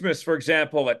Max Asmus, for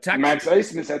example, at Texas. Max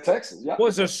Asmus at Texas,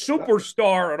 was a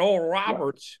superstar at Oral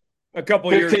Roberts a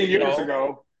couple of 15 years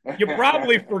ago. You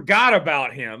probably forgot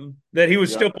about him, that he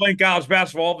was still playing college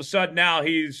basketball. All of a sudden now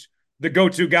he's the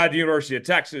go-to guy at the University of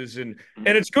Texas. And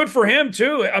it's good for him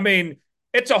too. I mean,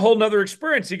 it's a whole nother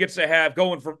experience he gets to have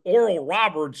going from Oral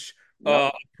Roberts,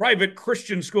 a private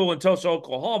Christian school in Tulsa,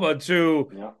 Oklahoma,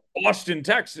 to Austin,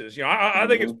 Texas. I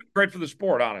think it's been great for the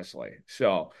sport, honestly.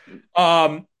 So,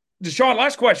 Deshaun,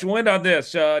 last question. We'll end on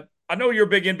this. I know you're a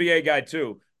big NBA guy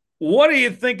too. What do you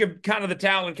think of kind of the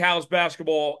talent in college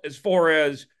basketball as far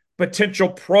as potential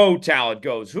pro talent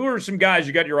goes? Who are some guys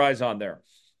you got your eyes on there?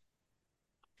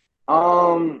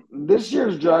 This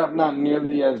year's draft, not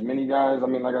nearly as many guys. I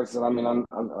mean, like I said, I know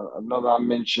that I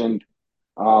mentioned,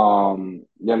 Rob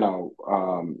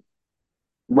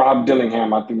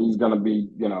Dillingham. I think he's going to be,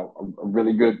 a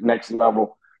really good next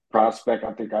level prospect.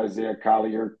 I think Isaiah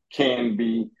Collier can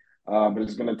be, but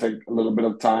it's going to take a little bit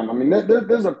of time. I mean,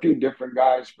 there's a few different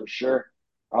guys for sure.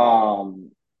 I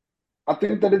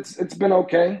think that it's been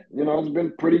okay. It's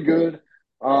been pretty good.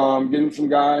 Getting some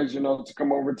guys, to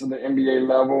come over to the NBA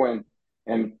level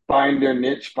and find their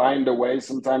niche, find a way.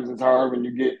 Sometimes it's hard when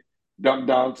you get dumped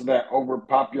down to that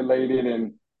overpopulated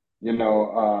and,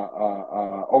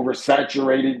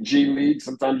 oversaturated G League.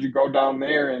 Sometimes you go down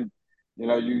there and,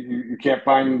 you can't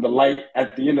find the light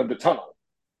at the end of the tunnel.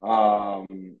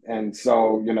 And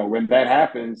so, when that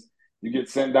happens, you get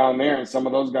sent down there, and some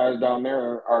of those guys down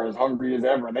there are as hungry as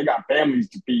ever. And they got families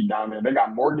to feed down there. They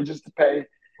got mortgages to pay.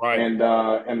 Right. And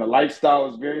the lifestyle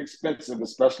is very expensive,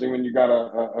 especially when you got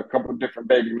a couple different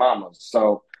baby mamas.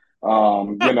 So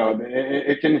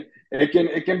it can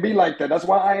be like that. That's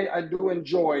why I do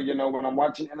enjoy, when I'm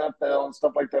watching NFL and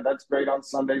stuff like that. That's great on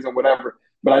Sundays and whatever.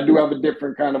 But I do have a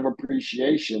different kind of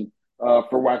appreciation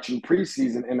for watching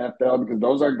preseason NFL, because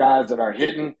those are guys that are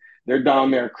hitting. They're down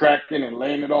there cracking and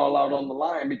laying it all out on the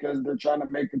line because they're trying to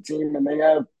make a team, and they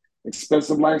have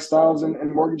expensive lifestyles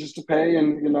and mortgages to pay,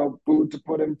 and food to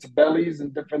put into bellies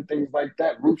and different things like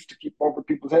that, roofs to keep over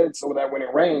people's heads so that when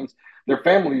it rains, their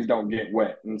families don't get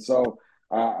wet. And so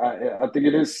I think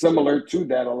it is similar to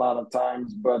that a lot of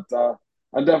times, but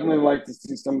I definitely like to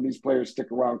see some of these players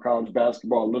stick around college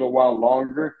basketball a little while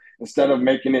longer, instead of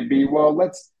making it be, well,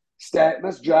 let's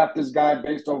draft this guy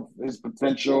based on his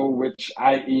potential, which,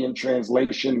 i.e., in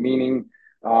translation, meaning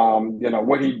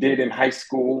what he did in high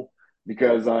school,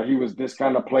 because he was this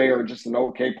kind of player, just an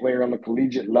okay player on the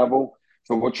collegiate level.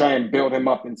 So we'll try and build him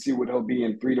up and see what he'll be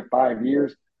in 3 to 5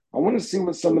 years. I want to see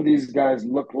what some of these guys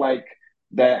look like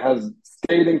that has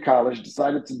stayed in college,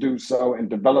 decided to do so, and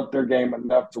develop their game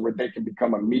enough to where they can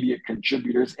become immediate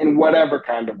contributors in whatever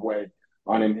kind of way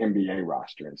on an NBA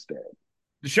roster instead.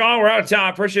 Deshaun, we're out of time. I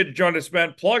appreciate you joining us,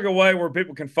 man. Plug away where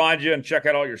people can find you and check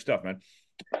out all your stuff, man.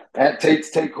 At Tate's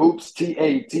Take Hoops,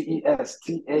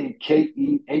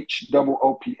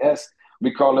 TATESTAKEHOOPS.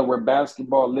 We call it where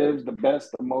basketball lives, the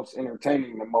best, the most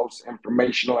entertaining, the most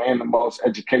informational, and the most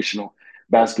educational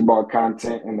basketball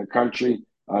content in the country,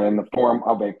 in the form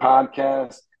of a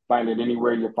podcast. Find it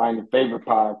anywhere you find your favorite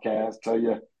podcast. Tell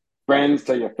your friends,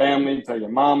 tell your family, tell your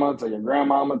mama, tell your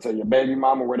grandmama, tell your baby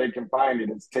mama where they can find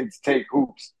it. It's Tate's Take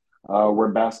Hoops, where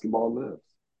basketball lives.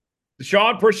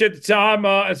 Deshaun, appreciate the time.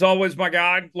 As always, my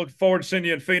guy. Looking forward to seeing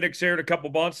you in Phoenix here in a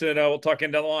couple months, and we'll talk in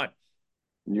down the line.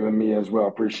 You and me as well.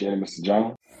 Appreciate it, Mr.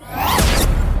 John.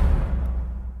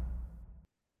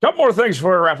 Couple more things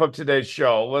before we wrap up today's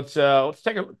show. Let's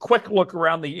take a quick look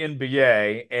around the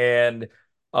NBA, and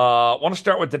want to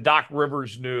start with the Doc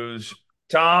Rivers news.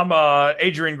 Tom,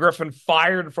 Adrian Griffin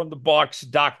fired from the Bucks.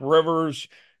 Doc Rivers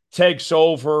takes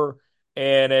over,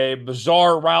 and a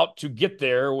bizarre route to get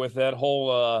there with that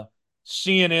whole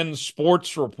CNN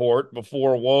sports report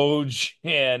before Woj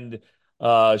and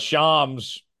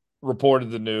Shams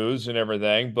reported the news and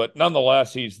everything. But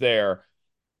nonetheless, he's there.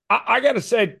 I got to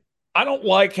say, I don't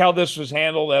like how this was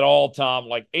handled at all, Tom.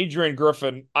 Like, Adrian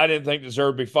Griffin, I didn't think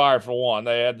deserved to be fired for one.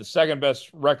 They had the second best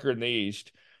record in the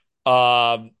East.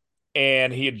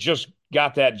 And he had just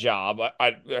got that job.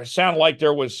 It sounded like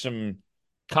there was some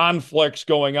conflicts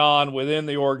going on within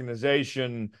the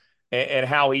organization, and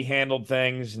how he handled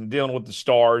things and dealing with the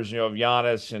stars, of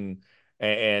Giannis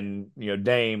and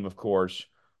Dame, of course.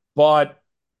 But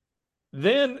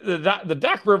then the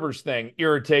Doc Rivers thing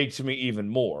irritates me even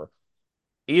more.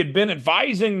 He had been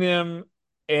advising them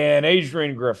and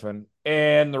Adrian Griffin,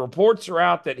 and the reports are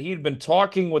out that he'd been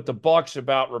talking with the Bucks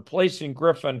about replacing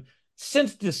Griffin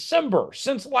since December,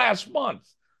 since last month.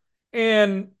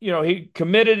 And, he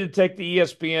committed to take the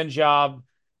ESPN job.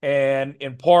 And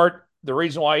in part, the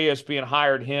reason why ESPN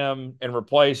hired him and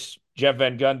replaced Jeff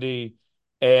Van Gundy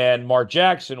and Mark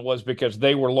Jackson was because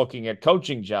they were looking at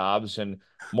coaching jobs. And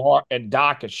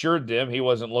Doc assured them he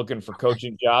wasn't looking for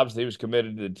coaching jobs. He was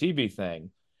committed to the TV thing.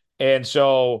 And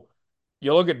so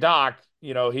you look at Doc,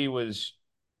 he was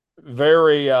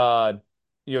very,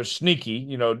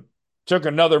 sneaky, took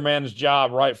another man's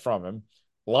job right from him,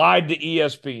 lied to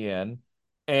ESPN,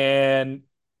 and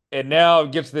now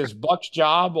gets this Bucks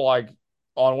job, like,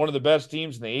 on one of the best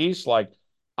teams in the East. Like,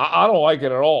 I don't like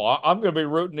it at all. I'm going to be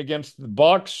rooting against the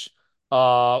Bucks.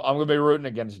 I'm going to be rooting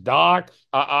against Doc.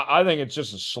 I think it's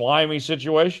just a slimy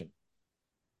situation.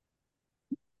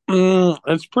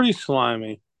 It's pretty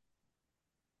slimy.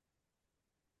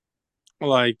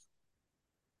 Like,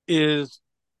 is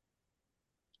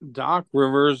Doc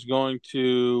Rivers going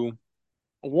to,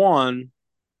 one,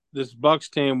 this Bucks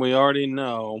team we already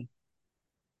know,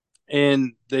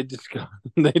 and they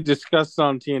discussed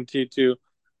on TNT too,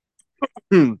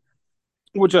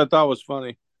 which I thought was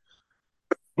funny.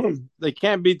 They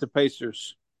can't beat the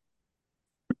Pacers.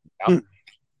 Yep.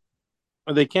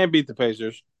 They can't beat the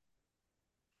Pacers.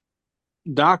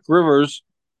 Doc Rivers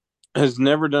has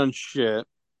never done shit.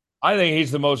 I think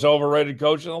he's the most overrated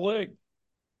coach in the league.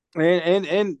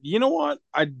 And you know what?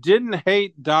 I didn't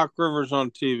hate Doc Rivers on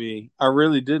TV. I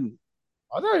really didn't.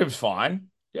 I thought he was fine.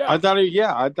 Yeah, I thought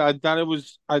it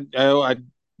was. I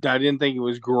didn't think it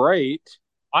was great.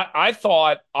 I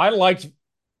thought I liked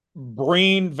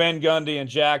Breen, Van Gundy, and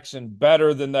Jackson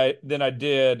better than I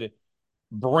did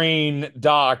Breen,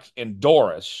 Doc, and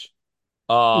Doris.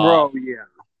 Bro, yeah.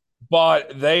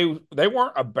 but they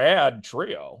weren't a bad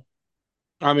trio.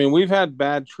 I mean, we've had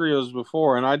bad trios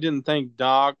before, and I didn't think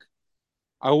Doc.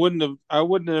 I wouldn't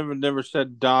have never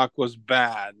said Doc was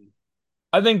bad.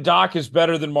 I think Doc is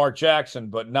better than Mark Jackson,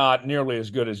 but not nearly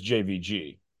as good as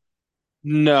JVG.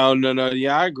 No, no, no.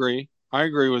 Yeah, I agree. I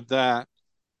agree with that.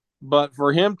 But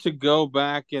for him to go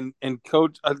back and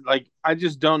coach, like, I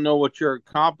just don't know what you're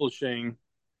accomplishing.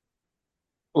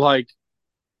 Like,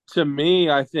 to me,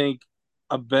 I think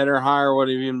a better hire would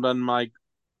have even been like,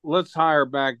 let's hire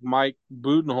back Mike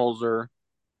Budenholzer.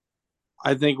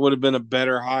 I think would have been a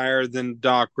better hire than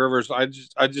Doc Rivers. I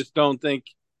just I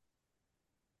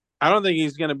don't think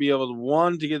he's going to be able to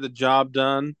one to get the job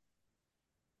done,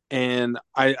 and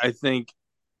I think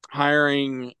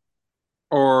hiring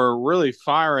or really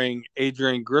firing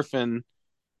Adrian Griffin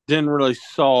didn't really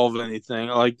solve anything.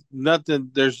 Like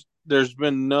nothing. There's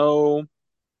been no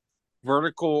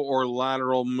vertical or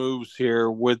lateral moves here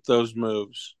with those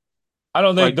moves. I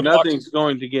don't think Like the Bucks. nothing's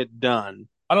going to get done,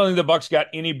 I don't think the Bucks got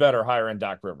any better hiring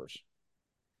Doc Rivers.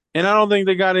 and I don't think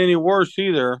they got any worse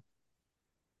either.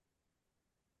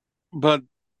 But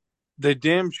they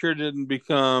damn sure didn't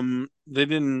become. They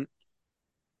didn't.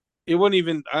 It wasn't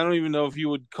even. I don't even know if you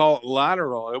would call it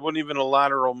lateral. It wasn't even a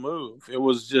lateral move. It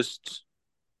was just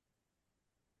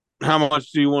how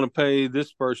much do you want to pay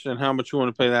this person? How much you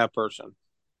want to pay that person?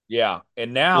 Yeah,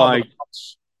 and now Like,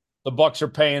 the Bucks are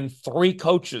paying three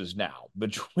coaches now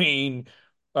between,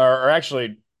 or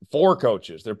actually four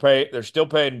coaches. They're still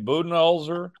paying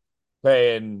Budenholzer,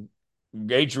 paying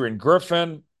Adrian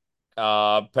Griffin,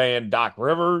 paying Doc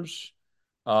Rivers.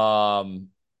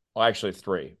 Well, actually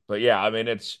three, but yeah, I mean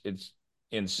it's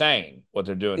insane what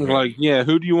they're doing here. yeah,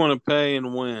 who do you want to pay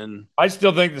and when? I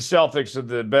still think the Celtics are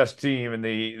the best team in the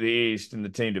East and the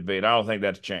team to beat. I don't think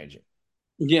that's changing.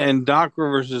 Yeah, and Doc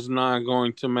Rivers is not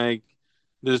going to make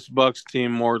this Bucks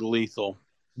team more lethal.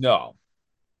 No.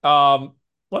 Um,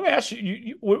 Let me ask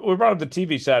you, we brought up the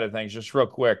TV side of things just real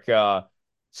quick.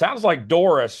 Sounds like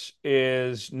Doris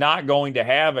is not going to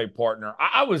have a partner.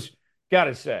 I was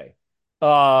gotta say,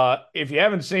 if you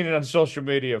haven't seen it on social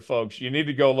media, folks, you need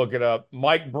to go look it up.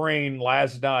 Mike Breen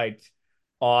last night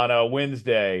on a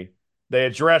Wednesday, they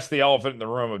addressed the elephant in the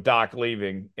room of Doc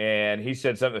leaving, and he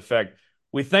said something to the effect,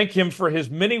 "We thank him for his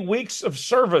many weeks of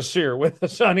service here with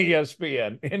us on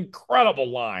ESPN." Incredible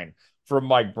line from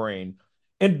Mike Breen.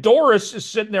 And Doris is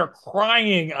sitting there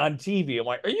crying on TV. I'm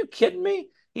like, are you kidding me?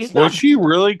 He's Was not. she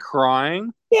really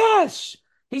crying? Yes,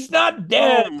 he's not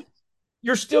dead. Um,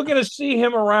 You're still going to see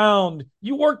him around.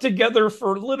 You worked together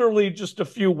for literally just a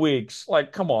few weeks.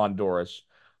 Like, come on, Doris.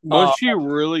 was Uh, she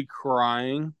really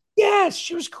crying? yes,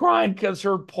 she was crying because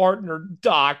her partner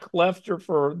Doc left her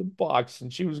for the Bucks,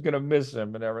 and she was going to miss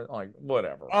him and everything. Like,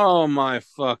 whatever. Oh my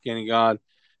fucking god!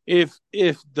 If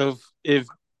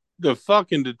the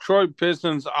fucking Detroit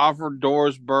Pistons offered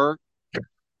Doris Burke,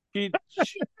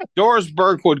 Doris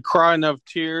Burke would cry enough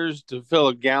tears to fill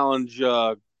a gallon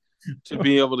jug to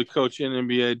be able to coach an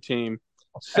NBA team.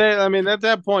 I mean, at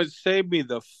that point, save me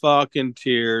the fucking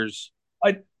tears.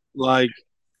 I Like,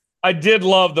 I did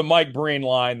love the Mike Breen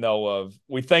line though of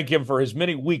we thank him for his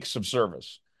many weeks of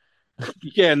service.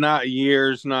 yeah, not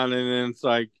years, not and it's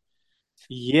like,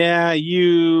 yeah,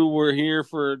 you were here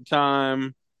for a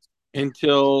time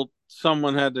until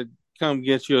someone had to come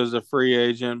get you as a free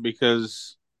agent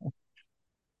because,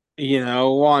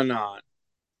 why not?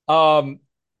 Um,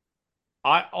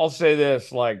 I'll say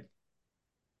this, like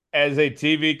as a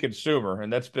TV consumer,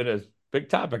 and that's been a big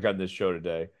topic on this show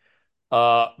today.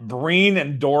 Breen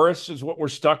and Doris is what we're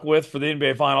stuck with for the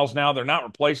NBA Finals now. They're not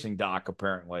replacing Doc,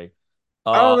 apparently.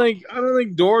 Uh, I don't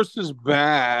think Doris is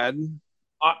bad.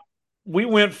 I, we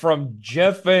went from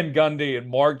Jeff Van Gundy and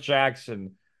Mark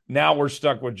Jackson. Now we're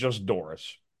stuck with just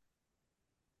Doris.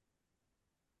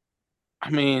 I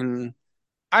mean,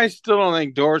 I still don't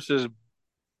think Doris is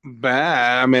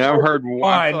bad. I mean, I feel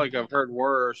Fine. like I've heard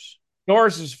worse.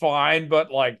 Doris is fine,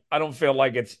 but like I don't feel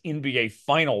like it's NBA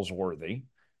Finals worthy.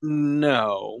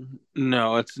 No,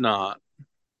 no, it's not.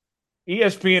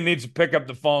 ESPN needs to pick up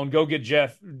the phone, go get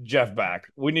Jeff back.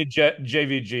 We need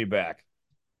JVG back.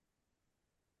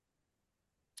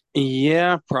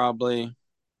 Yeah, probably.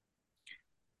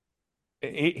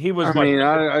 He was I my mean,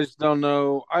 I just don't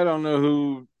know. I don't know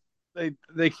who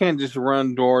they can't just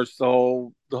run Doris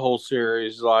the whole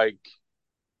series. Like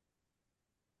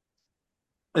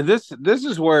this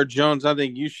is where Jones, I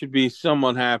think you should be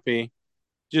somewhat happy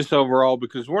just overall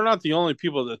because we're not the only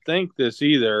people that think this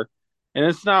either. And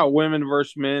it's not women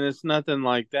versus men. It's nothing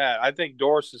like that. I think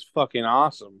Doris is fucking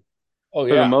awesome oh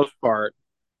for the yeah. most part.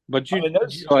 But I mean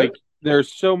like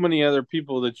there's so many other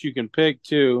people that you can pick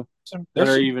too. that There's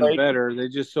are some even great better. They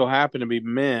just so happen to be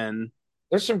men.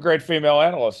 there's some great female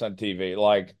analysts on TV.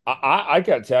 Like I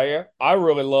gotta tell you, I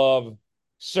really love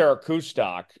Sarah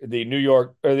Kustok, the New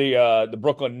York or the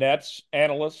Brooklyn Nets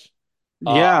analyst.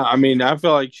 Uh, Yeah, I mean, I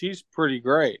feel like she's pretty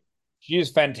great, she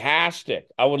is fantastic.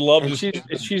 I would love and to she's see.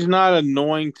 she's not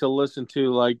annoying to listen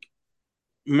to. Like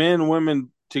men,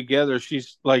 women together.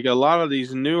 She's like a lot of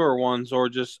these newer ones or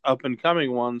just up and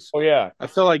coming ones. Oh yeah, I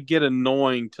feel like get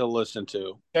annoying to listen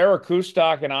to. Sarah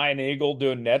Kustok and Ian Eagle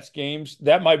doing Nets games.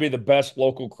 That might be the best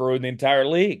local crew in the entire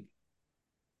league.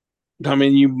 I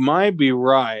mean, you might be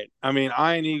right. I mean,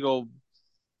 Iron Eagle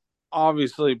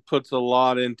obviously puts a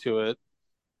lot into it,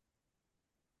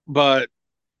 but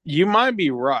you might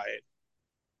be right.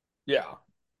 Yeah.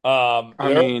 I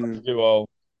They're a mean, duo.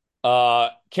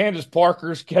 Candace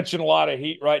Parker's catching a lot of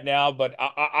heat right now, but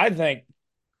I think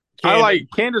I Candace like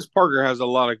Candace Parker has a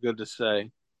lot of good to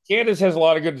say. Candace has a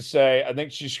lot of good to say. I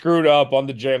think she screwed up on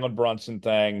the Jalen Brunson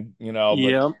thing, but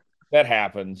Yeah, that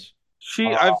happens. she.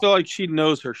 Uh, I feel like she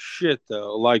knows her shit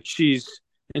though. Like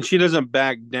and she doesn't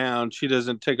back down. She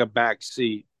doesn't take a back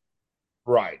seat.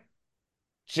 right.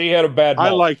 She had a bad I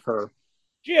moment. like her.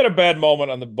 She had a bad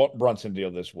moment on the Brunson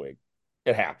deal this week.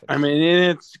 It I happens. mean,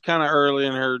 it's kind of early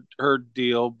in her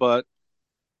deal, but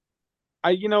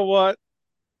you know what?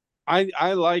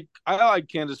 I like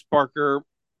Candace Parker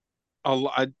a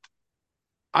lot.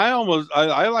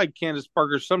 I like Candace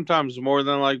Parker sometimes more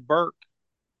than I like Burke.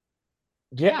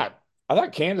 Yeah. I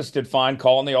thought Candace did fine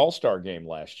calling the All-Star game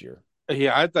last year.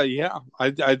 Yeah, I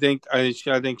think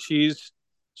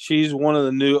she's one of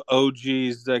the new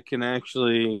OGs that can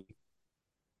actually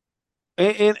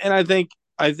and I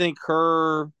think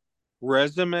her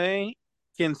resume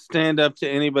can stand up to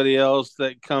anybody else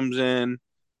that comes in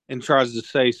and tries to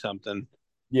say something.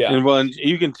 Yeah. And when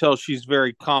you can tell she's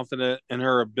very confident in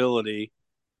her ability,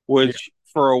 Yeah. which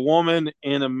for a woman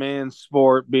in a man's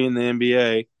sport being the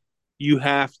NBA, you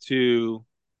have to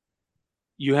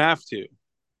you have to.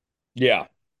 Yeah.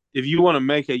 If you want to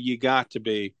make it, you got to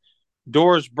be.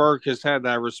 Doris Burke has had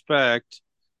that respect,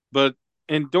 but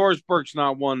and Doris Burke's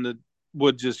not one that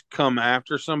would just come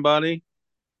after somebody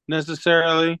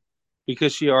necessarily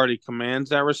because she already commands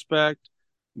that respect.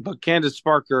 But Candace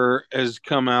Parker has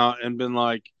come out and been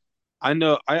like, I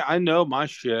know my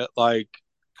shit. Like,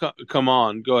 come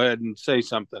on, go ahead and say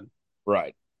something.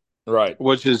 Right. Right.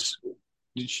 Which is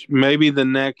maybe the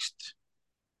next.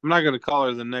 I'm not going to call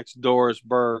her the next Doris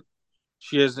Burke.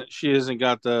 She hasn't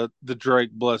got the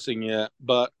Drake blessing yet,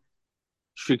 but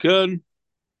she could.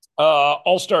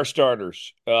 All-Star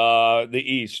starters. The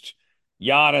East.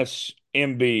 Giannis,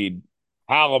 Embiid,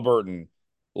 Halliburton,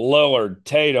 Lillard,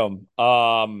 Tatum.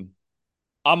 I'm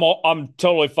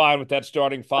totally fine with that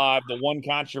starting five. The one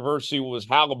controversy was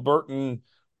Halliburton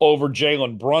over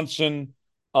Jalen Brunson.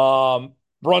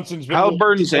 Brunson's been really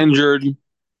Halliburton's good. injured.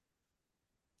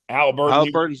 Halliburton.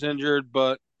 Halliburton's injured,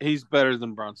 but he's better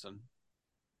than Brunson.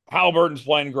 Halliburton's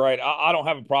playing great. I don't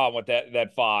have a problem with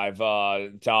that five,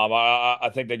 Tom. I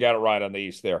think they got it right on the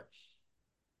East there.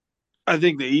 I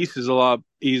think the East is a lot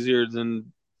easier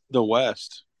than the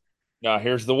West. Now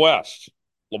here's the West: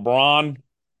 LeBron,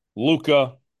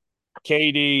 Luca,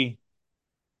 KD,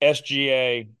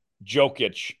 SGA,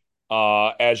 Jokic,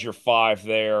 as your five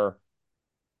there.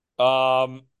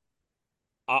 Um,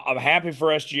 I'm happy for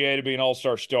SGA to be an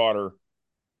All-Star starter.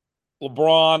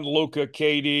 LeBron, Luca,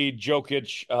 KD,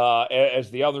 Jokic, as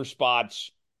the other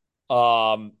spots.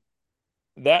 Um,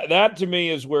 that to me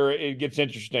is where it gets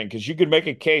interesting because you could make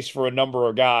a case for a number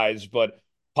of guys, but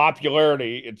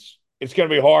popularity, it's going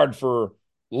to be hard for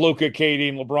Luca, KD,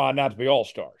 and LeBron not to be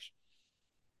all-stars.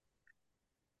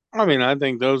 I mean, I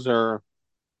think those are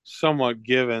somewhat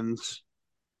givens.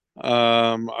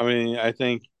 I mean, I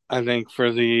think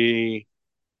for the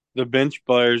bench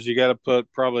players, you got to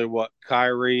put probably what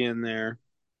Kyrie in there.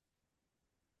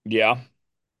 Yeah.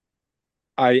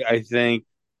 I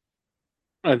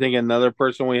think another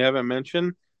person we haven't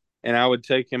mentioned, and I would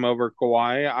take him over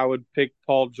Kawhi. I would pick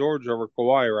Paul George over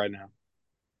Kawhi right now.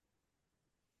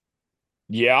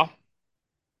 Yeah.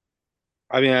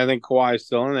 I mean, I think Kawhi is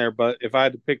still in there, but if I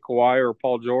had to pick Kawhi or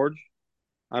Paul George,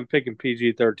 I'm picking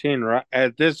PG-13 right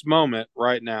at this moment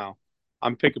right now.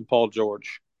 I'm picking Paul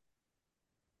George.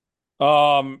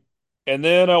 Um, and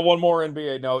then one more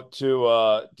NBA note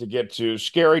to get to.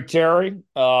 Scary Terry.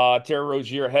 Terry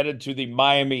Rozier headed to the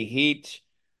Miami Heat.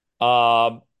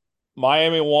 Um,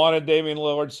 Miami wanted Damian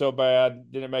Lillard so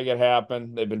bad, didn't make it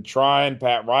happen. They've been trying.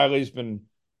 Pat Riley's been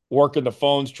working the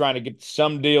phones trying to get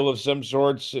some deal of some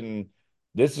sorts, and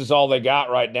this is all they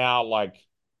got right now. Like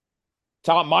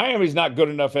Tom, Miami's not good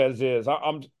enough as is.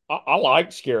 I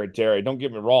like Scary Terry. Don't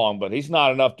get me wrong, but he's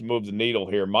not enough to move the needle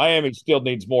here. Miami still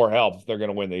needs more help if they're going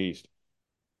to win the East.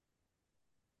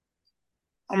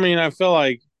 I mean, I feel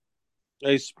like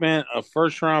they spent a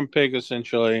first round pick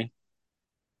essentially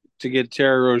to get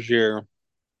Terry Rozier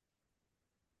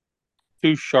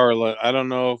to Charlotte. I don't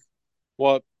know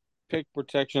what pick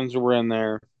protections were in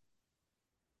there.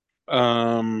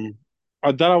 Um,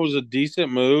 I thought it was a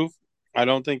decent move. I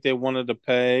don't think they wanted to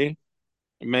pay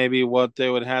maybe what they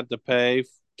would have to pay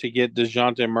to get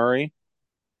DeJounte Murray.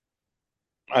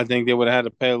 I think they would have had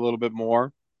to pay a little bit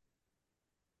more.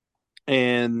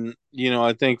 And,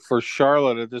 I think for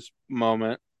Charlotte at this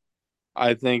moment,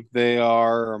 I think they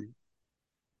are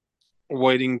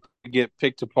waiting to get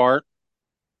picked apart.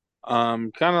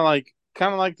 Kind of like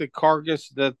the carcass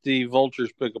that the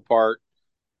vultures pick apart.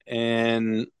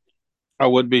 And I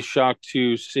would be shocked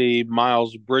to see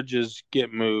Miles Bridges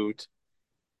get moved.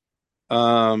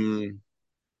 Um,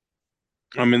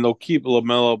 I mean, they'll keep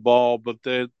LaMelo Ball, but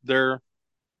they're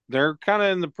kind of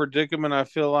in the predicament. I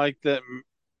feel like that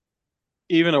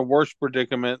even a worse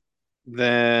predicament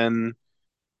than,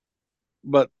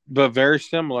 but very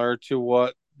similar to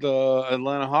what the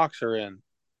Atlanta Hawks are in.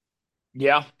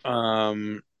 Yeah.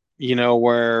 Um,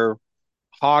 where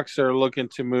Hawks are looking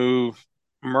to move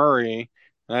Murray,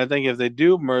 and I think if they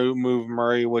do move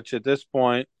Murray, which at this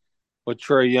point, with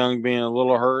Trey Young being a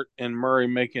little hurt and Murray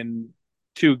making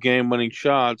two game-winning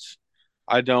shots,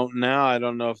 I don't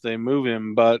know if they move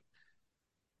him, but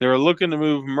they're looking to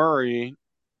move Murray,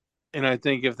 and I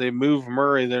think if they move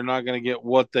Murray, they're not going to get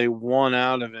what they want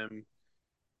out of him.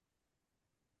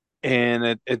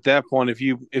 And at that point, if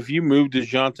you move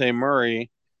DeJounte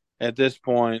Murray at this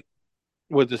point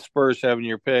with the Spurs having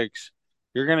your picks,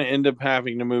 you're going to end up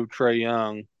having to move Trey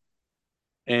Young.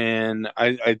 And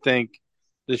I think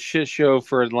the shit show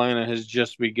for Atlanta has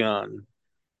just begun.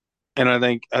 And I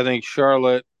think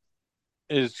Charlotte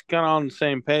is kind of on the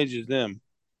same page as them.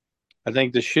 I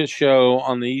think the shit show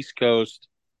on the East Coast,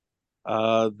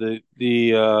 the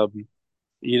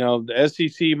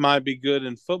SEC might be good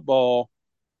in football,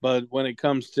 but when it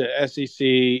comes to SEC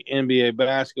NBA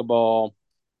basketball,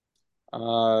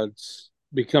 it's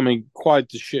becoming quite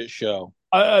the shit show.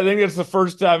 I think it's the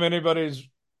first time anybody's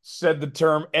said the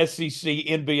term SEC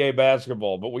NBA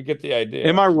basketball, but we get the idea.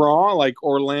 Am I wrong? Like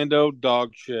Orlando,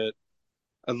 dog shit.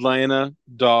 Atlanta,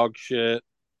 dog shit.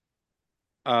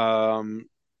 Um,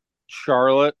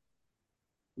 Charlotte,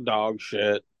 dog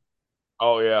shit.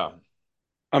 Oh, yeah.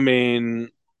 I mean,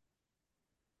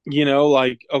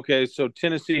 okay, so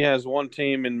Tennessee has one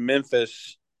team in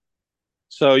Memphis,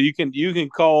 so you can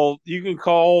call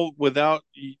without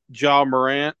Ja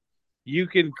Morant, you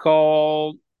can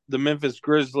call the Memphis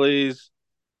Grizzlies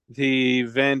the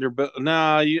Vanderbilt.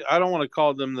 Nah, I don't want to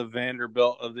call them the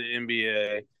Vanderbilt of the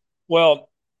NBA. Well,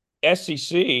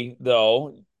 SEC,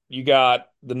 though, you got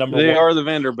the number They one. are the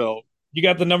Vanderbilt. You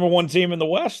got the number one team in the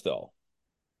West, though.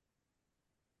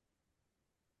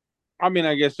 I mean,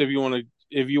 I guess if you want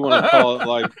to call it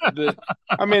like the,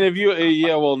 I mean, if you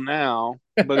yeah, well now,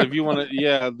 but if you want to,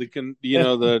 yeah,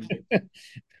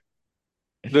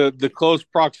 the close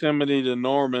proximity to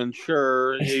Norman,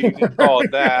 sure, you can call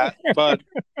it that. But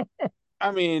I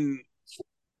mean,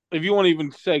 if you want to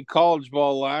even say college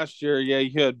ball last year, yeah,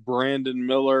 you had Brandon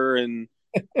Miller and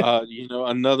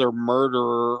another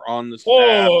murderer on the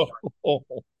staff. Whoa.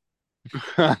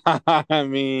 I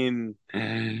mean,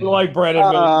 I like Brandon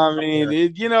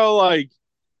Miller. like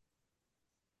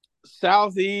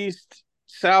Southeast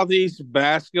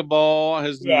basketball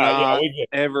has Yeah, not we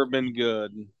get ever been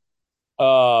good.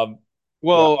 yeah.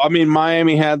 Well, I mean,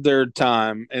 Miami had their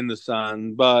time in the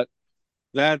sun, but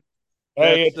that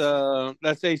Hey,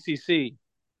 that's ACC.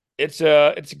 it's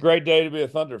a great day to be a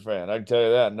Thunder fan. I can tell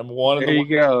you that. Number one in There the you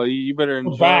go. You better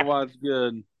We're enjoy it back. while it's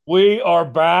good. We are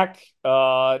back.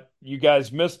 You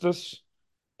guys missed us,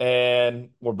 and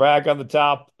we're back on the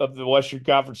top of the Western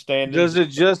Conference standings. Does it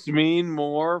just mean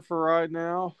more for right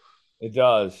now? It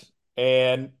does.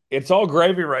 And it's all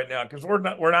gravy right now because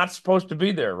we're not supposed to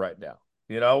be there right now.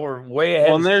 We're way Well, ahead.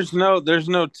 and there's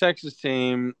no Texas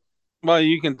team. Well,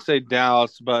 you can say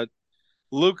Dallas, but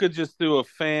Luca just threw a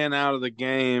fan out of the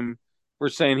game for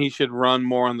saying he should run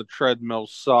more on the treadmill.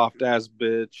 Soft ass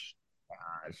bitch.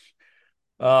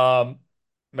 Um,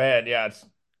 man, yeah, it's a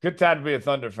good time to be a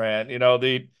Thunder fan.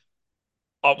 The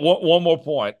one more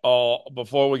point.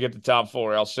 Before we get to top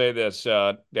four, I'll say this: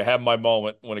 to have my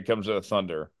moment when it comes to the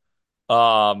Thunder.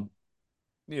 Um,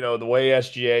 the way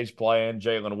SGA is playing,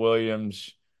 Jalen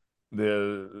Williams,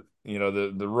 the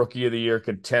rookie of the year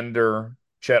contender,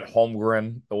 Chet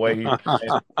Holmgren, the way he's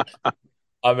playing.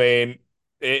 I mean,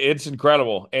 it's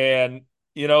incredible. And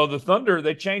The Thunder,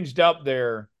 they changed up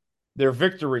their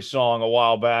victory song a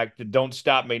while back to "Don't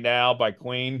Stop Me Now" by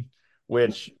Queen,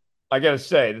 which I gotta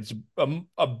say, it's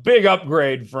a big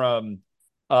upgrade from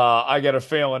 "I Got a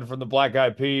Feeling" from the Black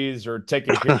Eyed Peas or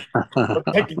taking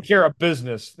care of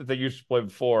business that they used to play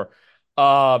before.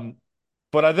 Um,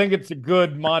 but I think it's a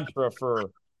good mantra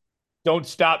for "Don't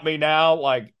Stop Me Now."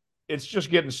 Like, it's just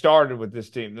getting started with this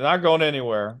team. They're not going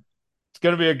anywhere. It's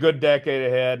going to be a good decade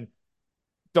ahead.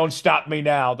 Don't stop me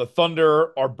now. The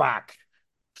Thunder are back.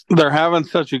 They're having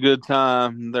such a good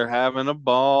time. They're having a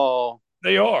ball.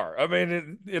 They are. I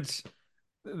mean, it's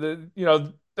they're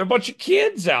a bunch of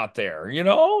kids out there,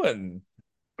 and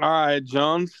All right,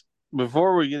 Jones.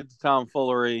 Before we get to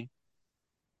tomfoolery,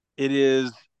 it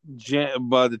is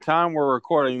by the time we're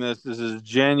recording this, this is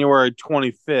January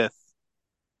 25th.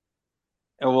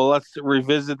 And well, let's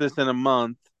revisit this in a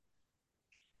month.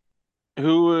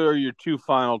 Who are your two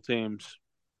final teams?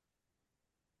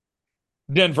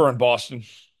 Denver and Boston.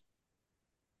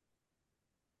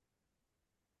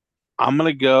 I'm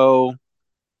gonna go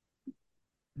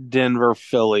Denver,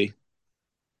 Philly.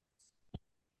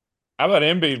 How about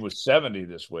Embiid with 70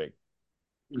 this week?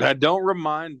 That don't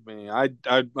remind me.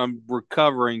 I'm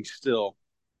recovering still.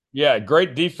 Yeah,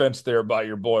 great defense there by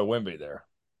your boy Wimby there.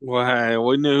 Well, hey,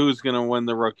 we knew who's gonna win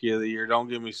the Rookie of the Year. Don't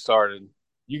get me started.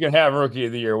 You can have Rookie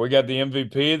of the Year. We got the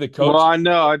MVP, the Well, coach, I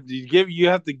know. You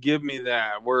have to give me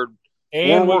that. We're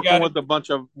and we working got with a bunch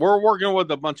of we're working with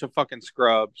a bunch of fucking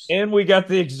scrubs.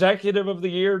 the executive of the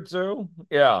year too.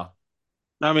 Yeah.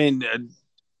 I mean,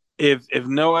 if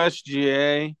no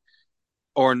SGA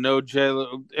or no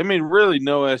Jalen, I mean, really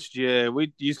no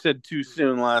SGA. You said too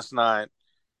soon last night.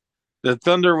 The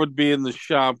Thunder would be in the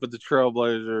shop with the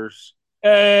Trailblazers. Hey,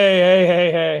 hey,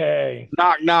 hey, hey, hey.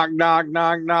 Knock, knock, knock,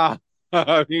 knock, knock.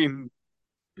 I mean,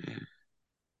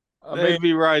 I mean, they'd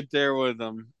be right there with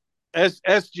them.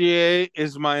 SGA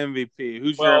is my MVP.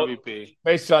 Who's your well, MVP?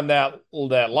 based on that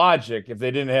logic, if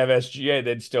they didn't have SGA,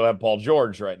 they'd still have Paul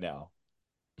George right now.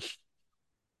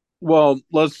 Well,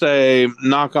 let's say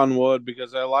knock on wood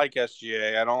because I like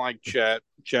SGA. I don't like Chet.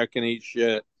 Chet can eat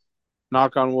shit.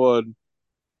 Knock on wood.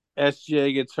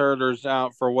 SGA gets hurt or is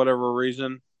out for whatever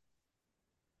reason.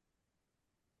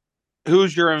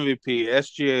 Who's your MVP?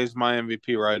 SGA is my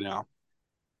MVP right now.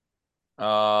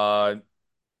 Uh,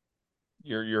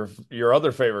 your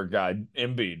other favorite guy,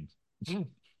 Embiid.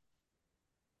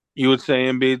 You would say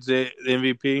Embiid's the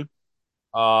MVP?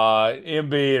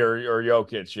 Embiid or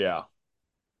Jokic, yeah,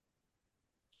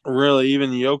 Really,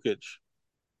 even Jokic.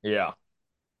 yeah,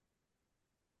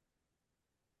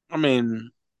 I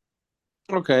mean,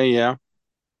 okay, yeah.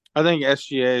 I think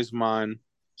SGA is mine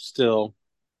still.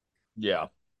 yeah.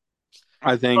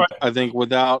 I think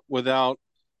without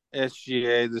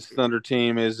SGA, this Thunder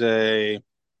team is a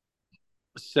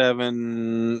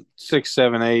 7, 6,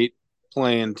 7, 8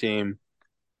 playing team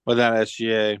without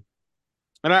SGA.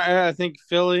 And I think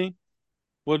Philly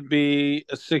would be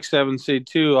a 6, 7 seed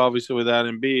too, obviously without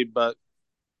Embiid. But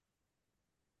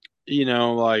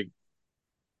like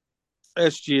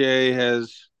SGA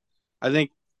has, I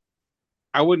think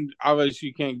I wouldn't obviously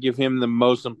you can't give him the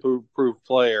most improved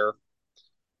player,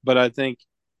 but I think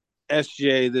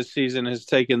SGA this season has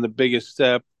taken the biggest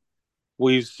step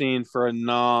we've seen for a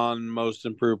non most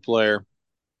improved player.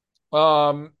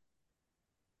 Um,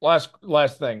 last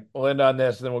thing. We'll end on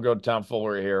this, and then we'll go to Tom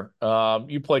Fuller here.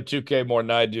 You play 2K more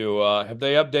than I do. Have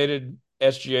they updated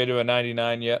SGA to a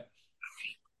 99 yet?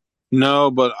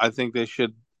 No, but I think they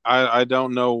should. I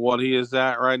don't know what he is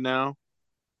at right now.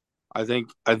 I think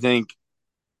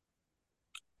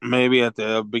maybe at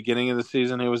the beginning of the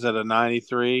season he was at a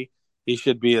 93. He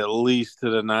should be at least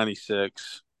at a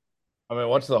 96. I mean,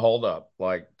 what's the holdup?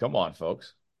 Like, come on,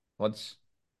 folks. Let's.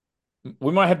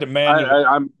 We might have to I, manually.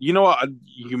 I I'm you know what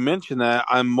you mentioned that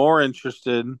I'm more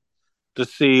interested to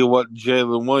see what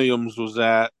Jalen Williams was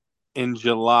at in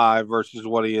July versus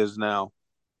what he is now.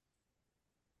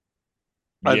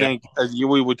 I Yeah. think as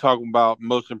we were talking about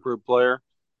most improved player.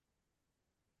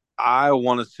 I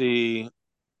want to see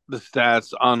the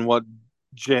stats on what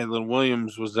Jalen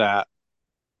Williams was at.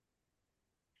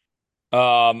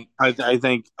 Um, I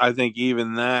think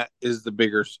even that is the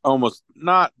bigger, almost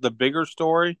not the bigger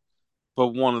story, but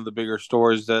one of the bigger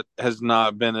stories that has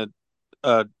not been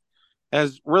a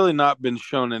has really not been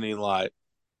shown any light.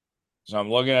 so I'm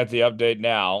looking at the update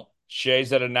now.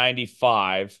 Shea's at a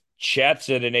 95. Chet's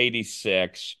at an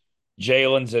 86.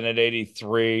 Jalen's at an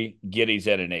 83. Giddy's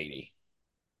at an 80.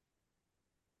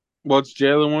 What's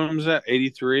Jalen Williams at?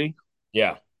 83.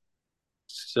 Yeah.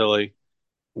 Silly.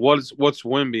 What's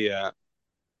Wimby at?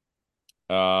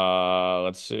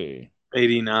 Let's see.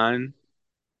 89.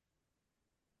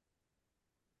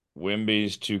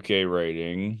 Wimby's 2K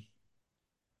rating,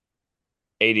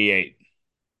 88,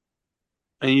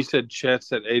 And you said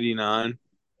Chet's at 89.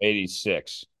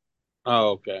 86.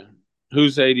 Oh, okay.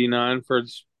 Who's 89 for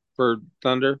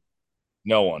Thunder?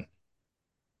 No one.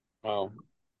 Oh,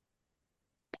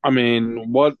 I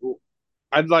mean, what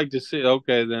I'd like to see.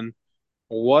 Okay, then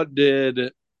what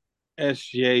did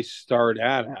SGA start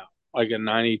at? Like a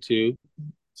 92?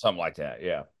 Something like that.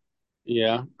 Yeah.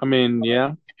 Yeah. I mean,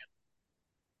 yeah.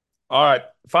 All right.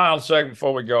 Final segment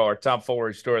before we go. Our top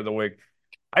 40 story of the week.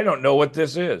 I don't know what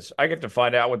this is. I get to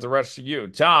find out with the rest of you.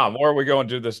 Tom, where are we going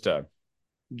to this time?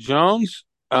 Jones,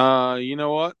 you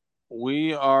know what?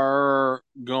 We are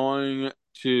going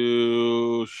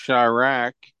to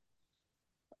Chirac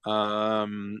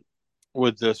um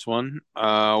with this one.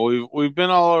 We've been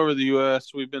all over the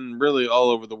US. We've been really all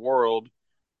over the world.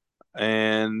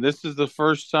 And this is the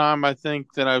first time I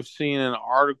think that I've seen an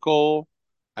article,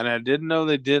 and I didn't know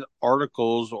they did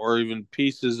articles or even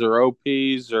pieces or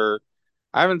OPs, or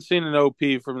I haven't seen an OP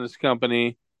from this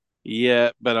company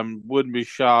yet, but I wouldn't be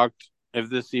shocked if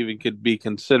this even could be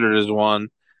considered as one.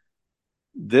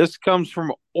 This comes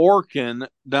from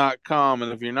Orkin.com,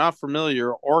 and if you're not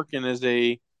familiar, Orkin is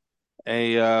a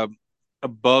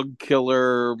bug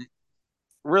killer.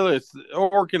 Really,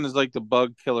 Orkin is like the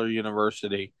bug killer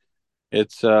university.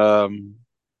 It's like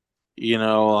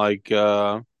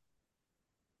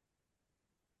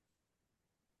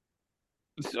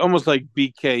it's almost like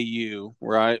BKU,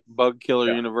 right? Bug Killer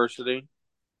Yeah. University.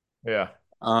 Yeah.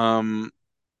 Um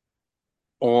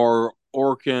or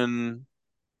Orkin,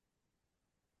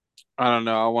 I don't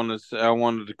know. I wanted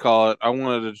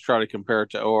to try to compare it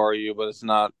to ORU, but it's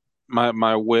not,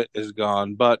 my wit is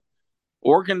gone. But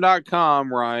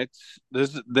Orkin.com writes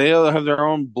this, they have their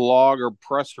own blog or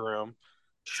press room.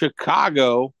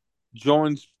 Chicago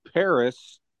joins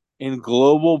Paris in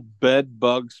global bed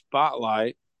bug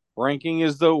spotlight, ranking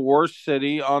as the worst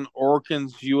city on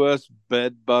Orkin's US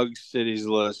bed bug cities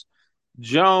list.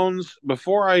 Jones,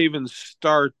 before I even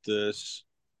start this,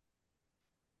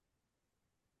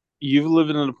 you've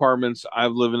lived in apartments,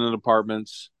 I've lived in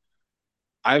apartments.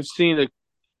 I've seen a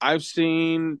I've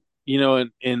seen,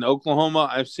 in Oklahoma,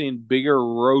 I've seen bigger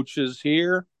roaches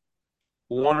here,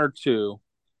 one or two,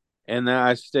 and then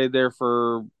I stayed there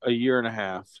for a year and a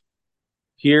half.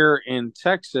 Here in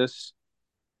Texas,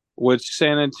 which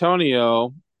San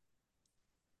Antonio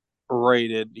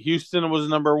rated, Houston was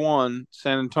number one,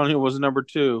 San Antonio was number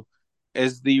two,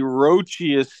 as the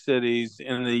roachiest cities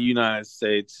in the United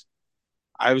States.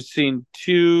 I've seen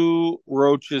two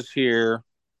roaches here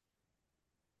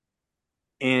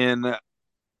in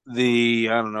the,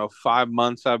 I don't know, 5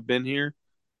 months I've been here.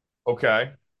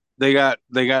 Okay. They got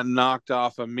knocked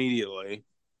off immediately,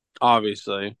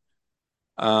 obviously.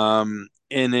 And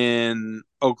in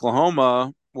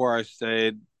Oklahoma, where I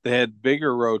stayed, they had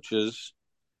bigger roaches.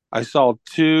 I saw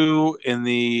two in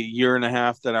the year and a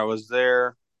half that I was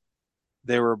there.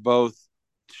 They were both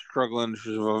struggling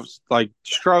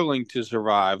to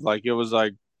survive. Like, it was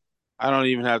like, I don't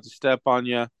even have to step on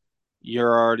you.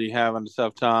 You're already having a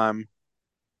tough time.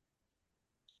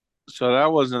 So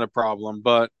that wasn't a problem.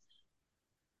 But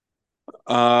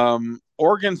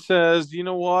Oregon says, you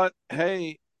know what?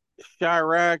 Hey,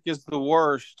 Chirac is the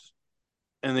worst.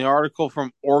 In the article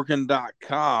from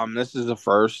Oregon.com, this is the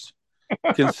first.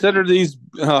 Consider these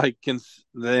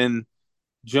then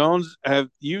Jones, have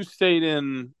you stayed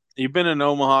in? You've been in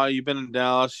Omaha, you've been in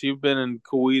Dallas, you've been in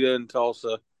Coweta and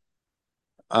Tulsa.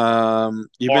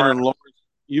 You've been in Florida. Lawrence.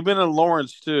 You've been in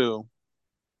Lawrence too.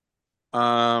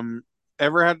 Um,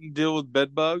 Ever had to deal with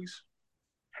bed bugs?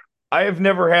 I have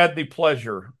never had the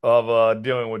pleasure of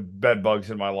dealing with bed bugs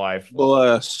in my life.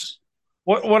 Bless.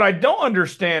 What I don't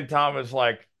understand, Tom, is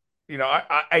like,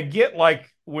 I get like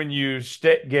when you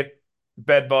get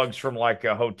bed bugs from like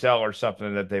a hotel or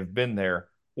something that they've been there.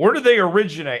 Where do they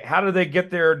originate? How do they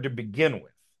get there to begin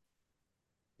with?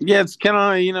 Yeah, it's kind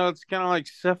of like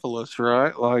syphilis,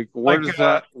 right? Like, Like where did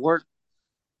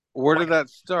like that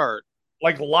start?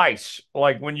 like lice.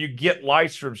 Like when you get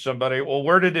lice from somebody, well,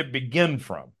 where did it begin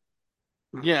from?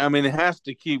 Yeah, I mean, it has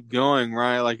to keep going,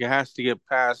 right? Like, it has to get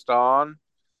passed on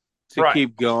to Right.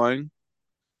 keep going.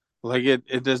 Like,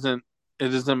 it doesn't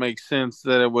make sense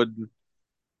that it would,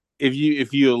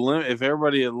 if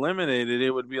everybody eliminated it,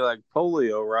 would be like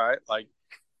polio, right? Like,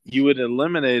 you would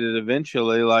eliminate it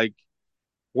eventually. Like,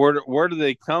 where do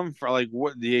they come from? Like,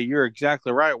 what? Yeah, you're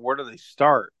exactly right. Where do they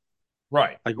start?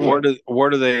 Right. Like, where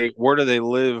do they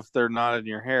live if they're not in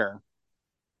your hair?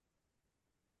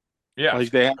 Yes.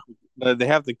 Like, they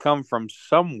have to come from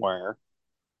somewhere.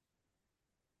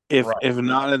 If Right. if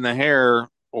not in the hair,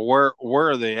 where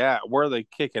are they at? Where are they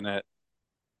kicking it?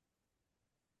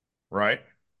 Right.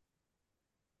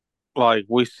 Like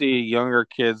we see younger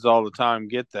kids all the time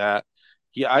get that.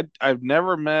 Yeah, I've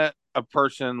never met a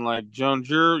person like Jones.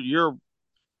 You're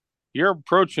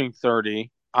approaching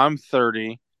 30. I'm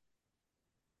 30.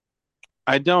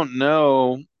 I don't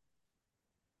know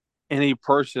any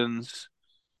persons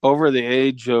over the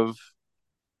age of,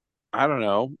 I don't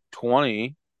know,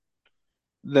 20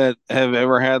 that have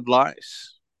ever had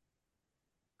lice.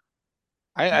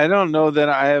 I don't know that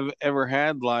I have ever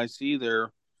had lice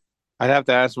either. I'd have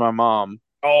to ask my mom.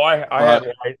 Oh, I But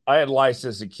had I had lice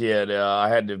as a kid. I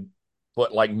had to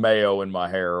put like mayo in my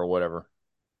hair or whatever.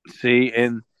 see,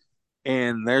 and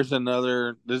there's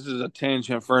another, this is a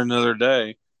tangent for another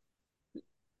day.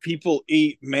 People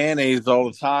eat mayonnaise all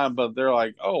the time, but they're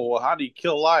like, oh, well, how do you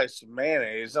kill lice?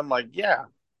 Mayonnaise. I'm like, yeah,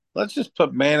 let's just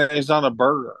put mayonnaise on a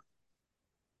burger.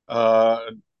 Uh,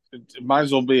 it might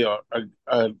as well be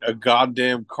a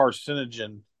goddamn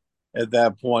carcinogen at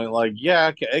that point. Like,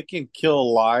 yeah, it can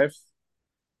kill life.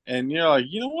 And you're like,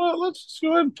 you know what? Let's just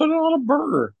go ahead and put it on a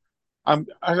burger. I'm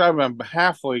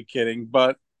halfway kidding,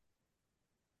 but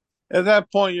at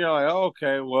that point, you're like, oh,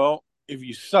 okay, well, if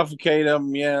you suffocate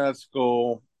them, yeah, that's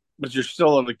cool. But you're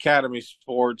still at Academy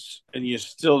Sports, and you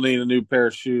still need a new pair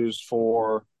of shoes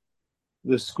for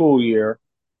the school year.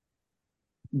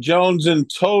 Jones, in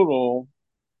total,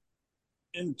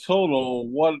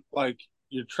 what, like,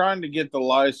 you're trying to get the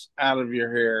lice out of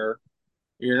your hair.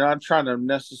 You're not trying to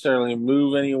necessarily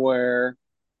move anywhere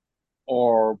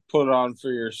or put on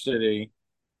for your city.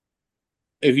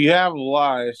 If you have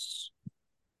lice,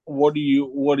 what do?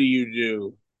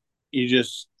 You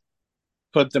just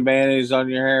put the mayonnaise on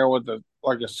your hair with a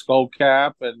like a skull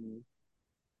cap and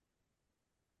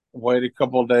wait a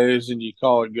couple of days and you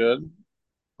call it good.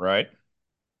 Right.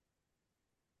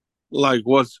 Like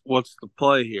what's the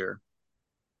play here?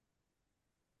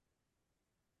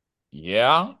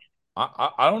 Yeah.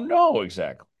 I don't know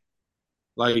exactly.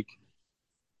 Like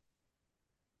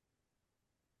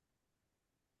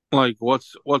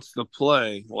what's the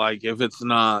play? Like if it's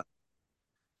not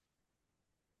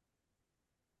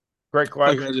Great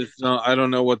like question. I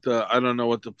don't know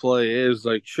what the play is.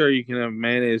 Like sure you can have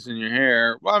mayonnaise in your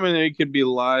hair. Well, I mean it could be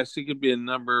lice, it could be a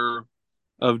number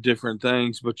of different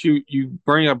things, but you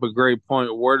bring up a great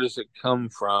point. Where does it come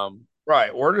from?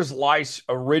 Right. Where does lice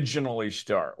originally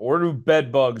start? Where do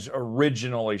bed bugs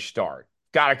originally start?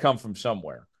 Got to come from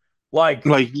somewhere. Like,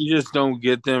 Like you just don't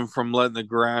get them from letting the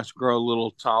grass grow a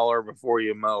little taller before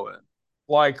you mow it.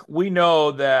 like we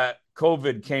know that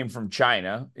COVID came from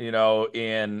China,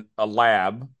 in a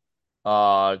lab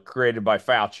created by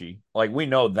Fauci. Like we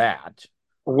know that.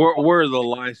 Where are the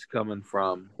lice coming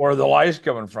from? Where are the lice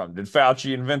coming from? Did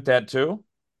Fauci invent that too?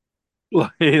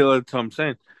 Like that's what I'm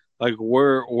saying. Like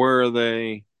where are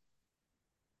they?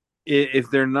 If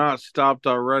they're not stopped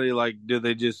already, like do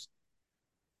they just?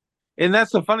 And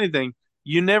that's the funny thing.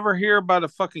 You never hear about a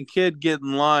fucking kid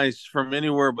getting lice from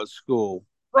anywhere but school.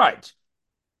 Right.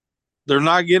 They're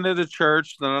not getting it at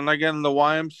church. They're not getting the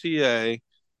YMCA.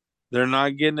 They're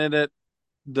not getting it at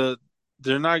the.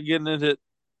 They're not getting it at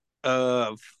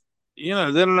uh,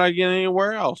 they're not getting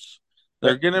anywhere else.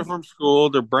 They're getting it from school.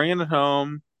 They're bringing it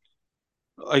home.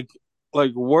 Like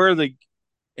where are they?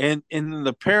 And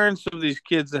the parents of these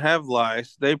kids that have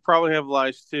lice, they probably have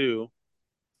lice too.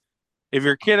 If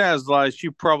your kid has lice,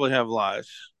 you probably have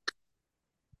lice.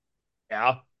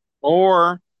 Yeah.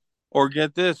 Or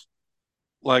get this,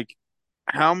 like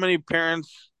how many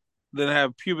parents that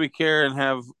have pubic hair and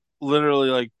have literally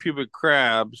like pubic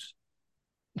crabs,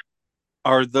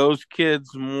 are those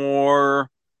kids more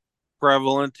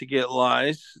prevalent to get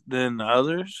lice than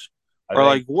others? I Or think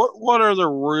like what are the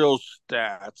real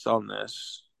stats on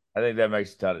this? I think that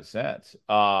makes a ton of sense.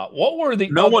 What were the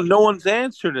No other one, no one's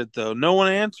answered it though. No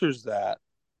one answers that.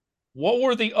 what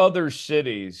were the other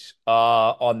cities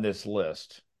on this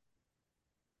list?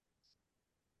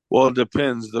 Well, it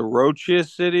depends. The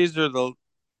roachiest cities or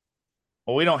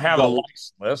Well, we don't have a the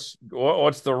lice list.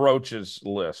 What's the roaches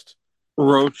list?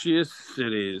 roachiest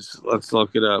cities. Let's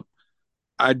look it up.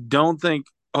 I don't think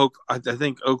I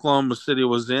think Oklahoma City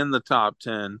was in the top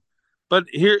 10. But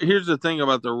here's the thing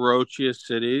about the roachiest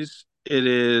cities. It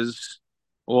is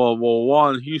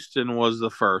one, Houston was the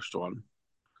first one,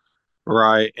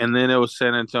 right? And then it was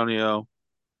San Antonio.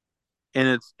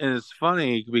 And it's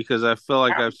funny because I feel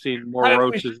like How, I've seen more how did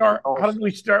we roaches in start? How Tulsa. did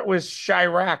we start with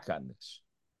Chirac on this?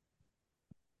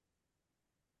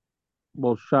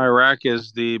 Well, Chirac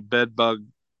is the bedbug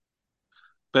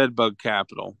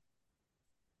capital.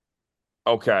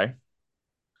 Okay.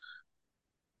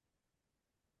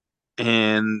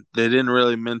 And they didn't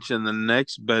really mention the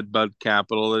next bedbug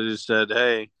capital. They just said,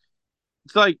 "Hey,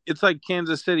 It's like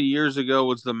Kansas City years ago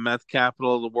was the meth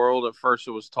capital of the world. At first,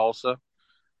 it was Tulsa,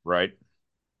 Right.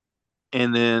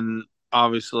 and then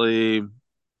obviously,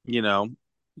 you know,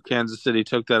 Kansas City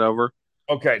took that over.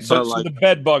 Okay. So But so like the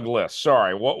bed bug list.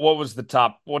 Sorry. What was the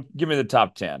top? What? Give me the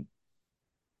top 10.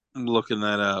 I'm looking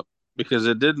that up because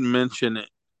it didn't mention it.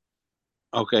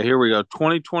 Okay, here we go.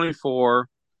 2024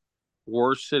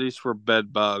 worst cities for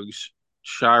bed bugs.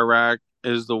 Chirac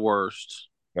is the worst.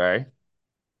 Okay.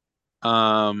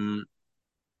 Um,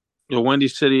 the Windy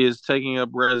City is taking up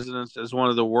residence as one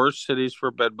of the worst cities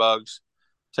for bed bugs,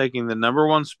 taking the number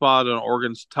one spot on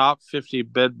Oregon's top 50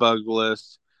 bed bug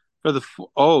list for the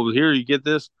here you get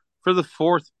this for the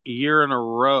fourth year in a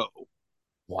row.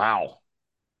 Wow.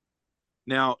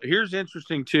 Now, here's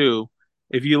interesting too.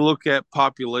 If you look at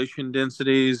population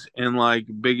densities in like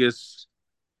biggest,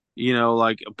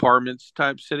 like apartments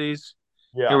type cities,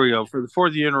 here Yeah. we go. For the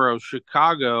fourth year in a row,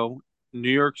 Chicago, New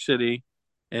York City,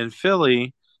 and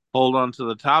Philly hold on to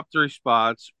the top three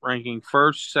spots, ranking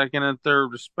first, second, and third,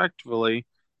 respectively,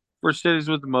 for cities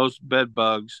with the most bed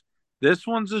bugs. This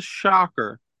one's a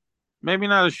shocker. Maybe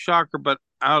not a shocker, but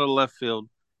out of left field.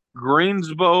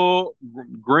 Greensboro,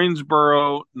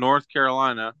 North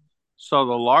Carolina, saw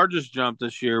the largest jump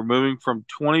this year, moving from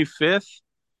 25th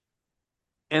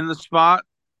in the spot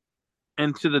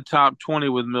into the top 20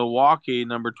 with Milwaukee,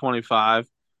 number 25,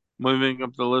 moving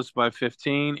up the list by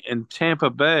 15, and Tampa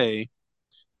Bay,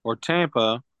 or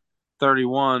Tampa,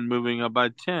 31, moving up by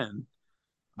 10.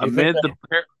 Do you think Amid the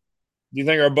do you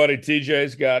think our buddy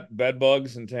TJ's got bed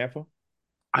bugs in Tampa?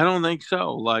 I don't think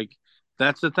so. Like,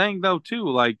 that's the thing, though, too.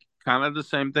 Like, kind of the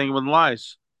same thing with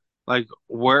lice. Like,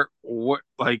 where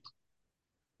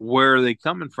are they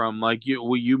coming from? Like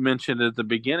you mentioned at the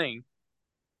beginning,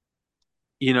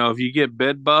 if you get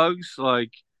bed bugs,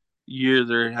 like you're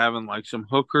either having like some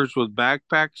hookers with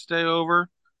backpacks stay over,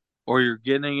 or you're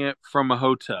getting it from a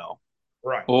hotel,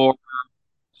 Right. or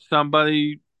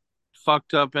somebody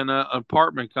fucked up in an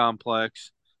apartment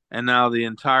complex, and now the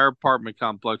entire apartment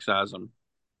complex has them.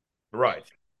 Right.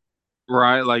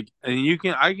 Right? Like, and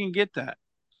I can get that.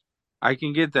 I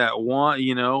can get that.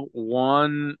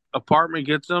 One apartment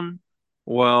gets them.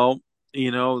 Well,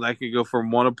 that could go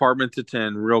from one apartment to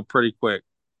 10 real pretty quick.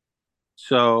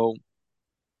 So,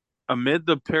 amid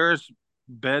the Paris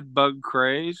bed bug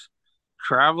craze,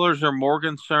 travelers are more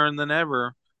concerned than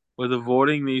ever with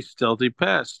avoiding these stealthy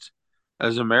pests.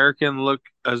 As Americans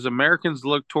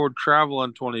look toward travel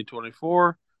in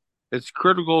 2024, it's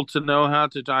critical to know how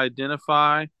to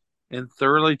identify and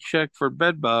thoroughly check for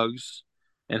bed bugs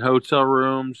in hotel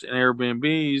rooms and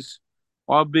Airbnbs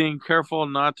while being careful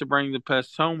not to bring the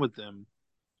pests home with them.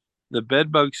 The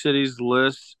bedbug cities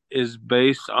list is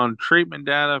based on treatment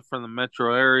data from the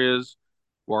metro areas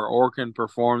where Orkin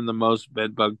performed the most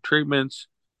bedbug treatments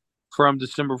from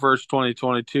December 1st,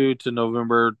 2022 to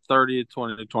November 30th,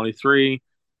 2023.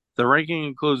 The ranking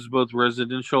includes both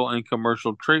residential and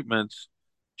commercial treatments.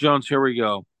 Jones, here we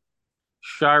go.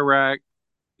 Chirac,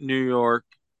 New York,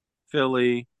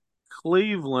 Philly,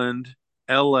 Cleveland,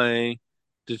 LA,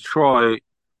 Detroit,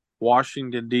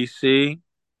 Washington, D.C.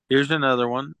 Here's another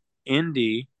one.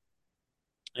 Indy,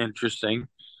 interesting.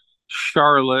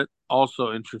 Charlotte,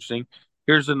 also interesting.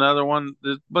 Here's another one,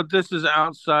 but this is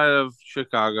outside of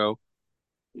Chicago.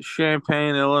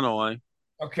 Champaign, Illinois.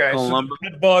 Okay. So the Columbus.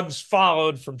 bed bugs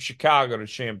followed from Chicago to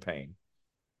Champaign.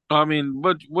 I mean,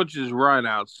 which is right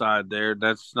outside there.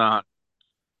 That's not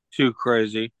too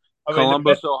crazy. I mean,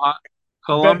 Columbus, Ohio. the bed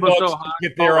Columbus, bugs could Ohio,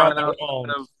 get there on right their outside own.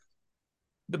 of.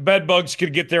 The bed bugs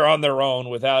could get there on their own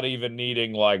without even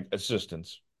needing like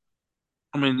assistance.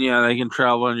 I mean, yeah, they can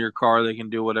travel in your car. They can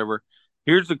do whatever.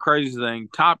 Here's the crazy thing: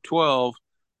 top 12,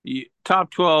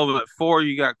 top 12 at 4,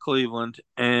 you got Cleveland,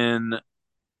 and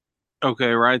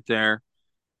okay, right there.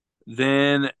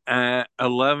 Then at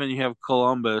 11, you have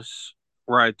Columbus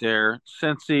right there.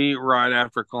 Cincy right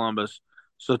after Columbus.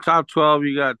 So top 12,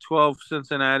 you got 12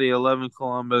 Cincinnati, 11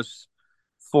 Columbus,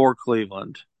 4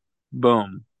 Cleveland.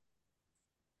 Boom.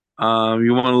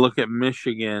 You want to look at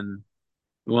Michigan.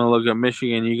 You want to look at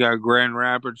Michigan. You got Grand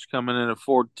Rapids coming in at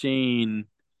 14.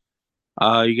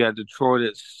 You got Detroit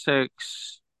at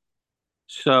 6.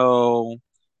 So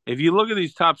if you look at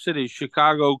these top cities,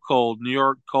 Chicago cold, New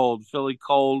York cold, Philly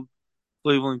cold,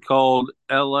 Cleveland cold,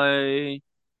 LA,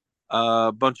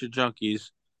 a bunch of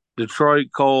junkies. Detroit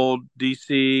cold,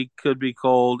 DC could be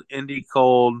cold, Indy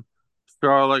cold,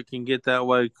 Charlotte can get that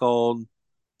way cold.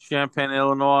 Champaign,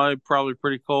 Illinois, probably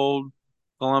pretty cold.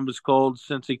 Columbus cold,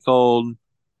 Cincy cold.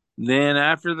 Then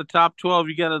after the top 12,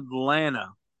 you got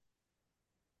Atlanta.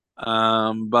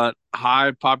 But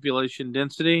high population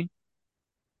density.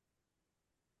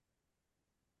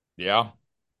 Yeah.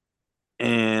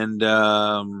 And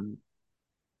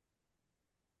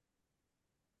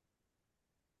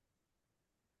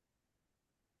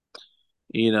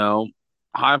you know,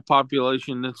 high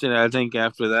population density. I think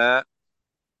after that,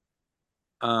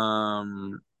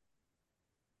 um,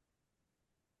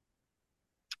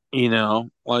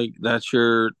 like that's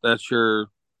your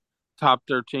top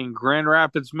 13. Grand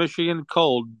Rapids, Michigan,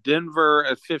 cold. Denver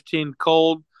at 15,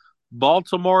 cold.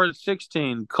 Baltimore at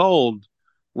 16, cold.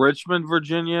 Richmond,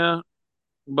 Virginia,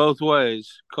 both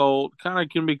ways, cold. Kind of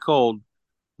can be cold.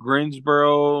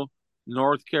 Greensboro,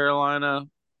 North Carolina,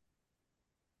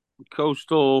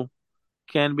 coastal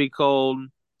can be cold.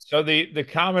 So the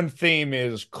common theme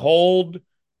is cold,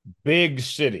 big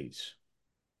cities.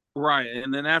 Right.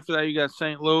 And then after that, you got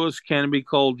St. Louis, can be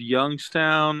cold.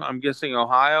 Youngstown, I'm guessing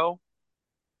Ohio,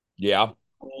 Yeah.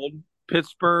 cold.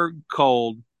 Pittsburgh,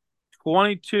 cold.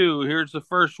 22, here's the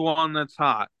first one that's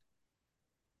hot.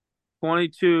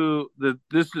 22,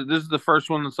 this is the first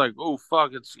one that's like, oh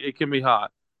fuck, it can be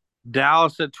hot.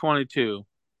 Dallas at 22.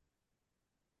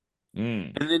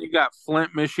 Mm. And then you got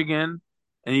Flint, Michigan,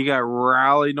 and you got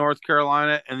Raleigh, North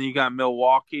Carolina, and then you got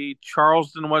Milwaukee,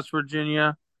 Charleston, West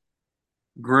Virginia,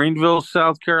 Greenville,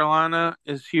 South Carolina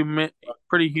is humid,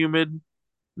 pretty humid.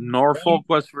 Norfolk,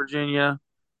 West Virginia.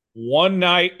 One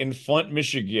night in Flint,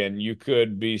 Michigan, you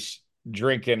could be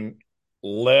drinking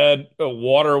lead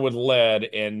water with lead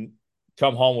and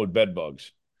come home with bed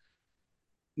bugs.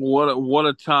 What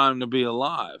a time to be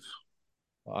alive.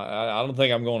 I don't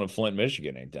think I'm going to Flint,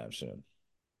 Michigan anytime soon.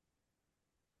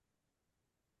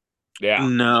 Yeah,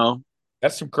 No,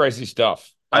 that's some crazy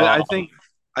stuff. I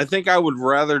think I would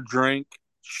rather drink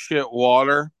shit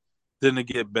water than to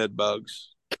get bed bugs.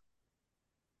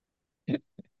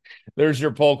 There's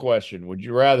your poll question. Would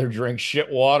you rather drink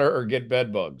shit water or get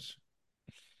bed bugs?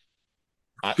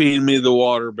 I, Feed me the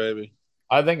water, baby.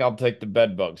 I think I'll take the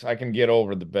bed bugs. I can get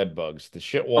over the bed bugs. The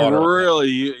shit water, Really,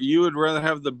 you would rather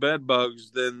have the bed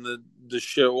bugs than the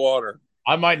shit water.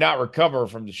 I might not recover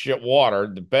from the shit water.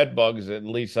 The bed bugs, at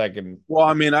least I can. Well,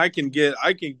 I mean, I can get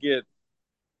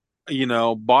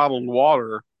bottled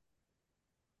water.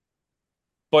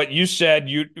 But you said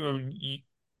you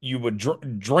would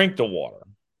drink the water.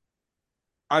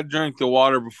 I drink the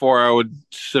water before I would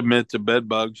submit to bed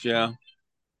bugs. Yeah,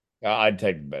 I'd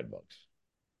take the bed bugs.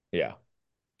 Yeah.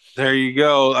 there you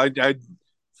go.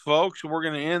 Folks, we're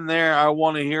gonna end there. I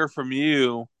want to hear from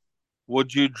you.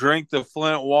 Would you drink the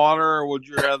Flint water, or would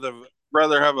you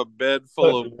rather have a bed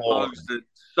full Good of Lord. bugs that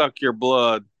suck your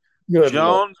blood? Good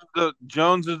Lord.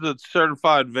 Jones is a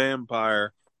certified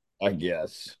vampire. I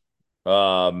guess.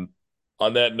 On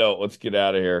that note, let's get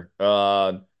out of here.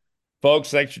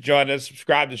 Folks, thanks for joining us.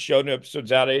 Subscribe to the show. New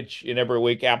episodes out each and every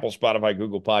week. Apple, Spotify,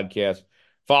 Google Podcasts.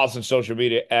 Follow us on social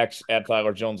media, X at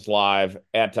Tyler Jones Live,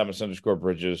 at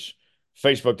Thomas_Bridges,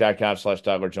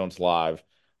 Facebook.com/Tyler Jones Live,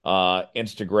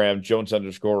 Instagram,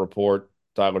 Jones_Report,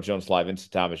 Tyler Jones Live,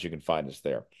 Insta Thomas. You can find us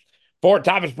there. For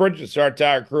Thomas Bridges, our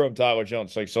entire crew, I'm Tyler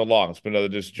Jones. Thanks so long. It's been another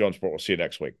edition of Jones Report. We'll see you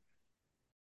next week.